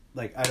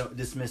like, I don't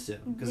dismiss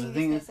it, because the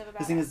thing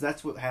is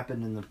that's what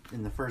happened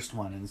in the first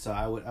one, and so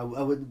I would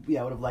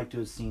have liked to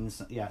have seen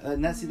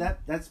and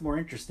that's more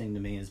interesting to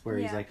me, is where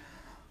he's like,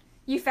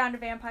 you found a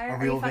vampire, a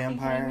real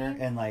vampire,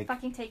 and like,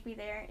 fucking take me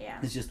there.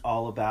 It's just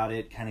all about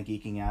it, kind of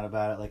geeking out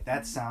about it. Like,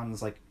 that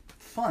sounds like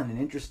fun and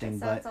interesting,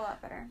 but a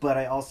lot better. But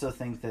I also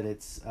think that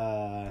it's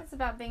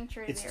about being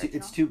true to the original.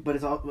 It's too, but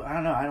it's all, I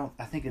don't know.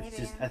 I think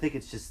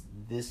it's just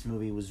this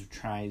movie was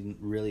trying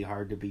really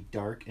hard to be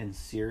dark and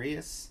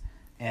serious,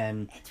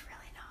 and it's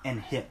really not,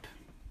 and hip.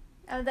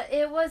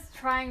 It was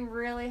trying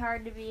really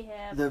hard to be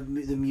hip. The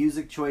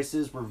music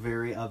choices were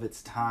very of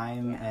its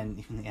time, and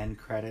even the end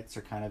credits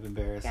are kind of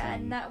embarrassing. Yeah,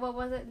 and what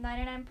was it?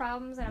 99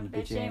 Problems and a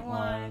Bitch Ain't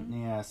One.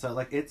 Yeah, so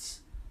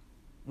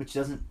which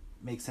doesn't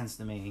make sense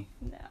to me.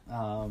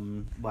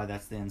 No. Why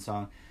that's the end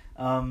song.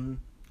 99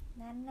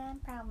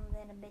 Problems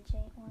and a Bitch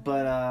Ain't One.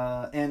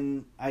 But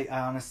and I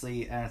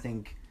honestly, I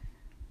think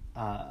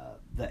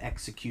the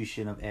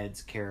execution of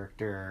Ed's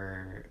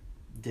character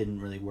didn't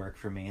really work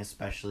for me,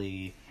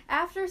 especially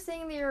after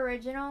seeing the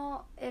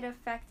original. It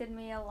affected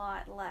me a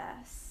lot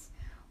less.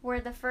 Where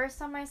the first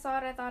time I saw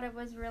it, I thought it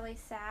was really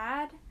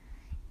sad,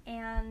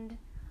 and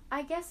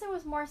I guess it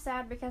was more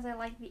sad because I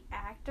liked the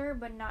actor,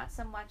 but not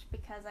so much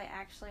because I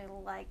actually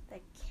liked the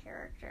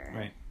character.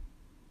 Right.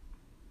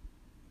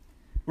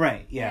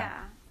 Right.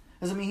 Yeah.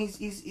 Because I mean, he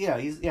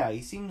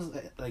seems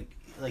like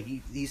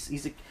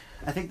he's a,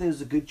 I think there's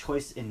a good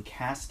choice in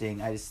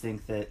casting. I just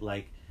think that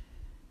like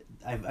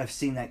I've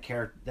seen that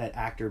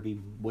actor be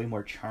way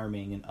more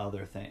charming in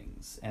other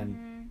things,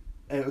 and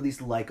at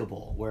least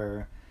likable.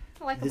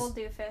 Likable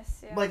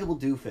doofus. Yeah. Likable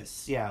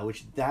doofus, yeah.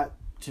 Which that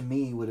to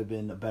me would have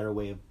been a better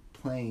way of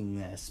playing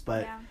this,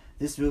 but. Yeah.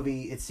 This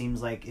movie, it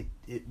seems like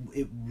it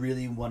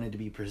really wanted to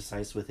be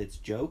precise with its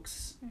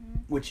jokes,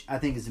 which I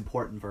think is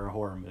important for a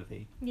horror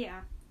movie.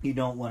 Yeah. You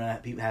don't want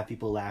to have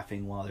people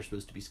laughing while they're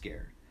supposed to be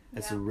scared.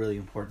 That's a really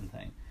important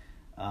thing.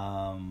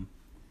 But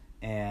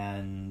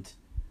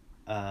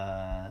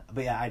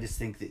yeah, I just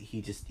think that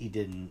he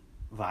didn't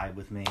vibe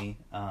with me.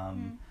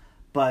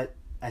 But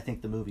I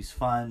think the movie's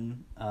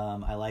fun.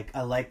 I like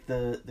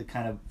the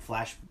kind of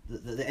flash,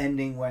 the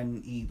ending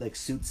when he like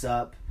suits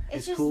up.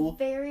 It's just cool.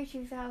 Very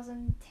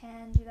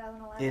 2010,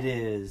 2011. It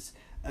is.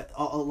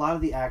 A lot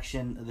of the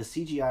action, the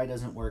CGI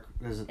doesn't work.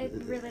 It really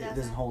doesn't. It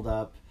doesn't hold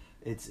up.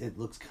 It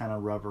looks kind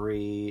of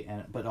rubbery,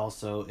 but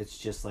also it's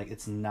just like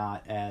it's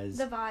not as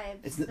the vibe.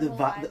 It's the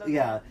vibe.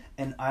 Yeah,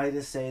 and I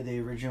just say the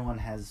original one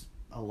has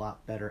a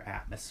lot better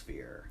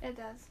atmosphere. It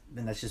does.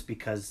 And that's just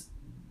because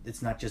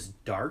it's not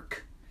just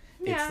dark.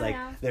 Yeah, it's like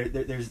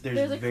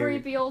there's a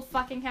creepy old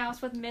fucking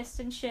house with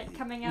mist and shit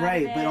coming out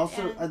right, of it. But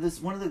also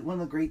this one of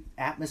the great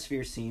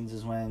atmosphere scenes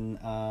is when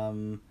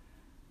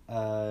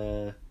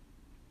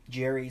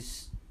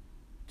Jerry's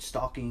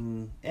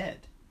stalking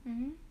Ed,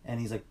 and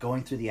he's like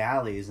going through the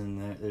alleys,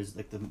 and there's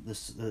like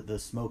the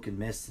smoke and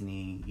mist,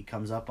 and he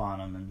comes up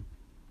on him, and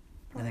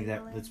I think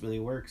that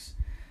really works.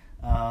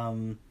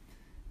 And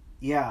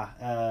a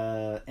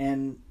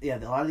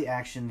lot of the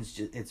action is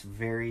it's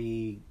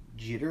very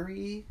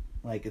jittery.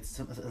 Like a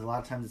lot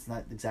of times it's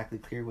not exactly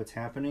clear what's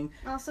happening.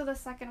 Also, the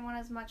second one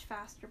is much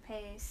faster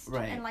paced,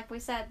 right? And like we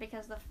said,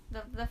 because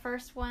the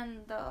first one,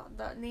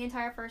 the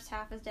entire first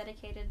half is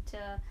dedicated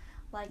to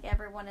like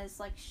everyone is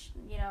like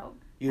you're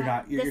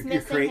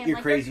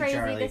crazy,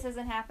 Charlie. This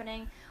isn't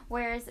happening.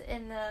 Whereas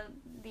in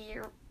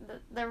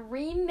the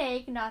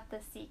remake, not the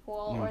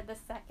sequel or the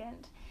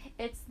second,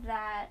 it's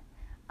that.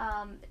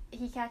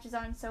 He catches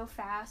on so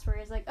fast where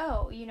he's like,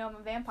 oh, I'm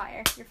a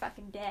vampire. You're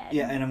fucking dead.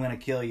 Yeah, and I'm going to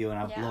kill you and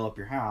I'll blow up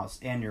your house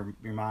and your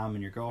mom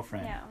and your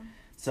girlfriend. Yeah.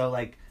 So,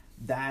 like,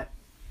 that's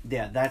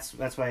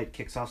why it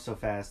kicks off so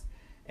fast.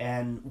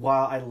 And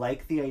while I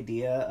like the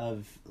idea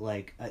of,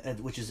 like,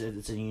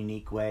 it's a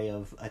unique way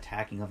of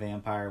attacking a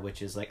vampire,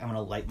 which is, like, I'm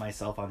going to light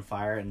myself on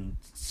fire and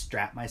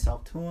strap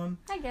myself to him.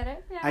 I get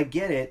it, yeah. I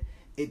get it.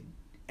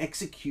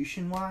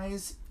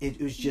 Execution-wise,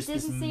 it was just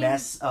this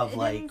mess of,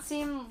 like... It didn't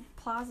seem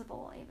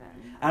plausible,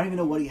 even. I don't even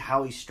know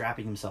how he's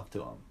strapping himself to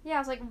him. Yeah, I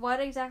was like, what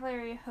exactly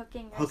are you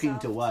hooking yourself Hooking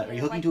to what? Are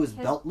you hooking like, to his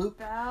belt loop?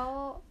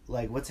 Belt?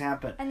 Like, what's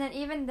happened? And then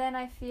even then,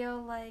 I feel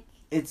like...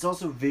 It's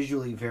also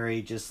visually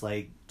very just,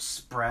 like,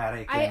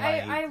 sporadic.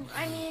 I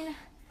mean,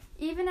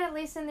 even at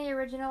least in the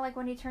original, like,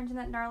 when he turns in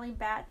that gnarly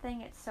bat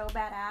thing, it's so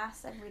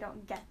badass, and we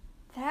don't get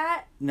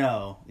that.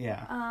 No,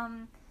 yeah.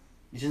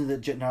 Isn't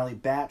the gnarly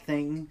bat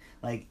thing,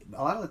 like,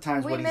 a lot of the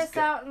times we miss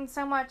out on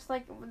so much,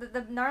 like,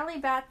 the gnarly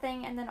bat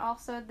thing, and then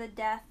also the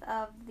death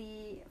of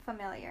the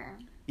familiar.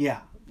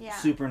 Yeah.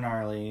 Super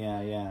gnarly,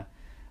 yeah.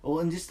 Well,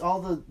 and just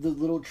all the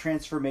little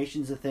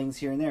transformations of things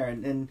here and there,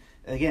 and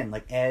again,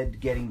 like Ed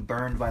getting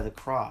burned by the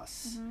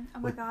cross. Mm-hmm. Oh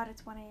my god,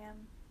 it's 1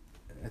 a.m.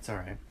 It's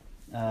alright.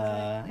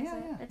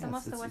 It's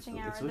almost the witching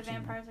hour. The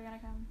vampires are gonna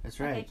come. That's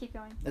right. Okay, keep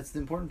going. That's the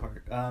important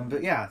part.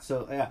 But yeah,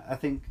 so yeah, I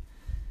think...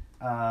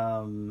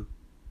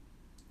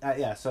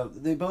 so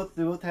they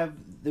both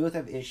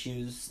have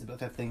issues. They both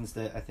have things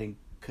that I think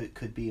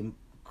could be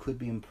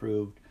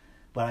improved,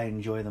 but I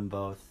enjoy them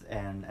both.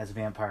 And as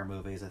vampire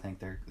movies, I think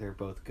they're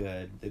both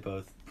good. They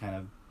both kind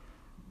of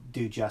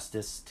do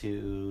justice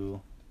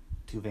to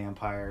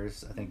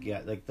vampires. I think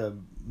like the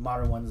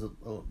modern one's a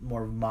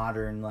more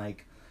modern.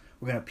 Like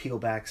we're gonna peel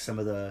back some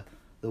of the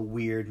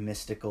weird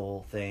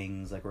mystical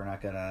things. Like we're not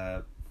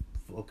gonna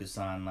focus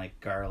on like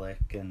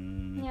garlic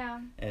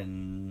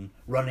and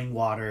running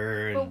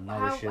water and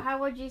all this shit. How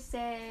would you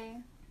say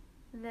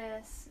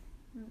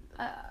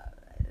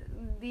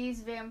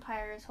these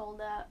vampires hold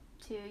up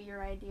to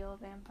your ideal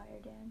vampire,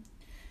 Dan?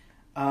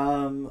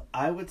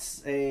 I would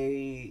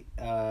say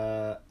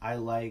I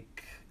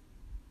like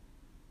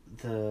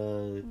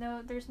there's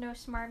no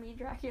smarmy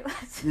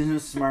Draculas. There's no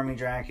smarmy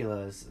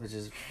Draculas, which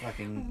is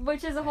fucking...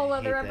 Which is a whole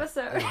other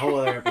episode. A whole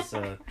other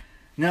episode.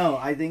 No,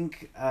 I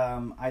think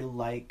I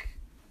like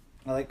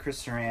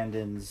Chris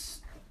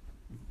Sarandon's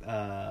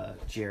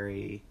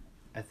Jerry.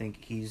 I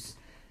think he's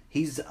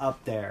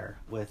up there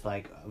with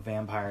like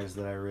vampires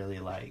that I really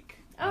like.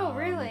 Oh,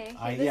 really?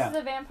 This is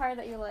a vampire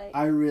that you like.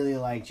 I really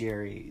like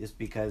Jerry, just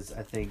because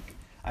I think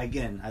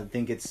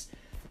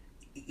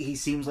he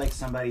seems like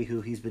somebody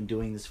who he's been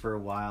doing this for a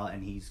while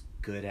and he's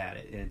good at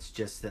it, and it's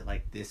just that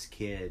like this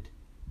kid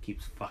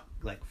keeps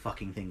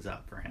fucking things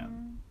up for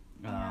him.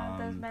 Yeah,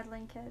 those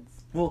meddling kids.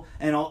 Well,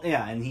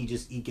 and he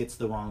gets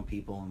the wrong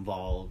people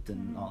involved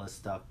and all this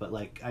stuff. But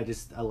like, I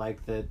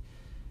like that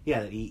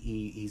yeah, that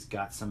he's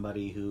got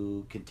somebody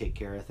who can take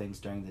care of things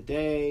during the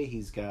day.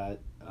 He's got,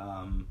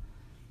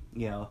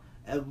 you know,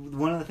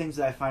 one of the things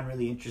that I find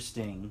really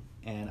interesting,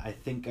 and I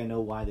think I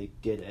know why they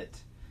did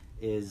it,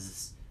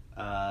 is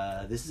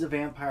this is a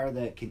vampire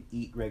that can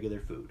eat regular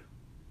food.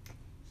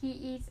 He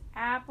eats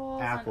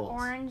apples. And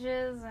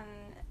oranges and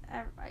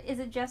is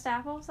it just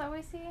apples that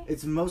we see?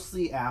 It's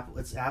mostly apple.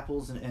 It's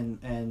apples and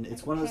like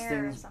it's one of those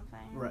things. Or something.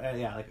 Right?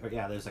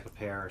 Yeah, there's like a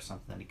pear or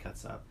something that he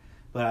cuts up.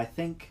 But I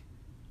think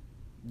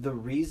the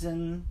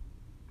reason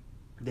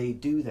they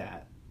do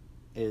that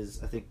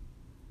is, I think,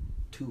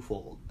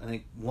 twofold. I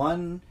think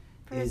one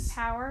for his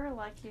power,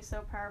 like he's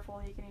so powerful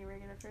he can eat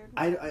regular food.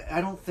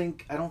 I don't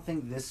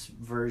think this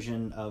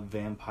version of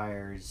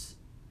vampires.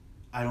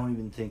 I don't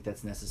even think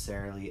that's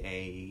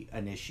necessarily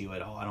an issue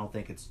at all. I don't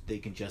think they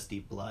can just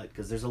eat blood,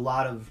 because there's a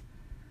lot of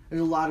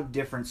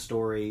different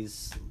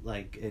stories,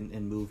 like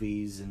in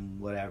movies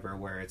and whatever,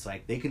 where it's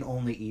like they can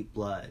only eat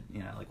blood. You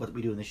know, like What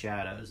We Do in the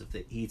Shadows. If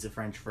he eats a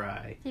French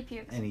fry, he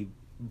pukes and he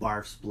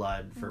barfs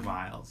blood for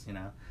miles. You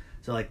know,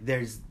 so like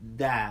there's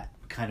that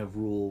kind of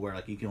rule where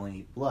like you can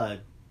only eat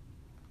blood,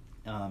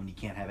 you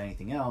can't have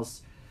anything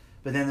else.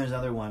 But then there's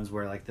other ones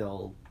where like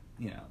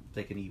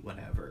they can eat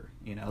whatever.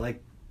 You know,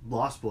 like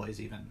Lost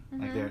Boys even.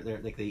 Like they're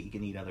like you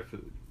can eat other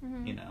food.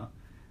 You know,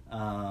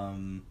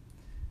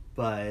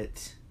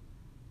 but.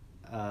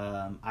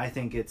 I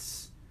think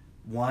it's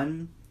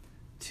one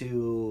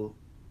to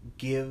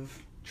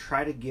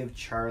try to give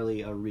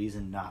Charlie a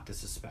reason not to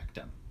suspect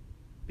him,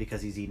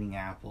 because he's eating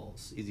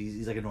apples.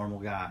 He's like a normal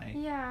guy.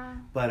 Yeah.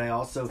 But I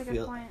also I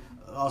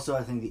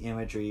think the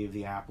imagery of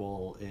the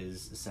apple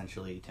is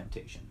essentially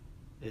temptation.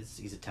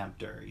 He's a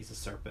tempter. He's a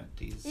serpent.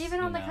 He's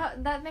even on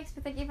that makes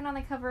me think. Even on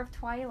the cover of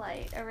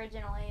Twilight,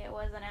 originally it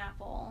was an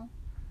apple.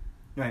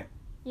 Right.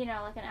 You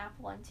know, like an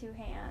apple in two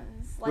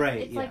hands. Like,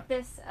 right. It's like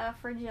this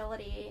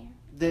fragility.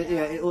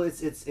 It's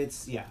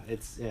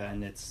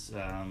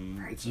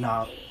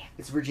not.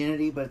 It's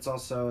virginity, but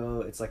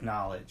it's like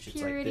knowledge.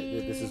 Purity.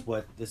 It's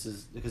like this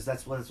is because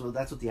that's what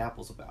the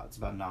apple's about. It's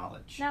about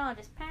knowledge.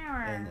 Knowledge is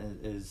power.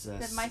 And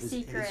my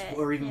secret,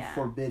 or even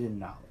forbidden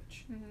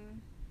knowledge. Mm-hmm.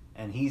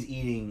 And he's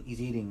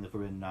eating the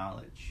forbidden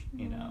knowledge,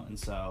 you know, and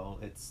so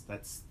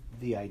that's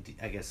the idea.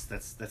 I guess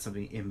that's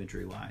something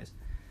imagery wise.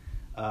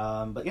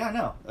 But yeah,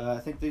 no, I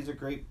think these are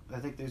great. I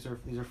think these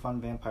are fun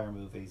vampire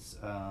movies.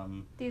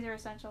 These are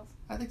essentials.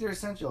 I think they're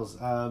essentials.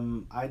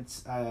 The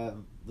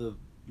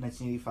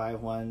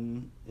 1985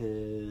 one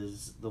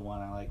is the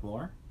one I like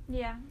more.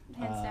 Yeah,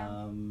 hands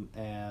down.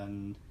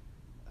 And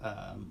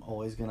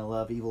always gonna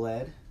love Evil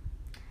Ed.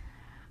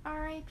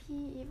 R.I.P.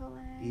 Evil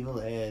Ed. Evil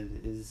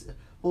Ed is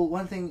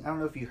one thing. I don't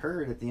know if you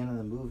heard at the end of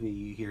the movie,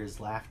 you hear his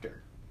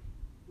laughter.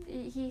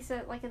 He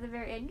said, like, at the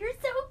very end, "You're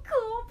so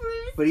cool,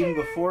 Bruce." But even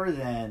before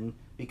then,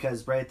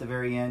 because right at the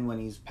very end when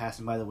he's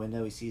passing by the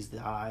window, he sees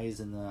the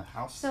eyes in the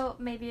house. So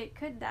maybe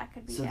that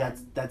could be. So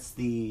that's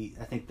the.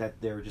 I think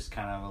that they were just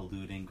kind of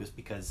alluding, just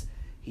because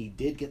he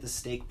did get the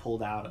stake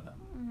pulled out of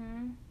him.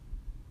 Mm-hmm.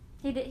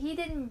 He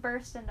didn't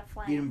burst into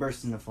flames. He didn't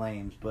burst into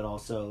flames, but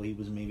also he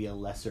was maybe a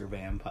lesser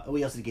vampire. Oh,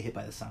 he also did get hit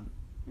by the sun,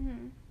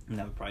 and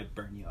that would probably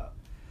burn you up.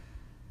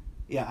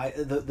 Yeah,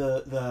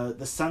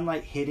 the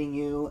sunlight hitting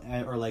you,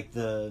 or like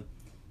the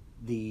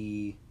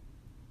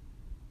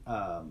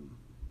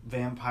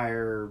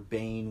vampire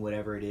bane,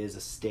 whatever it is,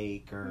 a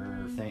stake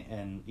or thing,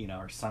 and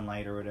or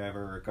sunlight or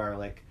whatever, or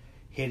garlic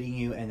hitting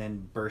you and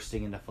then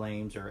bursting into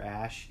flames or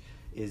ash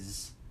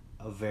is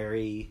a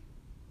very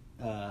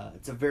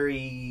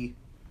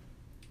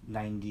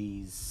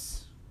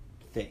 90s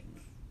thing,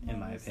 in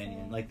my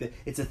opinion. Like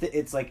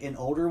it's like in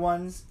older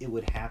ones it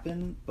would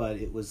happen, but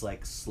it was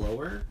like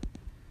slower.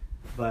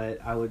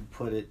 But I would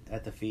put it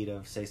at the feet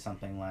of, say,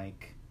 something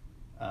like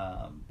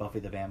Buffy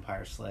the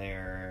Vampire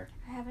Slayer.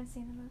 I haven't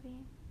seen the movie.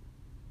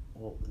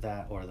 Well,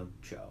 that or the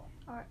show.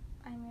 I've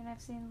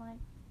seen like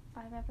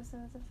 5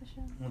 episodes of the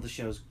show. Well, the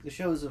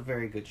show is a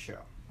very good show.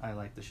 I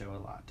like the show a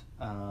lot.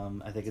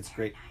 I think it's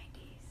great. 90s.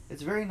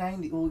 It's very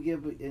 90s. Well, yeah,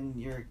 but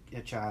you're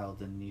a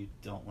child and you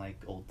don't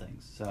like old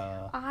things.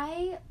 So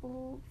I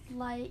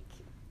like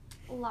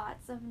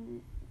lots of.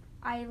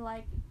 I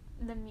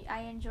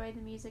enjoy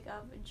the music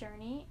of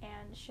Journey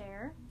and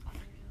Cher.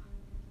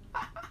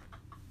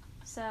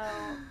 So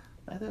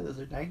I thought those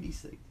are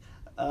 90s things.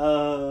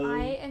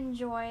 I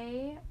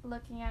enjoy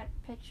looking at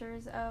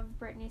pictures of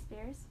Britney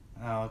Spears.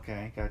 Oh,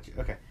 okay, gotcha.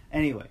 Okay.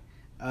 Anyway,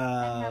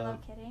 and Hello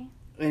Kitty.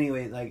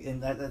 Anyway, like,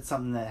 and that's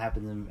something that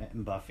happens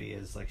in Buffy,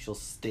 is like she'll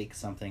stake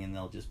something and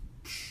they'll just.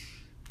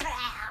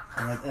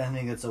 And I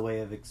think that's a way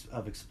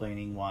of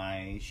explaining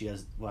why she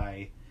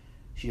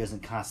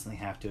doesn't constantly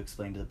have to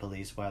explain to the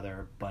police why there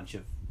are a bunch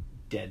of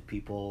dead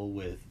people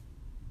with,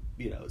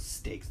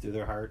 stakes through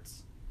their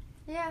hearts.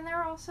 Yeah, and there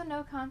are also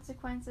no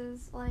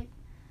consequences, like,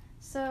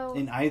 so...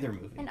 In either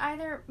movie. In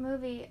either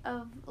movie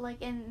of,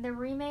 like, in the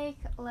remake,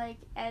 like,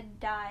 Ed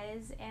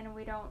dies, and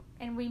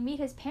we meet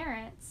his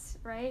parents,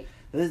 right?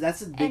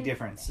 That's a big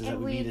difference, is that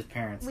we meet his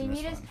parents We in this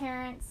meet his one.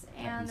 parents,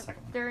 and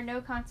there are no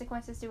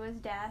consequences to his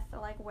death,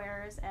 like,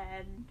 where's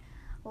Ed?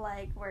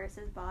 like, where's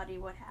his body?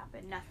 What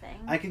happened? Nothing.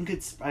 I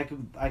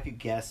could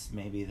guess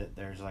maybe that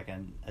there's like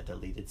a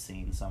deleted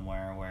scene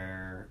somewhere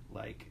where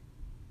like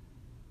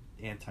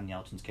Anton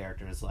Yelchin's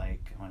character is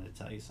like, I wanted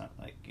to tell you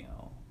something, like, you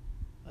know,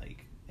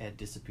 like Ed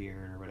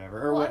disappeared or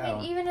whatever. Or well, what, I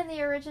mean, even in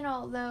the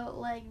original though,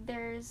 like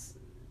there's,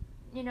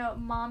 you know,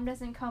 mom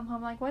doesn't come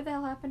home like, what the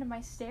hell happened to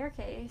my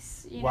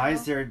staircase? Why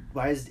is there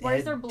blood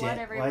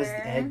everywhere? Why is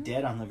Ed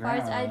dead on the ground?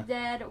 Why is Ed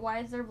dead? Why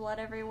is there blood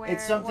everywhere?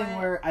 It's something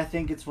where I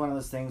think it's one of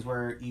those things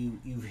where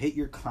you've hit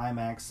your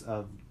climax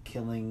of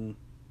killing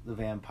the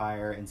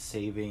vampire and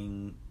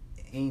saving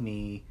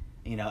Amy,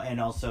 you know,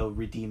 and also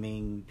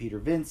redeeming Peter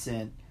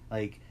Vincent.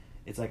 Like,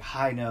 it's like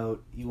high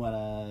note. You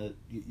wanna,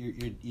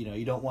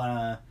 you don't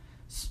wanna,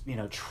 you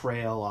know,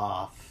 trail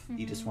off. Mm-hmm.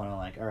 You just wanna,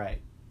 like, all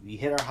right, we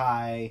hit our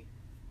high.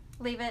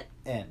 Leave it.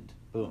 End.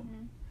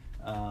 Boom.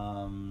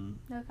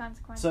 Mm-hmm. No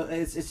consequences. So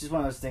it's just one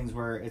of those things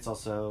where it's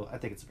also, I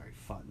think it's a very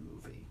fun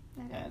movie.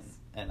 It is.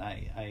 And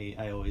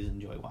I always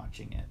enjoy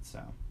watching it, so.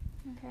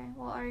 Okay.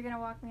 Well, are you going to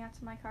walk me out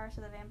to my car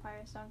so the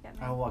vampires don't get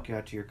me? I'll walk you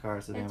out to your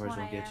car so the vampires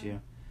don't get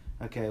you.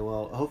 Okay,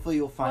 well, hopefully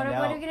you'll find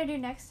out. What are we going to do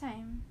next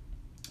time?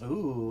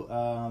 Ooh,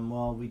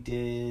 well, we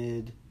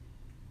did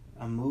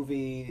a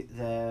movie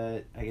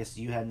that I guess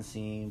you hadn't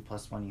seen,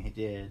 plus one you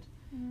did.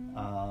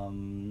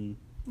 Mm.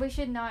 We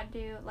should not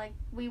do, like,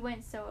 we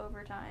went so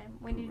overtime.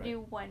 We need to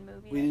do one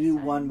movie We need to do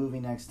one movie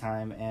next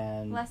time,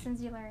 and...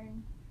 Lessons you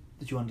learn.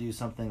 Did you want to do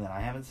something that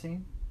I haven't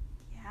seen?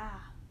 Yeah.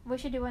 We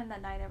should do one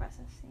that neither of us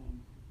have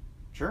seen.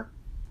 Sure.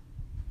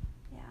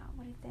 Yeah,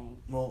 what do you think?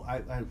 Well,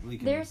 we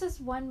can... There's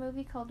this one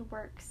movie called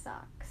Work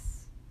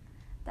Sucks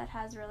that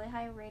has really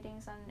high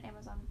ratings on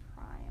Amazon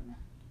Prime.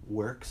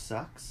 Work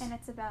Sucks? And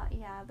it's about,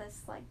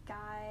 this, like,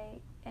 guy,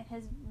 and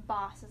his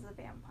boss is a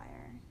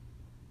vampire.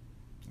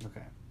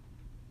 Okay.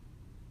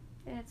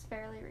 And it's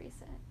fairly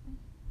recent.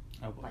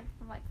 Oh boy. Like,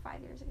 from,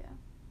 5 years ago.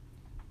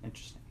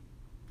 Interesting.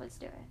 Let's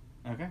do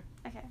it. Okay.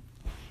 Okay.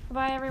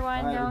 Bye,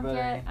 everyone. Bye,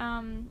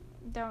 everybody.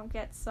 Don't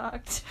get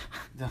sucked.